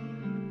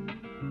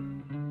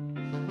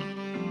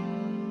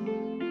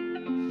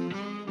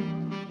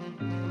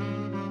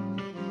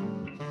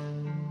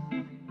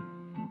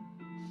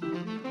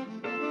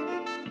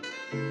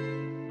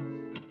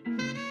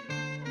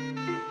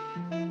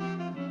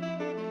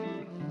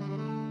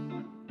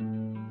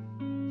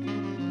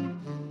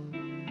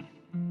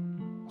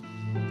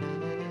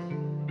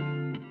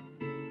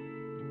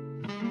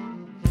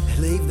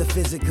 the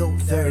physical,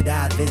 third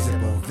eye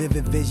visible.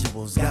 Vivid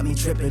visuals got me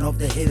tripping off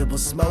the hittable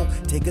smoke.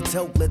 Take a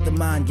toke, let the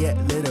mind get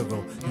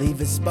literal.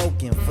 Leave it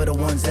spoken for the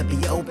ones that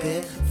be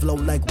open. Flow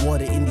like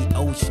water in the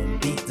ocean.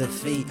 Beat the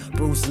feet.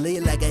 Bruce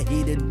Lee like a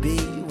heated bee.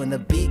 When the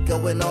beat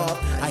going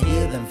off, I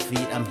hear them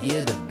feet. I'm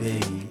here to be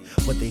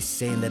what they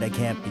saying that I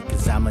can't be,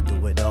 cause I'ma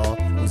do it all.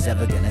 Who's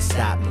ever gonna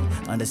stop me?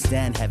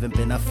 Understand, haven't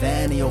been a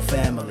fan of your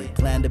family.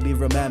 Plan to be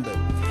remembered.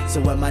 So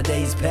when my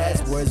days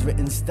pass, words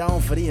written stone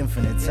for the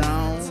infinite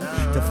tone.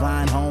 To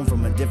find home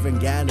from a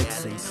different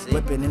galaxy.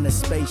 Whipping in a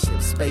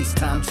spaceship,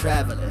 space-time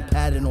traveling.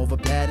 Pattern over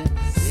pattern,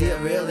 see it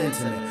real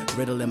intimate.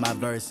 Riddle in my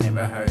verse and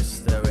rehearse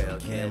the real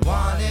kid.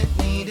 Want it,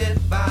 need it,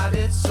 bought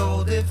it,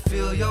 sold it.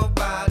 Feel your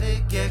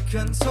body get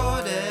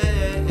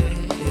contorted.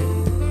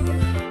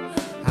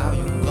 How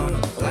you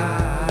gonna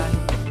fly?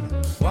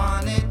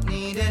 Want it,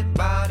 need it,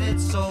 bought it,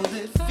 sold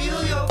it.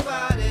 Feel your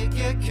body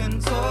get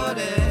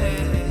contorted.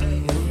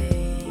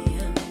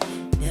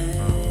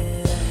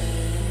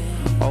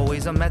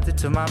 Always a method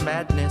to my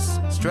madness.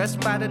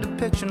 Stressed by the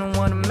depiction of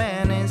what a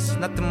man is.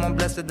 Nothing more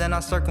blessed than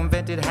our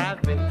circumvented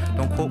habit.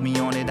 Don't quote me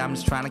on it, I'm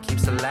just trying to keep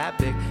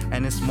syllabic.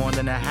 And it's more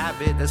than a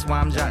habit, that's why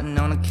I'm jotting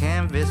on a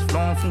canvas.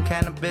 Flowing from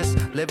cannabis,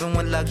 living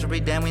with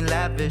luxury, damn we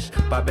lavish.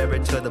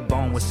 Barbaric to the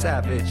bone with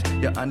savage.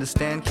 You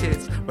understand,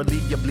 kids?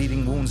 Relieve your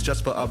bleeding wounds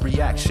just for a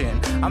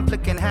reaction. I'm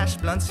flicking hash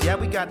blunts, yeah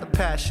we got the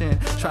passion.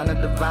 Trying to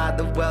divide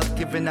the wealth,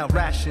 giving out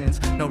rations.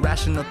 No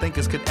rational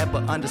thinkers could ever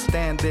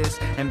understand this.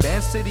 And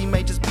Van City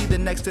may just be the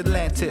next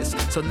Atlantis.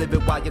 So live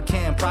it while you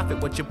can,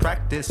 profit what you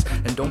practice.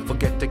 And don't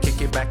forget to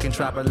kick it back and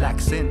try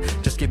relaxing.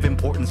 Just give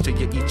importance to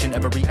your each and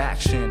every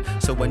action.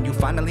 So when you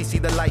finally see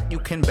the light, you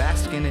can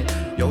bask in it.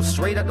 Yo,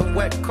 straight out the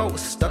wet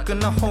coast, stuck in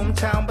the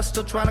hometown, but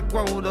still trying to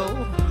grow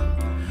though.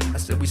 I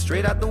said we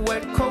straight out the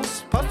wet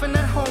coast, puffing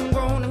that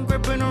homegrown and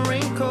gripping a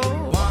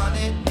raincoat. Want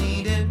it,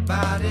 need it,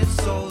 bought it,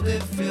 sold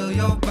it. Feel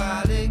your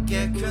body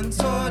get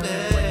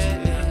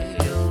contorted.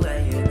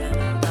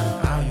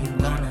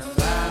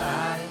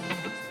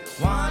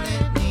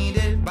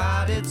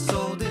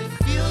 Sold it,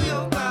 feel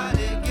your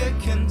body get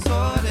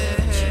contorted.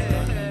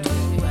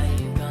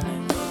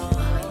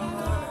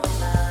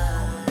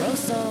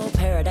 Rosso,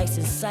 paradise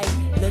in sight,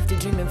 live a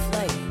dream in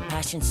flight.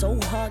 Passion so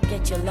hard,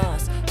 get you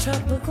lost.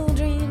 Tropical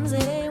dreams,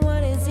 it ain't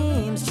what it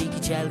seems. Cheeky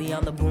jelly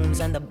on the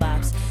booms and the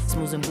bops.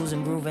 Smooth and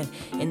boozing, grooving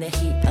in the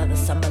heat of the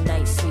summer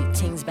night. Sweet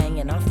things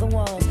banging off the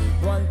walls.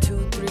 1,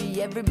 2,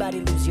 3, everybody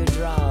lose your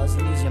draws.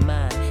 Lose your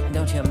mind, and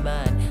don't you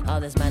mind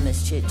all this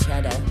mindless chit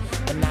chatter.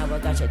 But now I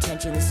got your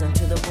attention, listen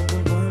to the boom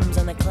boom booms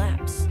and the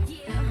claps.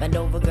 Bend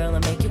over, girl,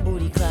 and make your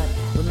booty clap.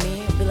 With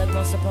me, it'll be like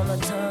once upon a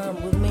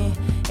time. With me,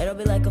 it'll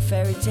be like a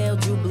fairy tale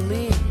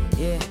jubilee.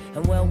 Yeah,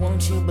 and well,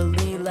 won't you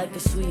believe, like a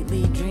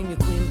sweetly dream, your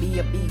queen bee,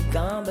 a be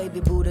gone, baby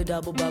Buddha,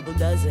 double bubble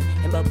dozen,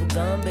 and bubble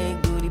gum, big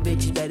booty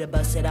bitches, better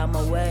bust it out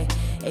my way.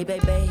 Hey,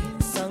 baby,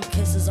 sun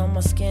kisses on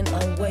my skin,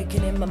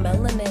 awakening my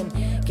melanin.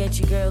 Get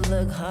your girl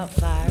look hot,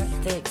 fire,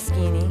 thick,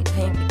 skinny,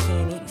 pink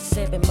bikini,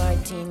 sipping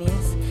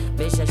martinis.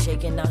 Bitch, I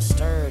shaking, not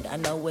stirred. I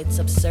know it's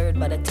absurd,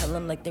 but I tell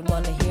them like they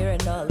wanna hear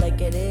it, not like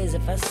it is.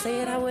 If I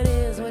say it how it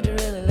is, would you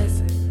really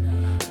listen?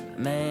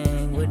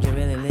 Man, would you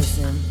really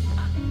listen?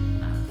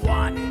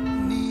 Want it,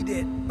 need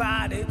it,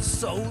 bought it,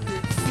 sold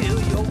it. Feel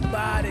your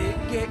body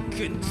get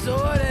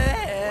contorted.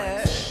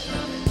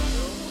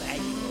 Where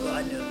you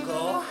gonna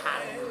go?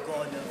 How you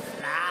gonna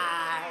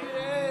fly?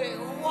 Hey,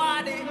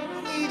 want it,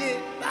 need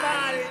it,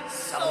 bought it,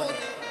 sold it.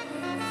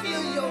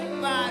 Feel your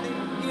body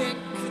get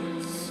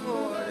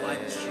contorted.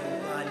 What you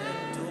gonna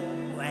do?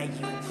 Where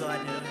you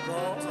gonna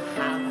go?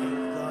 How you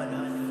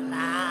gonna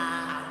fly?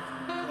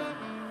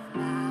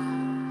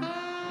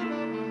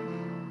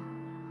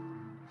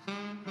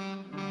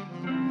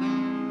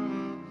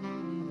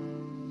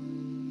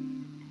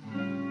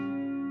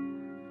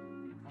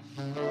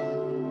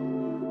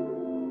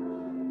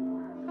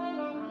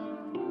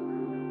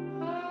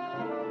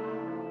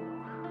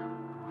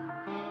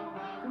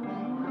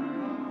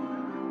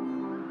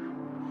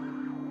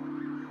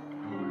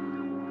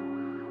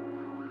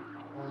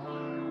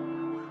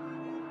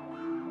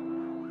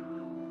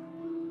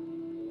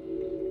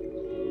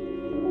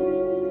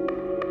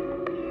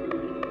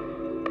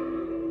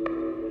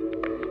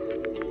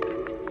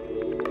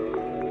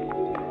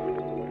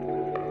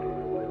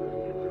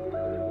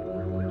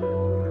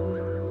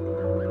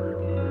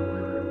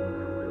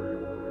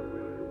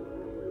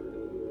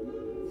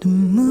 The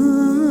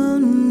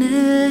moon is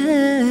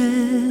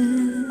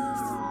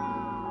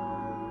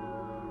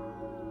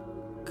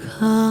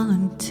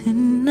calling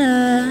tonight.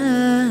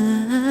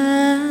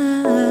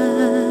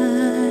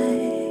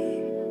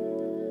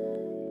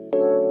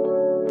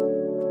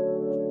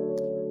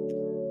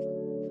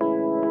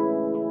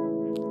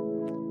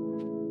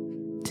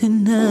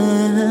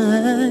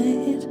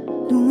 Tonight,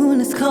 the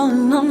moon is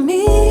calling on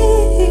me.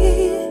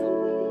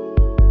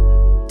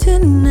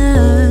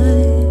 Tonight.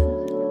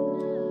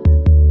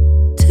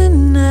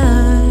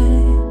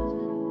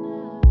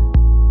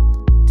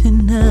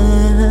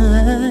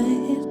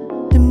 Tonight,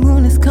 the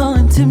moon is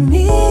calling to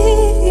me.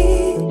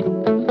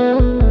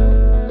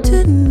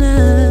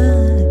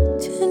 Tonight,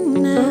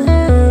 tonight.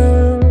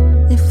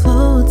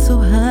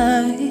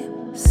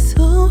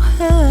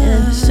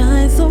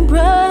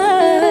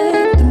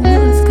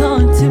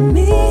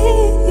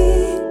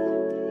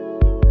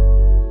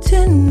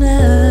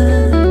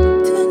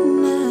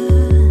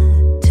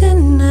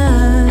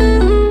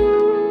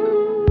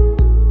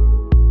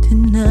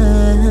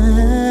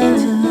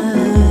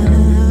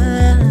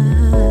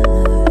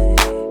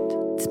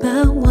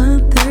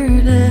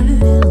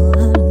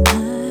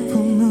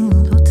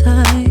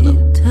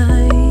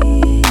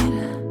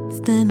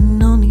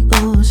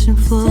 ocean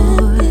floor.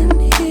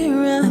 Standing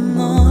here, I'm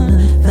on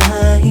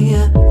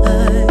fire.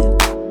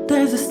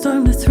 There's a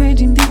storm that's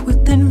raging deep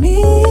within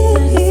me.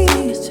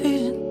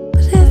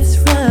 But it's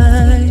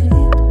right,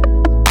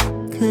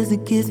 'cause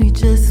it gives me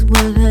just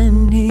what I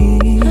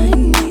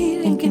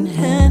need and can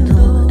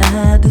handle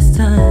at this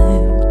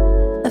time.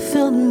 I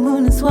feel the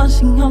moon is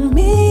washing on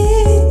me.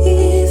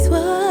 It's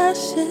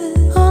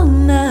washing all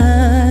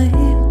night,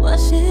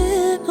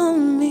 washing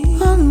on me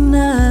all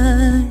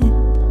night.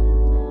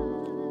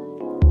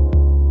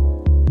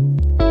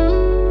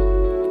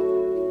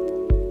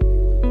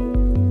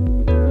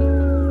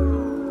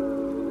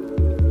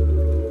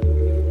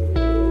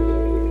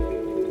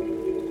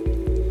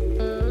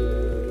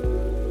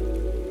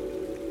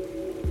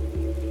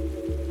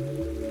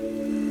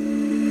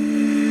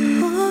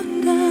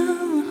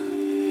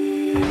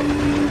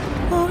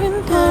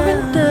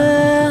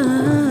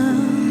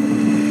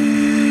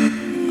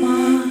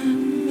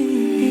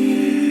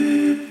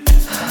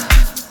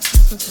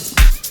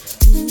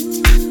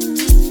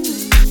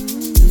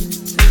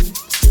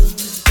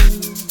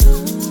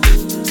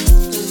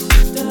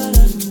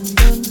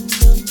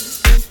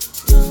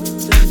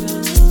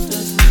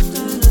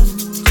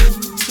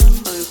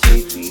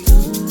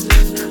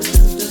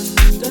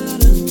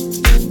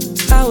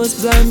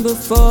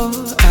 Before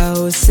I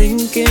was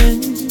sinking,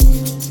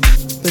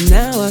 but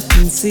now I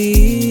can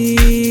see.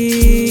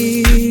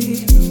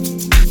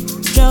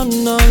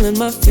 Drowning all in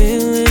my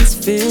feelings,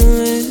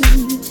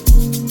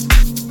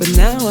 but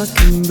now I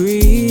can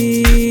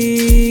breathe.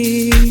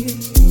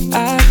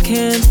 I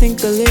can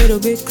think a little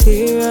bit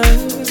clearer,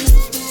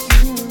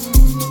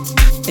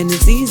 and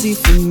it's easy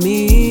for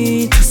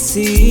me to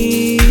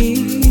see.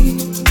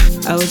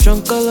 I was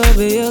drunk all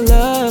over your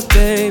love,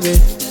 baby.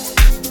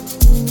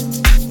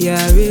 Yeah,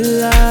 I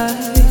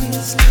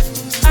realized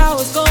I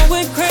was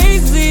going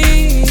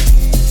crazy,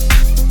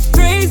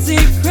 crazy,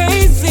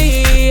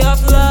 crazy of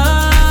love.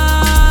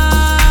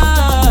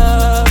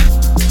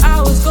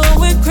 I was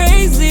going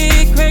crazy,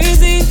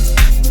 crazy,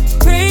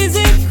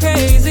 crazy,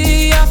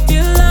 crazy of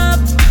your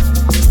love,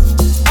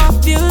 of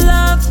your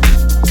love.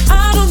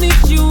 I don't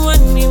need you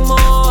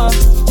anymore.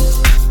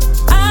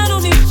 I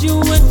don't need you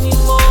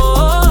anymore.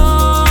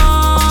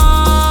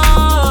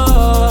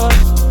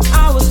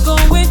 I was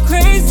going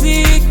crazy.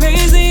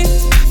 Crazy,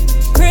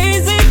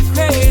 crazy,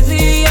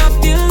 crazy of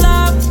your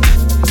love,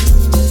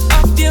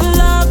 of your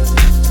love.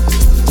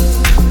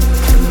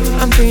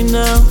 I'm free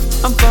now,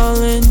 I'm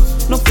falling,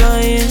 no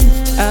flying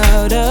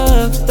out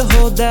of the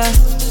hold that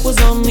was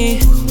on me.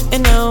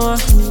 And now I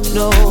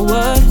know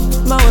what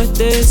my worth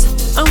is.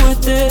 I'm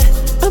worth it,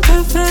 I'm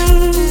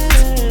perfect.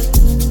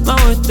 My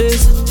worth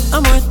is,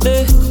 I'm worth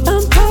it,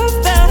 I'm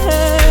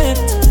perfect.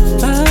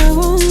 I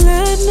won't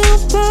let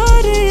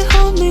nobody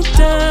hold me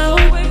down.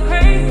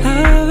 I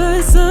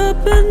rise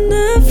up and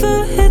never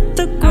hit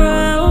the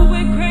ground.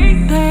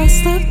 I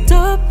stepped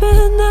up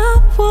and I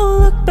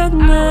won't look back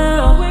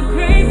now.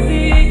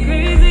 Crazy,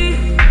 crazy,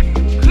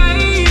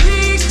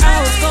 crazy. I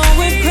was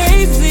going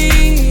crazy,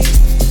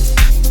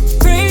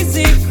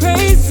 crazy,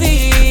 crazy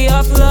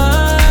of love.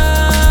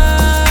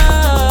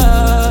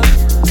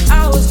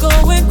 I was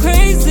going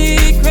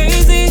crazy,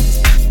 crazy,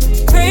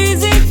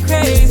 crazy,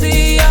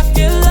 crazy of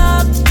your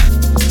love,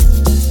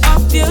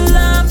 of your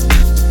love.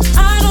 I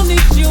don't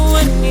need you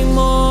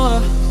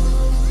anymore.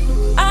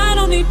 I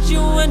don't need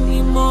you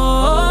anymore.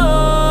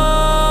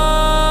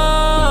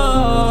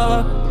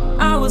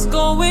 I was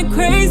going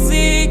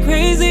crazy,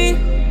 crazy,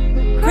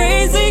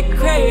 crazy,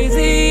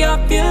 crazy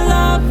of your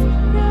love,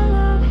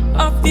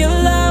 of your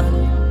love.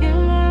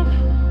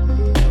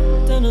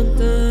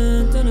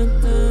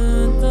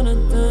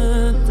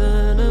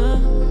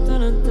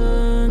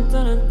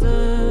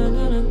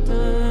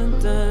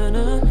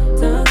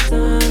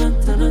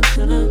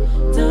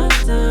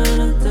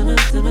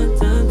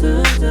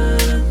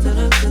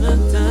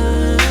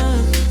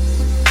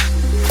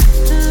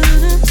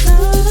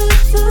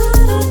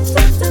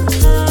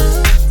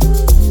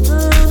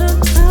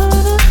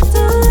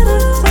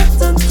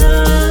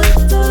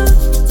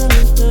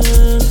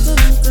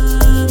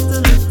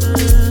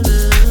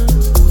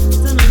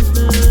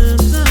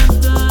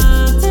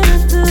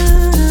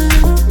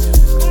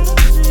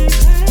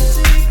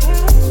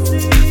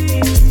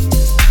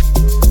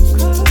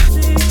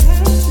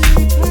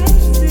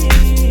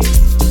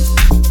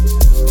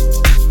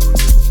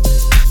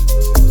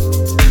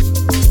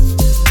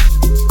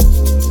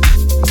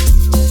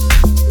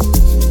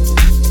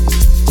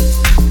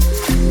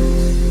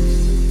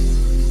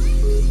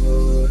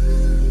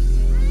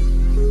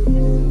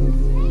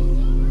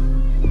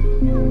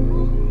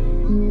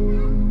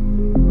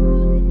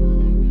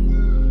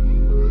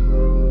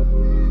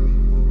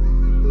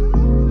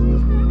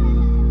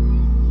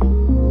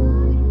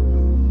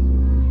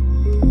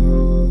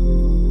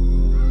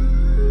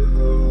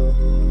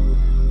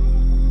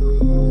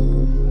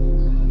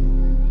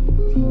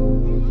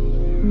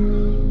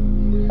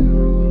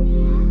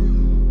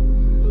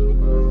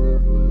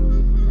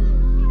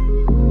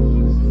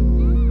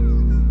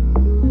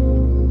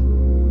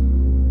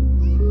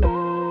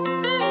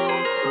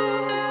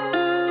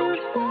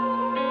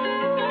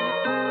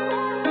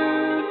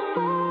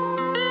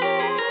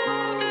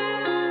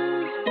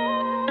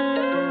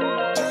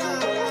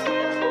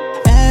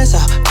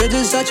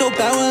 Bitches shut your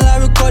back when I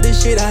record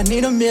this shit. I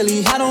need a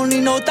milli. I don't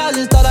need no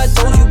thousands, thought I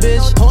told you,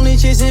 bitch. Only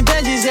chasing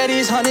Benjis, yeah,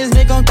 these hundreds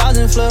make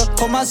 1,000 flip.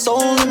 Put my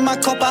soul in my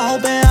cup, I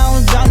hoping I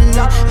don't drown in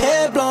it.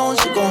 Head blown,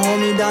 she gon' hold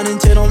me down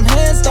until them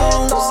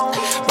headstones.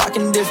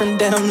 Rockin' different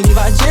denim,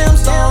 Levi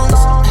gemstones.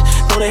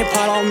 Know they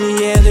part on me,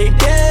 yeah, they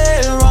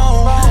dead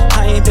wrong.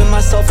 I ain't been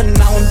myself and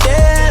now I'm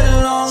dead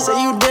alone. Say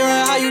you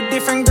different, how you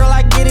different, girl,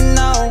 I get it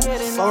now.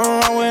 Fuck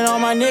around with all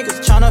my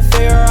niggas, tryna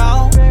figure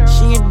out.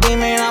 She a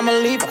demon, I'm a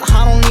leaver,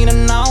 I don't need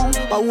her now.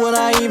 Why would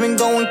I even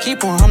go and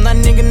keep her? I'm that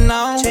nigga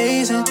now.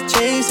 Chasing,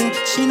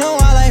 she know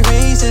I like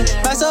racing.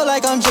 Back up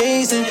like I'm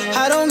Jason,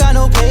 I don't got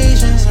no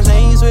patience.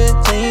 Lane switch,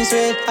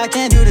 I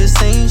can't do the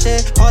same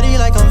shit. Party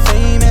like I'm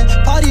famous,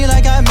 party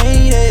like I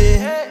made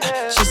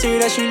it. She say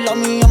that she love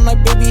me, I'm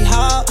like, baby,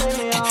 how?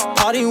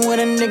 Party with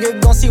a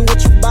nigga, gon' see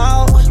what you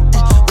bout.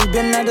 We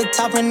been at the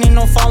top and ain't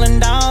no falling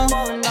down.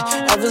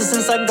 Ever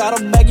since I got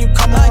a bag, you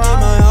come around. I give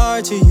my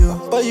heart to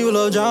you, but you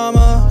love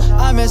drama.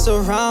 I mess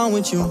around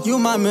with you, you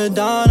my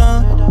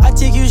Madonna. I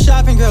take you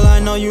shopping, girl, I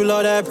know you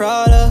love that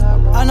Prada.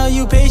 I know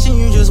you patient,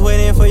 you just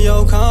waiting for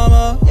your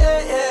karma. Yeah.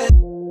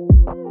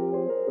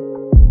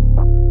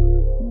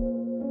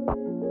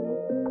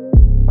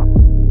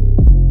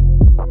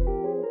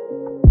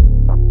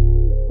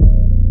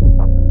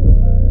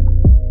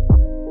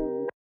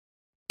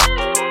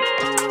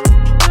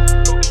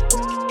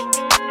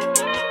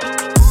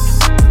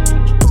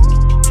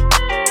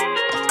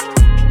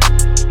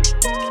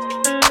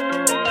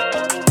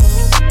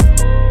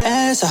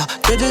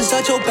 Bitches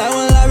shut your back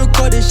when I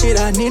record this shit.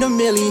 I need a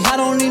milli. I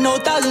don't need no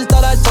thousands,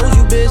 thought I told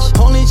you, bitch.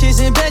 Only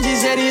chasing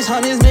Benjis, yeah, these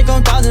hundreds make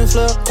 1,000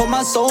 flip. Put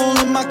my soul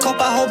in my cup,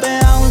 I hoping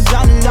I don't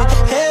drown in it.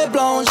 Head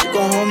blown, she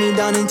gon' hold me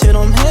down until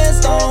them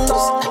headstones.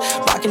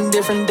 Rockin'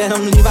 different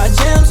denim, Levi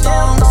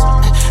gemstones.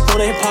 Know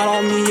they part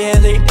on me, yeah,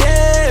 they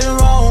dead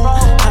wrong.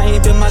 I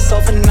ain't been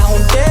myself and now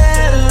I'm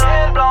dead alone.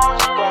 Head blown,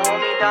 she gon' hold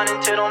me down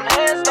until them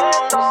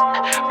headstones.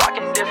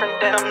 Rockin' different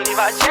denim,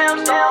 Levi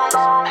gemstones.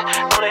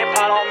 Know they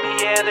part on me,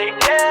 yeah, they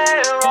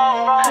dead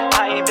wrong.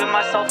 I ain't been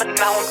myself and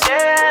now I'm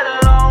dead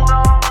alone.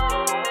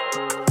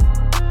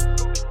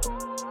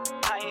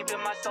 I ain't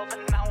been myself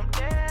and now I'm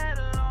dead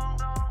alone.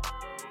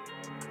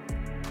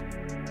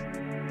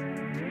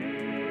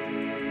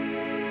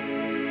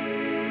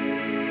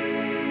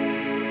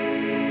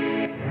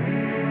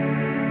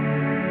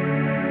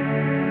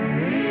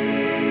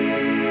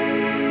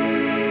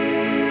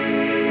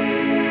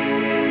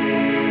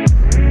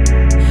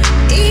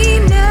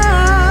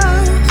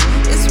 Enough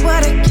is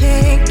what I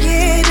can't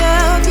get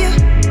of you.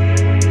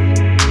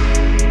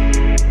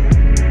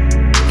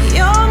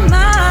 You're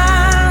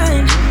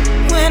mine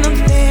when I'm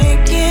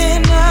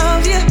thinking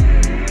of you.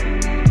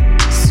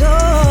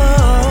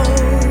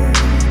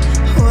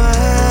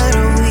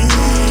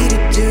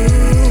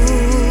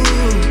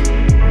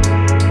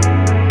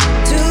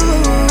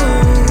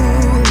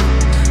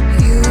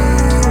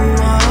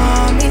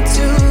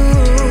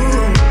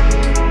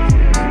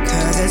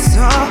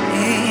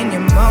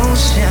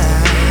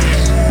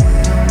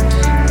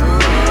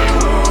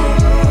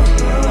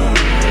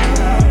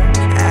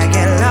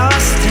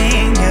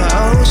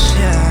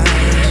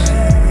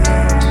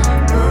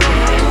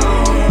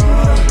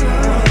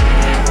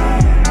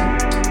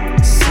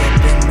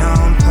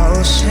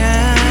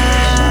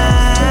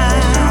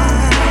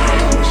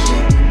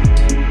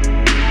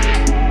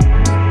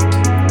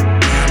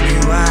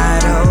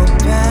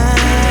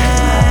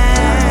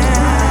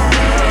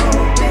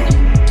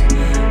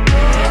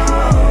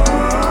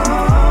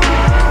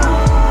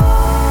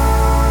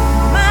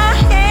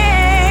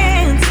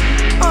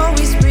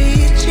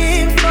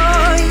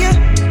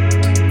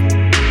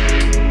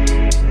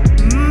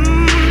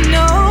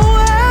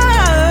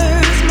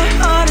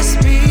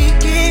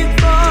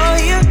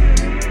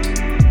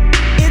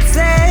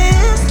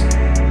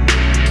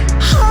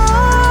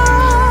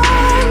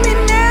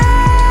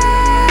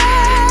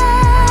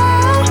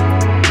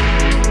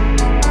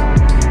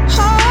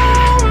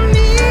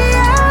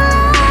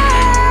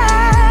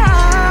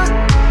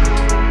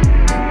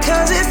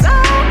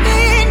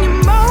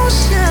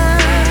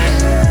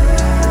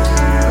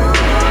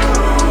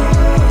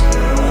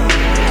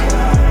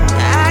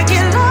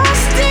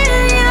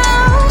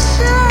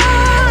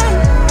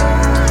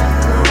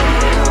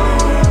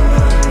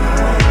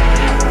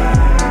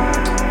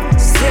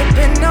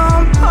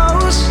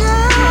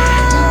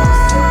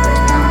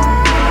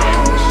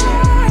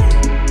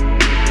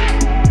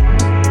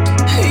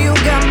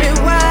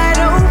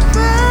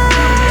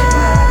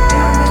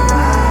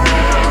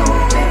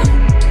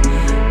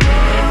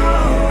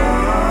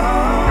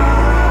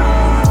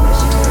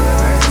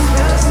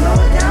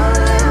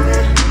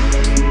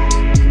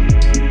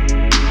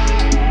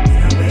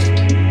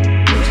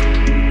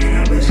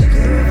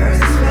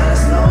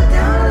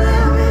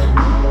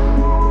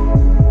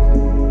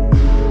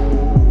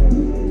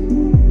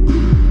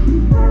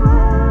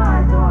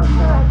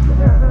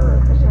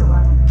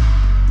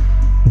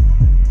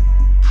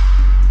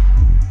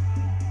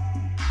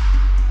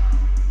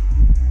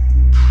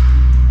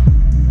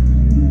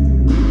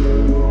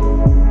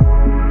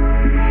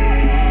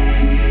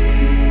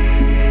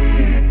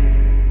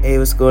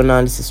 going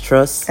on? This is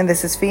Trust. And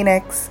this is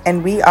Phoenix.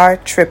 And we are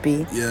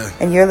Trippy. Yeah.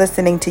 And you're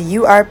listening to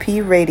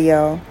URP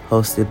Radio.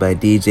 Hosted by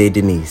DJ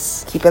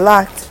Denise. Keep it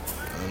locked.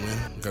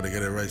 Gotta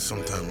get it right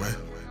sometime, right?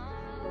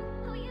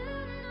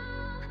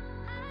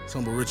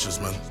 Humble Riches,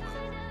 man.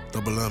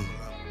 Double M.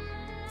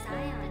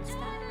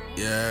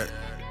 Yeah.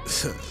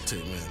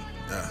 Take,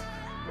 man.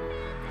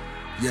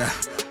 Yeah.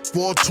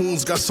 Ball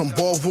tunes, got some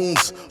ball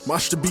wounds.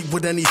 Mash the beat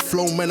with any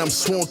flow, man. I'm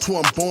sworn to,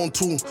 I'm born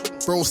to.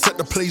 Bro, set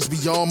the plays,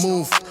 we all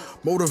move.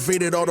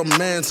 Motivated all the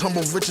mans,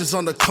 Humble Riches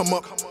on the come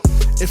up.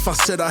 If I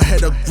said I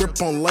had a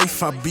grip on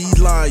life, I'd be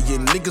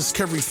lying. Niggas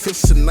carry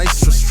fifths and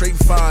knives for straight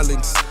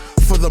violence.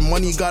 For the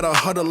money, gotta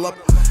huddle up.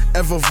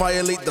 Ever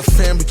violate the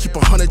fam, we keep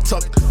 100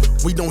 tucked.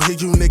 We don't hear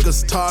you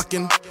niggas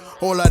talking.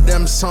 All of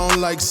them sound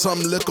like some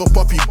little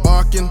puppy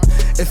barking.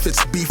 If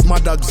it's beef, my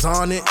dog's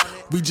on it.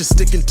 We just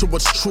sticking to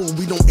what's true,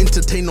 we don't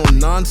entertain no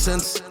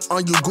nonsense.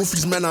 On you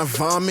goofies, man, I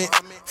vomit.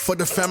 For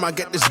the fam, I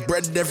get this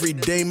bread every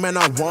day, man,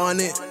 I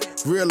want it.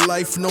 Real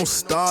life, no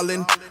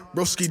stalling.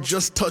 Broski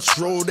just touched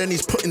road and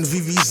he's putting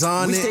VVs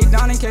on it. We stay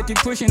down and kept it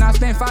pushing. I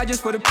spent 5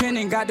 just for the pen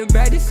and got the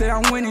bag. They said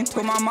I'm winning.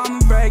 Told my mama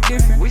brag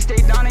different. We stay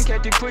down and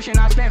kept it pushing.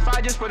 I spent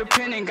 5 just for the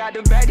pen and got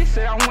the bag. They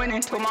said I'm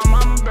winning. Told my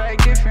mama brag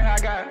different. I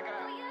got it.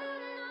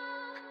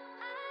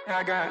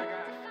 I got it.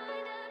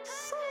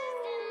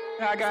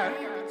 I got it.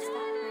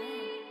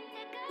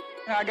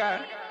 I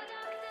got it.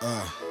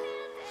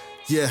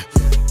 Yeah,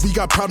 we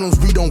got problems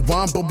we don't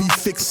want, but we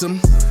fix them.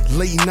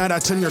 Late night, I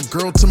turn your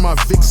girl to my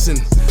vixen.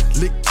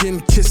 Licking,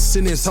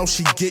 kissing is how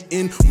she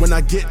gettin'. When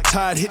I get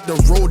tired, hit the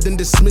road and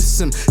dismiss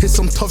him. Hit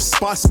some tough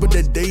spots, but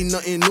the day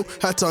nothing new.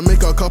 Had to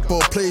make a couple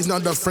plays, now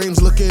the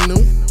frame's looking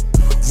new.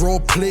 Role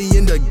play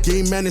in the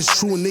game, man, it's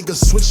true.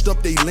 Niggas switched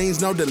up they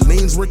lanes, now the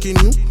lane's working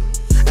you.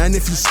 And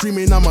if you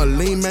screaming I'm a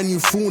lame man, you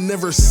fool.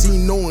 Never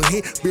seen no one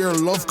hate, bare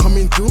love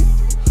coming through.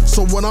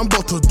 So what I'm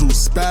about to do,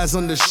 spaz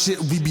on the shit.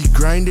 We be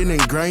grinding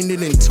and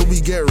grinding until we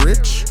get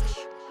rich.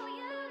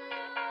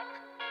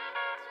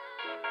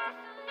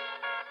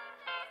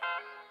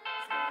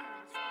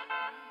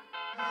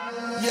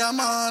 Yeah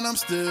man, I'm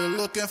still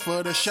looking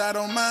for the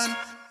shadow man.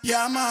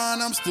 Yeah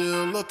man, I'm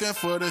still looking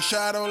for the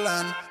shadow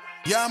land.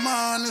 Yeah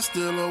man, it's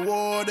still a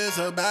war, there's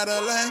a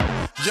battle and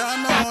y'all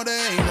know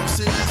there ain't no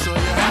sin, so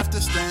you have to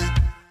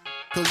stand.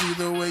 Cause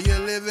either way you're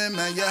living,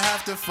 man, you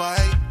have to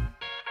fight.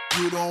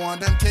 You don't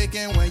want them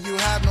taken when you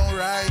have no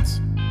rights.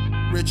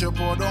 Rich or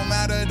poor don't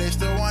matter, they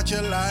still want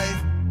your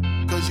life.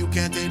 Cause you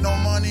can't take no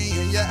money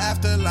in your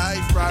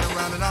afterlife. Ride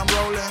around and I'm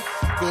rolling,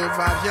 good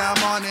vibes, yeah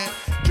I'm on it.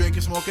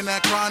 Drinking, smoking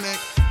that chronic,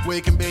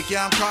 wake and bake,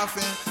 yeah I'm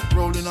coughing.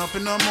 Rolling up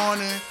in the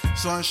morning,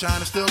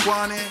 sunshine is still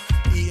wanting.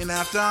 Eating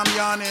after I'm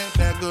yawning,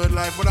 that good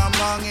life what I'm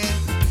longing.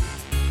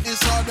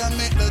 It's hard to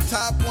make the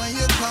top when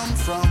you come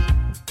from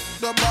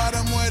the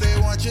bottom where they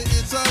want you,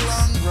 it's a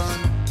long run.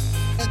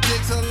 It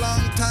takes a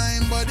long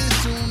time, but it's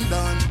soon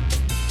done.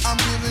 I'm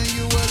giving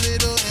you a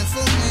little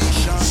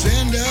information.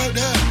 Send out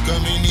the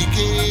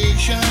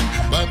communication.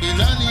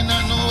 Babylon in a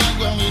no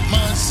one with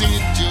my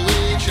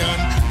situation.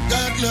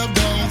 God love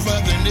down for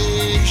the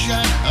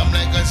nation. I'm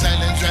like a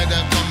silent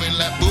rider coming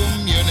like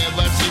boom, you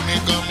never see me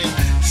coming.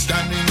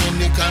 Standing in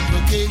the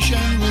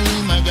convocation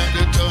room, I got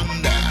the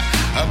thunder.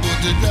 I'm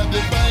going to drop the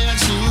fire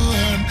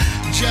soon.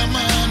 Yeah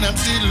man, I'm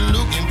still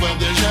looking for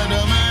the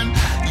shadow man.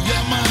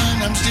 Yeah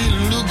man, I'm still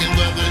looking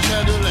for the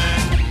shadow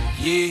land.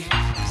 Yeah,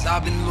 cause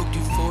I've been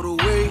looking for the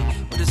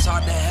way, but it's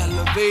hard to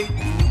elevate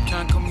when you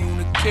can't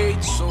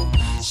communicate. So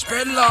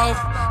spread love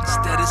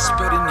instead of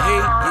spreading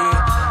hate,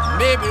 yeah.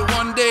 Maybe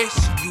one day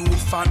you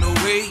will find a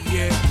way,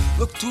 yeah.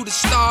 Look to the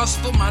stars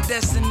for my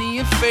destiny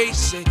and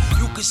face it.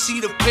 You can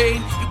see the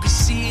pain, you can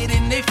see it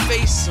in their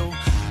face. So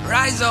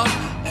rise up,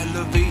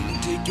 elevate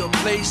and take your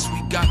place.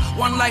 We got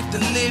one life to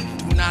live,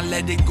 do not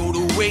let it go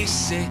to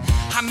waste.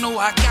 I know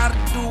I gotta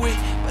do it,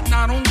 but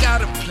I don't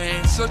got a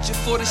plan. Searching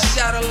for the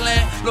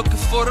shadowland,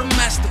 looking for the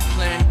master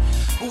plan.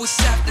 But what's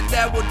after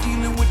that, we're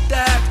dealing with the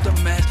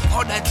aftermath.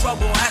 All that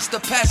trouble has to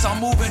pass,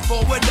 I'm moving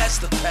forward, that's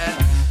the path.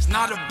 It's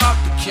not about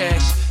the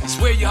cash, it's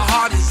where your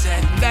heart is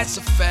at, and that's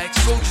a fact.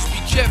 So just be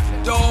careful,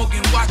 dog,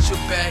 and watch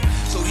your back.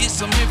 So here's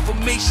some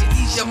information,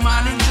 ease your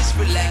mind and just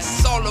relax.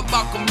 It's all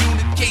about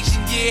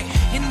communication, yeah,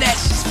 and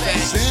that's just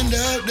fact. Send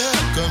out the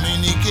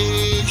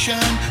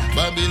communication.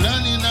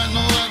 Babylon in a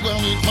no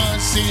one with my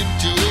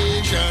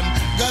situation.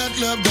 God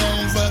love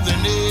down for the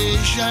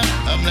nation.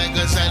 I'm like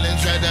a silent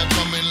rider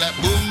coming like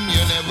boom,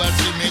 you never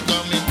see me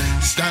coming.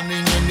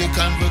 Standing in the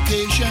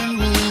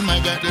convocation room, I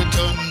got the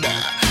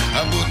thunder.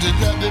 I'm about to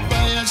drop the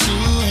fire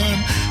soon.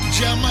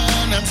 Yeah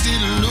man, I'm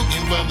still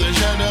looking for the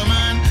shadow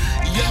man.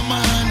 Yeah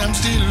man, I'm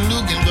still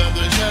looking for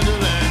the shadow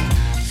land.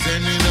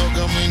 Sending out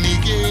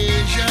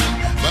communication.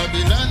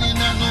 Babylon in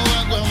a no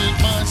one with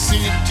my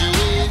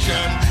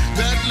situation.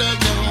 God love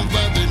down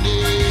for the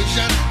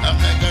nation.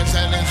 I'm like a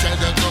silent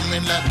shadow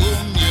coming like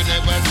boom, you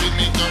never see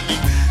me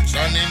coming.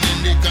 Standing in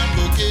the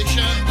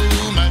convocation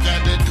room, I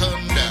got the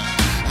thunder.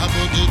 I'm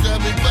about to drop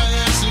the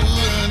fire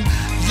soon.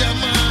 Yeah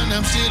man,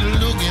 I'm still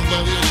looking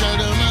for the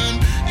shadow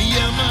man.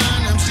 Yeah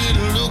man, I'm still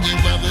looking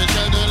for the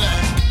shadow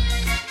land.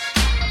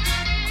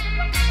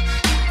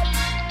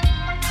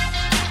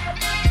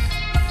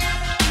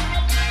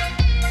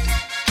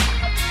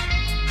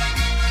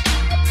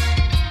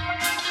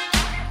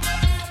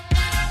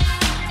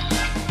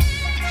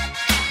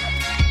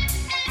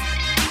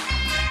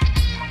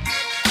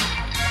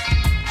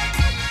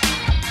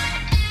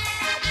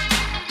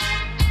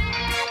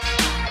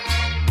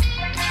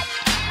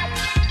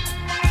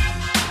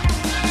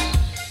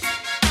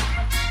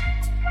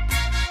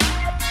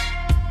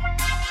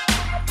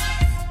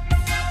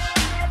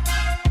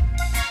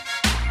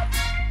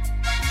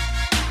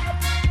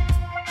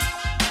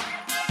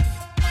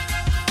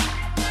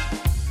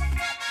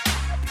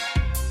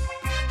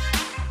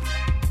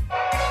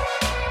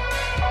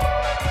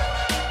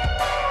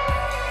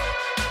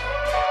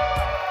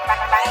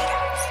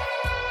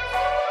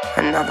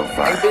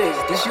 fun. Hey, Biz,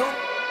 this you?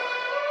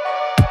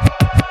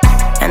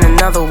 And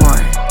another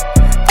one.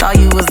 Thought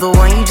you was the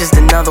one, you just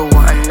another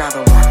one.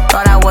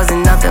 Thought I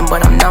wasn't nothing,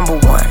 but I'm number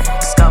one.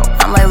 Let's go.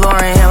 I'm like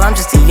Lauryn Hill, I'm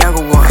just a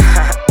younger one.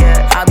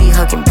 I be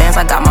hucking bands,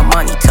 I got my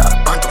money tucked.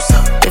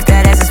 If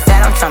that ass is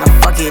fat, I'm tryna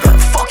fuck it up.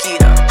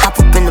 Hop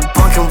up in the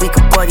bunk and we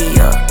can buddy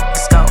up.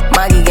 Let's go.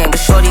 Mighty gang, but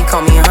shorty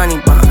call me a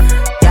honey bun.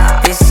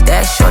 This,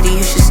 that shorty,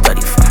 you should study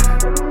from.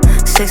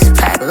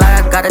 6-pack,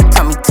 like I got a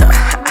tummy tuck.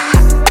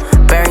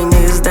 Bury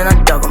niggas, then I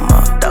dug them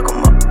up.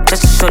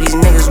 Just to show these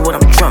niggas what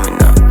I'm drumming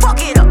up.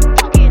 Fuck it up.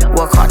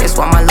 Work hard, that's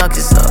why my luck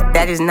is up.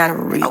 That is not a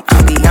read.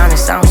 I'll be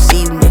honest, I don't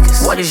see you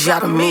niggas. What is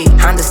y'all to me?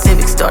 Honda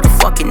Civic started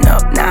fucking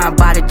up. Now I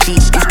buy the Jeep.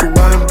 Used to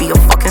wanna be a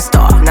fucking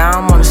star. Now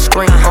I'm on the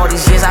screen. All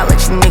these years I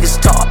let you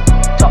niggas talk.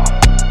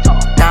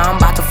 Now I'm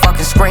about to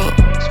fucking scream.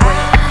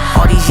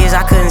 All these years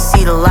I couldn't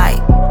see the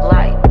light.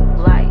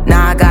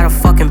 Now I got a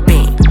fucking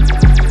beam.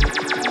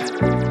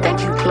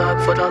 Thank you,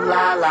 plug, for the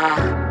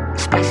la-la.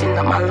 Spicing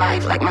up my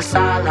life like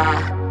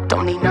masala.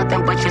 Don't need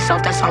nothing but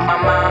yourself, that's on my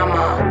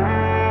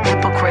mama.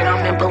 Hypocrite,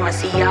 I'm in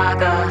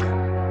Balenciaga.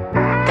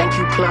 Thank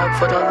you, plug,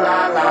 for the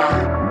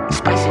la-la.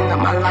 Spicing up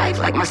my life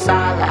like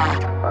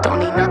masala. Don't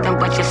need nothing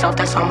but yourself,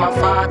 that's on my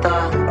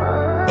father.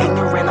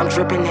 Ignorant, I'm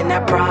dripping in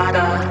that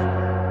Prada.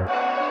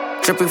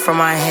 Dripping from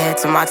my head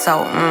to my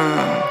toe,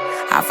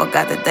 I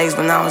forgot the days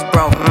when I was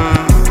broke,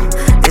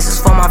 This is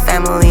for my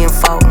family and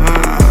folk,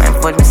 And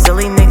for them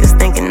silly niggas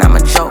thinking I'm a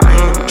joke,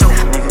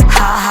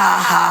 Ha ha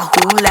ha,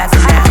 who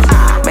laughing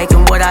now?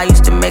 Making what I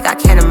used to make, I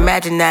can't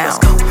imagine now.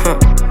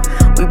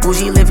 We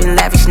bougie, living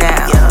lavish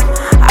now.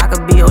 I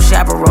could be your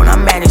chaperone, I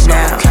manage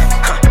now.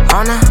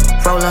 On a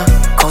roller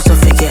coaster,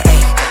 figure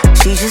 8.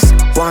 She just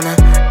wanna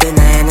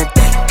dinner and a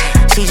date.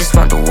 She just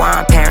want the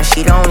wine parent,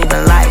 she don't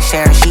even like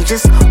sharing. She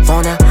just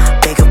wanna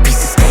bake a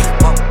piece of steak.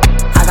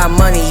 I got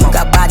money, you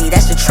got body,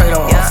 that's the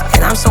trade-off.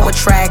 And I'm so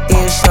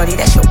attractive, shorty,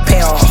 that's your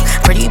payoff.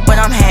 Pretty, but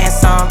I'm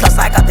handsome, plus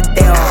I got the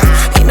day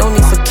off. Ain't no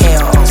need for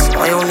chaos,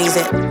 on your knees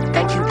it.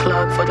 Thank you,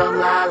 plug, for the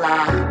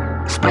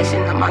la-la.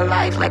 Spicing up my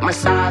life like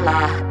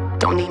masala.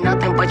 Don't need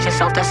nothing but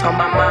yourself, that's on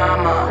my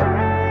mama.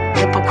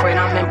 Hypocrite,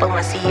 I'm in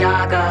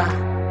Balenciaga.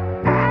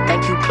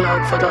 Thank you,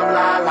 plug, for the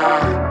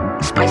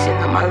la-la. Spicing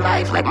up my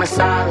life like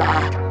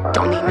masala.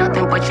 Don't need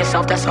nothing but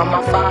yourself, that's on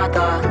my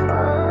father.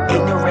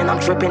 Ignorant, I'm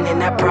dripping in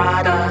that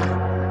Prada.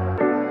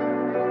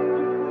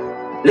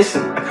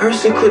 Listen, a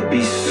person could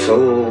be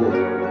so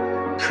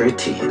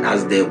pretty,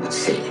 as they would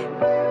say,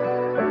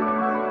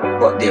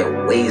 but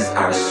their ways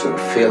are so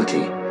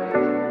filthy.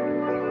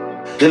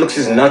 The looks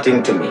is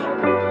nothing to me.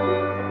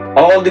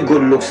 All the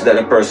good looks that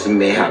a person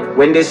may have,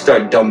 when they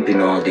start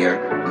dumping all their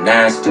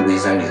nasty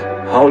ways on you,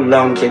 how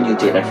long can you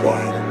take that for?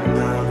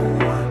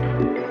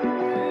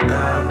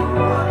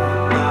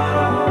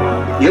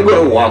 You're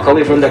gonna walk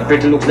away from that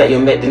pretty looks that you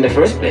met in the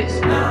first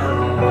place.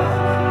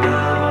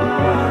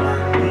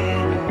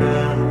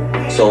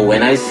 So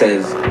when I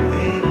says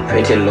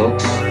pretty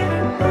looks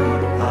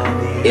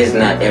is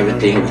not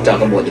everything, we're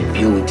talking about the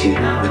beauty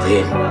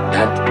within.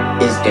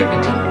 That is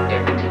everything.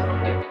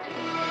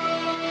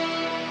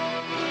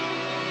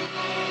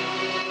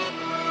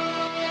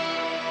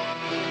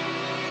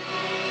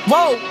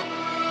 Whoa!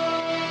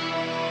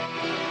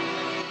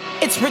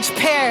 It's Rich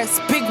Paris,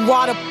 big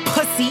water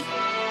pussy.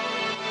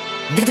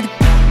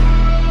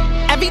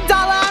 Every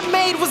dollar I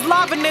made was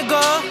lava,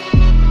 nigga.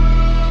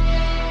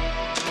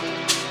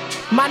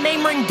 My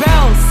name ring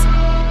bells.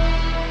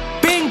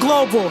 Been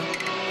global.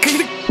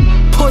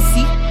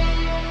 Pussy.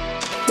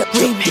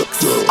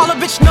 Remix. All a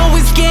bitch know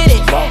is get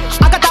it.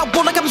 I got that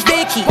wool like I'm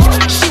Vicky.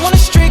 She wanna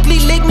strictly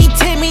lick me,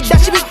 Timmy.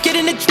 That shit be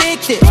getting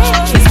addicted.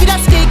 This be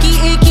that sticky,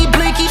 icky,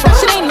 blicky. That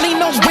shit ain't lean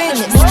no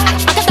witness.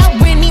 I got that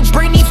Whitney,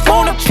 Britney,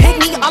 phone a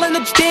picnic, all in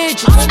the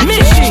digits.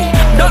 Mission.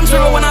 Don't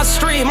throw when I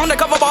stream.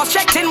 Undercover boss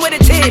checked in with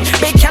a team.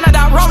 Big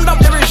Canada round up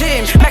the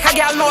regime. Make a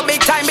gal know big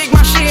time, big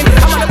machine.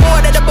 I'm on the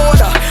board at the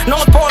border.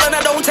 North Pole and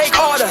I don't take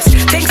orders.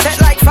 Things set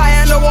like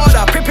fire in the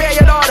water. Prepare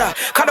your daughter,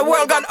 cause the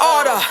world got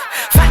order.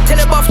 Fat till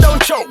the buff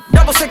don't choke.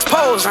 Double six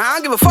pose. I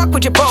don't give a fuck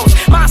with your pose.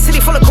 My city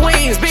full of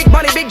queens. Big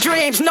money, big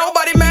dreams.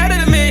 Nobody mad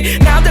at me.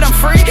 Now that I'm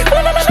free,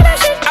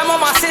 I'm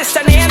on my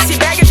sister Nancy.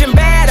 Baggage and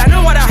bad. I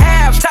know what I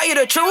have. Tell you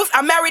the truth,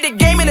 I married the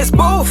game in this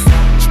booth.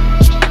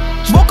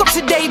 Woke up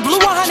today, blew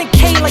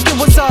 100K like it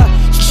was a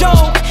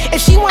joke.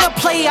 If she wanna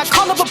play, I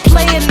call up a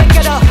play and I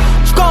get a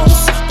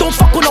ghost. Don't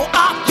fuck with no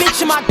op,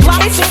 bitch, in my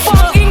Glock. It's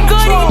fucking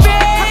goody,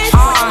 bitch.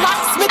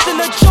 Locksmith and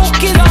the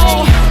joke is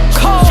on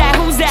cold.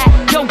 Who's that?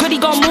 Yo, goody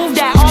gon' move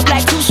that. All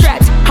black, 2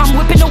 straps. I'm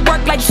whipping the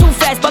work like too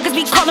fast. Buggers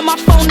be calling my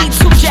phone, need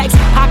 2 jacks.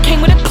 I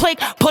came with a click,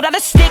 pulled out a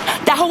stick.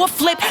 That hoe a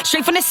flip,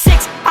 straight from the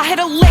 6. I hit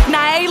a lick.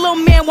 Now, hey, little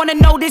man, wanna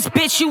know this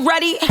bitch, you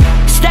ready?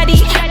 Steady.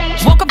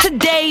 Woke up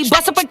today,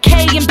 bust up a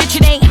K, and bitch,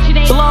 it ain't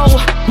blow.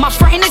 My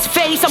friend in his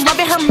face, I'm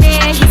loving her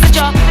man. He's such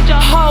a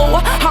hoe.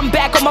 I'm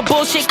back on my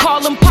bullshit,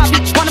 call him Poppy.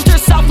 Want him to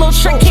herself, little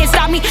trick, can't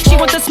stop me. She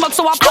want the smoke,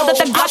 so I pulled up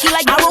the Glocky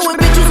like I roll with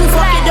bitches who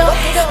fuck it up.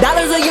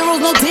 Dollars or euros,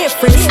 no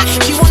difference.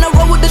 She wanna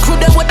roll with the crew,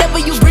 that whatever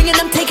you bringin',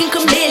 I'm taking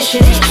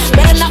commission.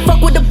 Better not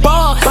fuck with the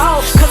boss,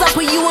 cause I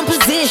put you in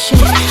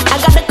position. I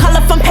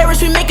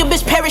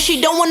she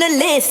don't wanna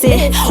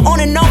listen. On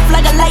and off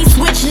like a light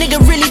switch,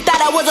 nigga really thought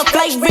I was a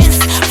flight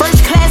risk.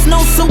 First class, no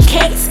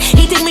suitcase,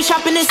 he take me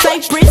shopping in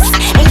Cyprus.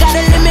 Ain't got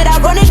a limit,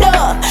 I run it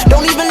up,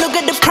 don't even look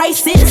at the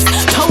prices.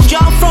 Told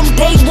y'all from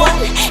day one,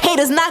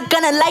 haters not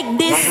gonna like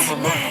this.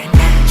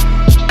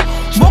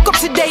 Woke up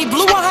today,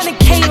 blew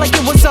 100K like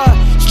it was a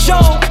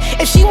joke.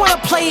 If she wanna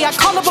play, I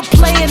call up a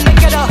play and they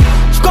get a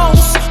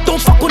ghost. Don't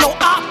fuck with no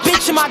op,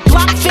 bitch, and my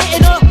Glock fit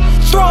in her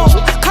throat.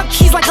 Cut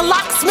keys like a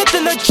locksmith,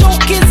 and the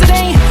joke is it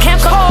ain't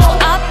can't call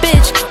up,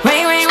 bitch.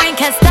 Rain, rain, rain,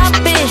 can't stop,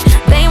 bitch.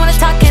 They ain't wanna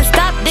talk, can't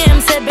stop them.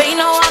 Said, babe,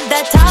 know I'm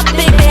that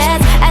topic. They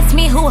ask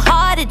me who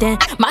harder than.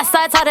 My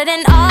side's harder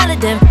than all of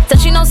them. Said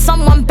she knows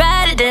someone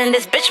better than.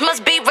 This bitch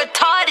must be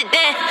retarded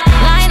then.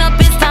 Line up,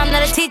 it's time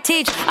that I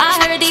teach. I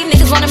heard these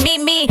niggas wanna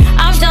meet me.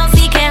 I'm John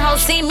C, can't hold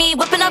see me.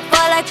 Whipping up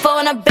for like 4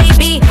 and a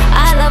baby.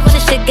 I love when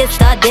the shit gets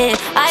started.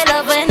 I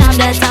love when I'm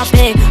that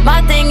topic.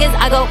 My thing is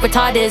I go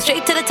retarded.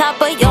 Straight to the top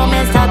of your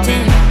man's top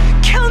 10.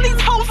 Killing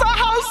these hoes are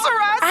house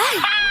arrest.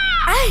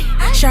 Aye,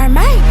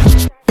 Charmaine.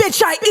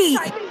 Bitch, I eat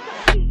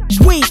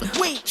weed,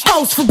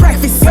 hoes for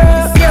breakfast.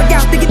 Beer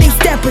gal thinking they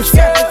steppers.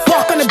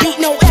 Walk on the beat,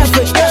 no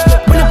effort.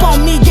 When up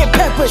on me, get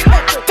peppered.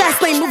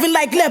 Fast lane moving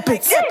like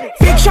leopards.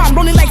 Big charm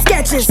rolling like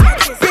sketches.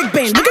 Big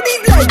bang, look at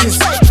these legends.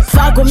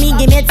 Fuck with me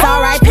and it's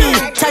R.I.P.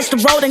 Touch the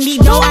road, I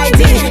need no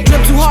ID.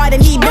 Drip too hard, I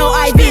need no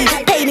IV.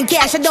 Paid in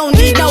cash, I don't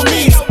need no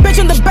leads. Bitch,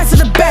 I'm the best of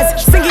the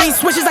best. Singing these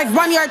switches like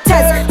Ronnie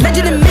Artest.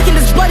 Legend in making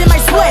this blood in my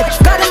sweat.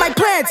 God in my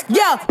plans,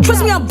 yeah,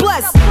 trust me, I'm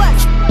blessed.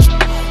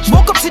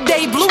 Woke up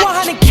today, blew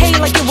 100K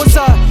like it was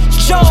a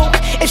joke.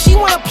 If she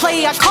wanna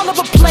play, I call up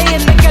a play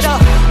and they get a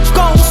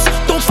ghost.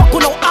 Don't fuck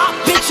with no op,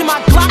 bitch, and my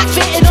Glock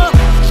fit in her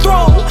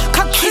throat.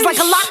 Cut keys like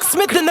a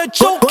locksmith, and the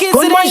joke is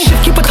it ain't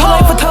shit, keep it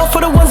tight for tough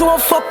for the ones who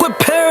won't fuck with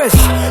Paris.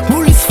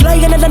 Moolies fly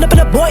and I land up in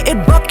a boy, it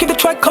buck, give it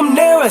try, come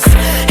near us.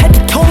 Head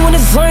to toe in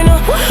designer,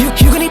 you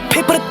gonna need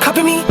paper to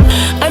copy me.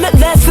 I'm at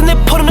last and they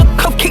put on a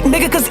cupcake,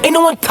 nigga, cause ain't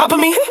no one top of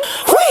me.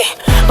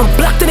 I'm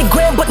blocked in the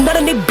gram, but not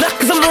in the black,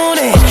 cause I'm on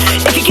it.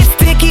 It can get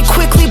sticky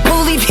quickly,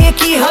 believe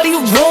hickey, how do you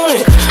want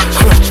it?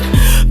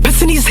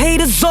 Pissing these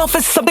haters off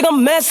is something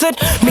I'm mastered.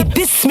 May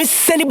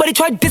dismiss anybody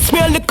try diss me,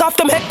 I lick off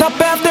them head top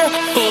after.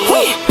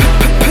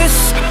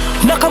 Piss,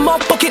 knock 'em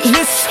off bucket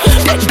list.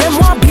 That them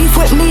want beef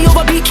with me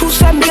over beat, you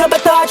send me a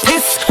better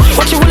artist.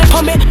 Watch you really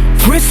pump it,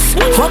 wrist.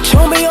 Watch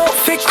on me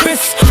outfit,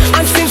 Chris.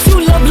 And since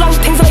you love long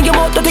things like your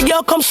mouth, that the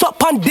girl comes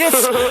up on this.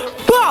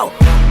 Wow.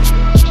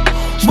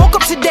 Woke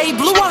up today,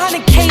 blew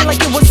 100K like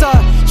it was a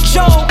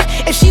joke.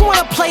 If she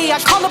wanna play, I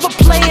call up a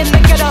play and they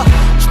get a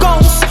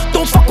ghost.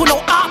 Don't fuck with no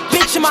op,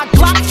 bitch, and my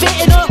Glock fit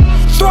in her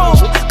throat.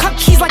 Cut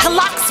keys like a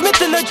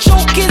locksmith, and the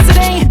joke is it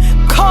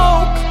ain't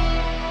coke.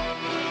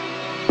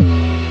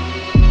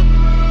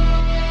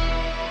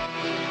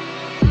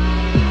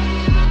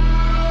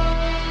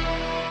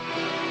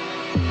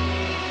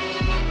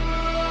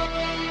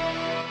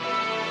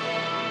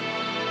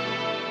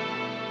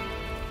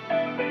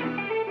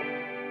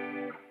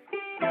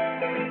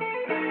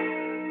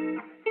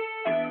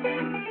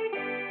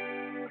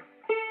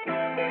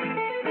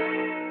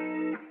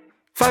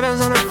 Five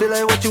bands on, I feel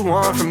like what you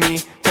want from me.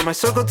 Turn my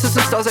circle to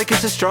some stars like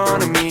it's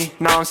astronomy.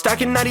 Now I'm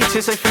stacking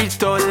 92 like free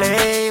throw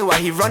lay. Why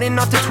he running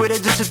off the Twitter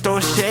just to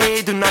throw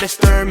shade? Do not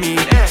disturb me.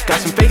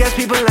 Got some fake ass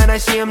people and I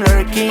see them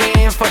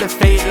lurking. For the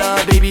fake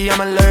love, baby, I'm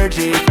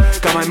allergic.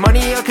 Got my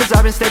money up cause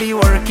I've been steady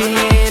working.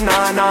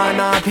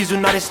 Nah, please do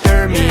not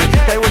disturb me.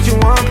 Hey, what you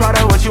want,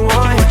 Prada, what you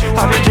want?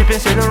 I've been dripping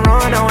Saint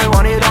Laurent, now I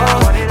want it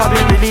all. I've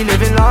been really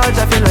living large,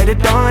 I feel like the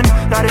dawn.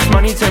 Now this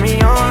money turn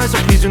me on, so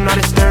please do not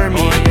disturb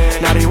me.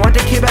 Now they want the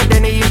kid back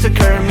then they used to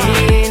curb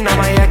me. Now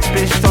my ex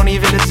bitch don't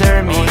even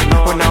deserve me.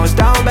 When I was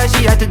down bad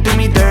she had to do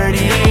me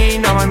dirty.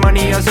 Now my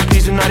money up, so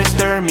please do not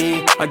disturb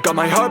me. I got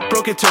my heart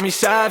broken, turn me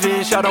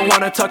savage. I don't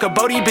wanna talk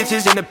about these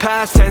bitches in the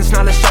past tense.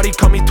 Now let's shawty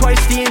call me twice,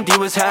 D&D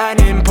was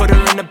happening. Put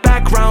her in the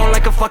background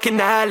like a fucking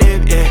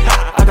ad-lib,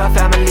 yeah. I got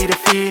family to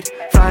feed.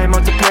 Fly him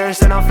out to Paris,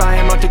 then I'll fly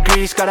him out to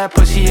Greece. Got that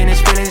pussy in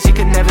his feelings, he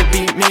could never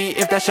beat me.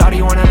 If that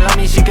shawty wanna love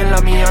me, she can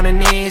love me on her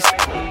knees.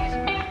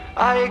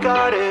 I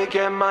gotta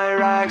get my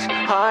racks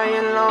high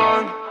and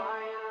long.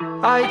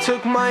 I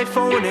took my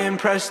phone and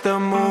pressed the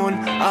moon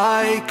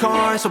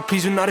icon, so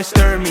please do not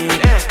disturb me.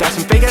 Got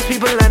some fake ass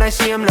people and I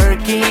see them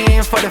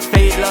lurking. For the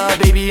fake love,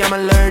 baby, I'm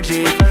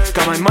allergic.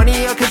 Got my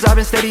money up cause I've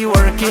been steady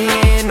working.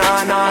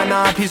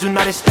 Nah, please do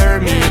not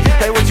disturb me.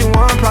 Hey, what you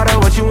want, Prada,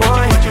 what you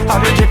want?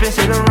 I've been dripping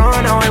Saint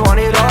Laurent, now I want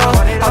it all.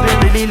 I've been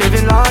really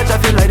living large, I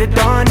feel like the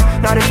dawn.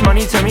 Now this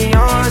money turn me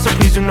on, so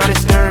please do not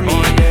disturb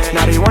me.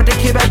 Now they want the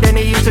kid back then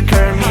they used to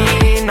curb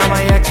me. Now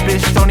my ex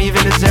bitch don't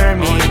even deserve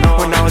me.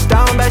 When I was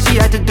down bad she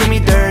had to do me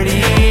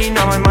dirty.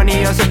 Now my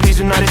money up, so please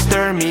do not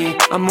disturb me.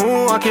 I'm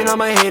moonwalking on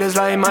my haters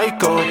like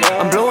Michael.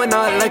 I'm blowing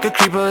out like a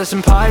creeper with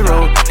some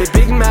pyro. They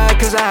big mad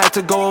cause I had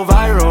to go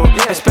viral.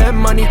 I spent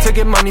money to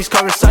get money's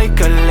called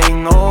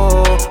recycling.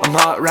 Oh, I'm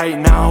hot right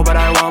now but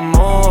I want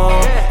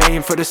more.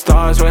 Aim for the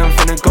stars where I'm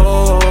finna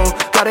go.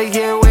 Gotta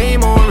get way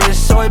more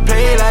risk so I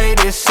play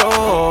like this. So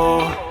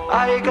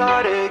I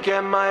gotta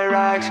get my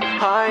racks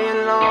high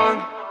and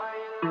long.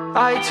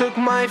 I took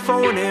my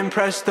phone and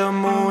pressed the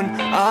moon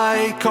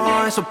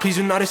icon, so please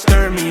do not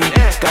disturb me.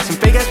 Got some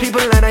fake ass people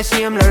and I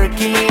see them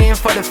lurking.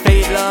 For the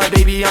fake love,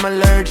 baby, I'm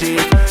allergic.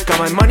 Got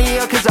my money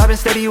up cause I've been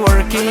steady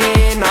working.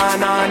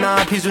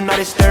 Nah, please do not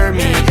disturb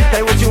me.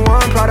 Hey, what you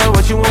want, Prada,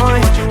 what you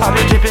want? I've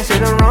been dripping,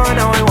 Saint Laurent,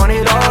 now I want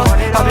it all.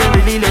 I've been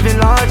really living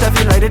large, I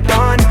feel like the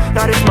dawn.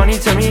 Now this money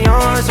turn me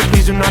on, so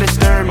please do not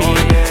disturb me.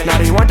 Now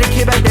they want the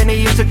kid, back then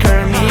they used to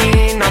curb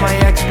me. Now my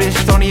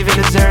ex-bitch don't even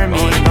deserve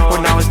me.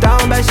 When I was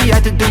down bad, she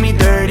had to do me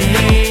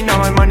dirty. Now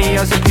my money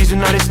up, so please do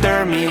not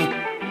disturb me.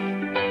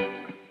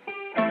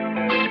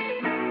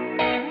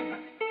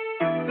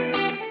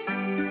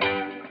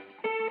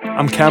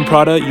 I'm Cam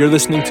Prada, you're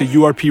listening to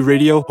URP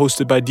Radio,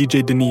 hosted by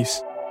DJ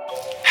Denise.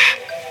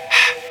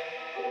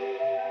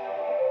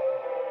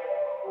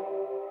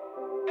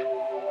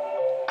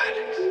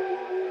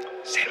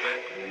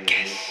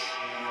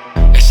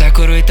 Esa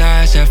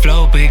curvita, ese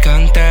flow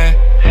picante,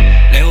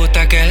 le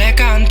gusta que le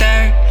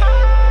canten.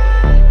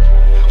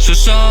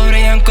 Sus ojos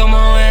brillan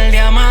como el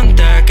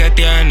diamante que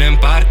tienen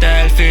parte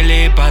del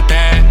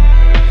filipate.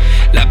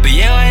 La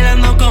pillé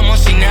bailando como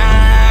si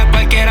nada,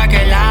 cualquiera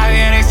que la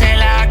viera y se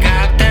la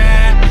capte.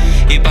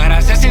 Y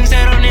para ser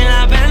sincero ni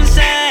la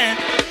pensé.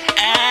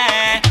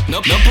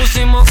 Nos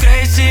pusimos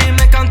crazy,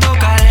 me cantó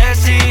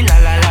Khaleesi. La,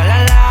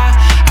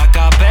 a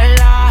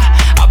capela.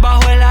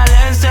 Abajo en la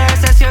lente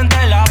se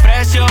siente la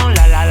presión.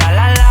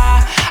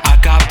 La,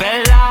 a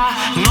capela.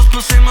 Nos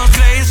pusimos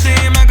crazy,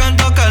 me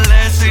cantó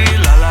Khaleesi.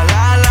 La,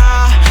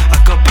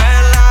 a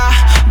capela.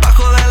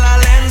 Bajo de la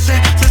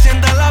lente se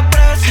siente la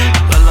presión.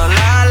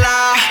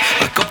 La,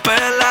 a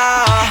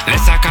capela. Le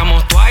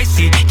sacamos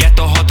twice y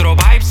esto es otro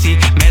vibe, sí.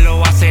 Me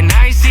lo hace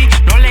nice,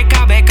 no le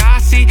cabe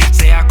casi.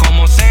 Sea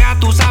como sea,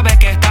 tú sabes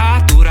que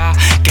estás dura.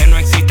 Que no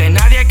existe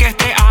nadie que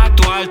esté a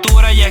tu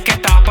altura. Y es que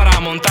estás para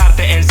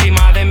montarte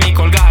encima de mí,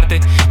 colgarte.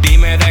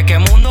 Dime de qué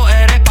mundo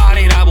eres para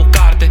ir a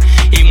buscarte.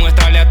 Y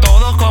muéstrale a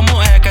todos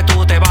cómo es que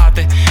tú te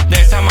bates.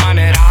 De esa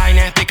manera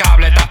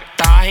inexplicable,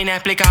 estás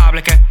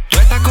inexplicable. Que tú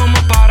estás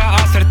como para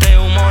hacerte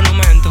un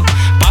monumento.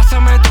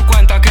 Pásame tu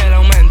cuenta que el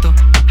aumento.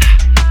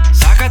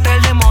 Sácate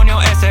el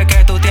demonio ese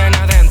que tú tienes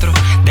adentro.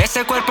 De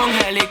ese cuerpo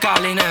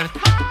angelical inerte.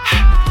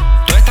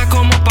 Tú estás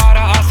como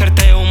para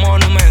hacerte un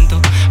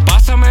monumento.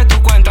 Pásame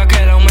tu cuenta que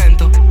el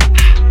aumento.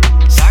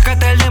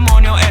 Sácate el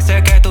demonio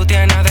ese que tú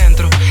tienes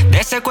adentro. De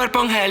ese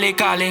cuerpo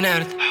angelical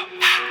inerte.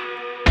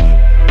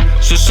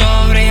 Sus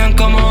ojos brillan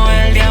como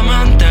el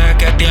diamante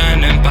que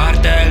tienen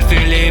parte del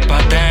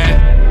filipate.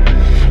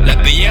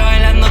 La pillé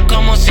bailando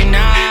como si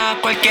nada,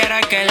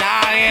 cualquiera que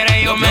la viera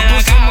yo me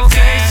la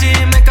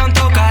crazy, me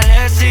cantó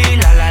Khaleesi.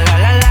 La,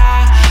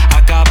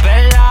 a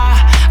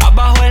capela.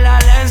 Abajo en la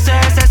lente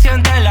se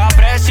siente la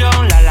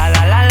presión. La,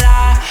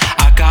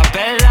 a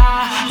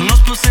capela. Nos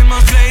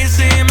pusimos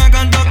crazy, me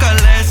cantó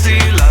Khaleesi.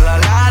 La,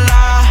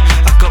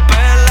 a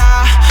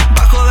capela.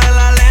 Bajo de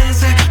la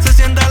lente se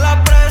siente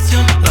la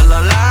presión.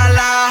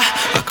 La,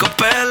 a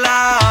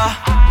capela.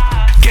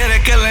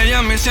 Quiere que le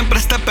llame y siempre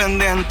esté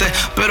pendiente,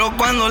 pero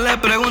cuando le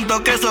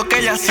pregunto qué es lo que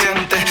ella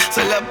siente,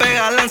 se le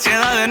pega la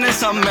ansiedad en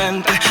esa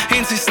mente.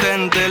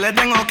 Insistente, le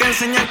tengo que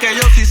enseñar que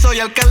yo sí soy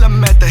el que le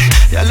mete.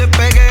 Ya le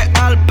pegué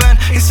al pen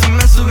y se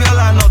me subió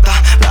la nota.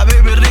 La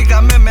baby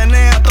rica me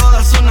menea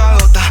toda su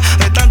nagota.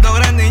 De tanto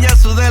grande y ya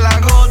sudé la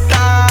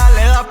gota.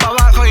 Le da pa'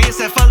 abajo y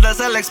se falta,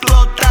 se le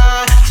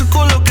explota. Su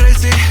culo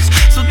crazy,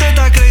 su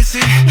teta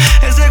crazy.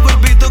 Ese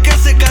cuerpito que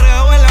se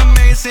carga huele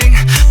amazing.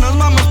 Nos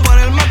vamos por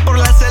el mar, por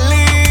la celina.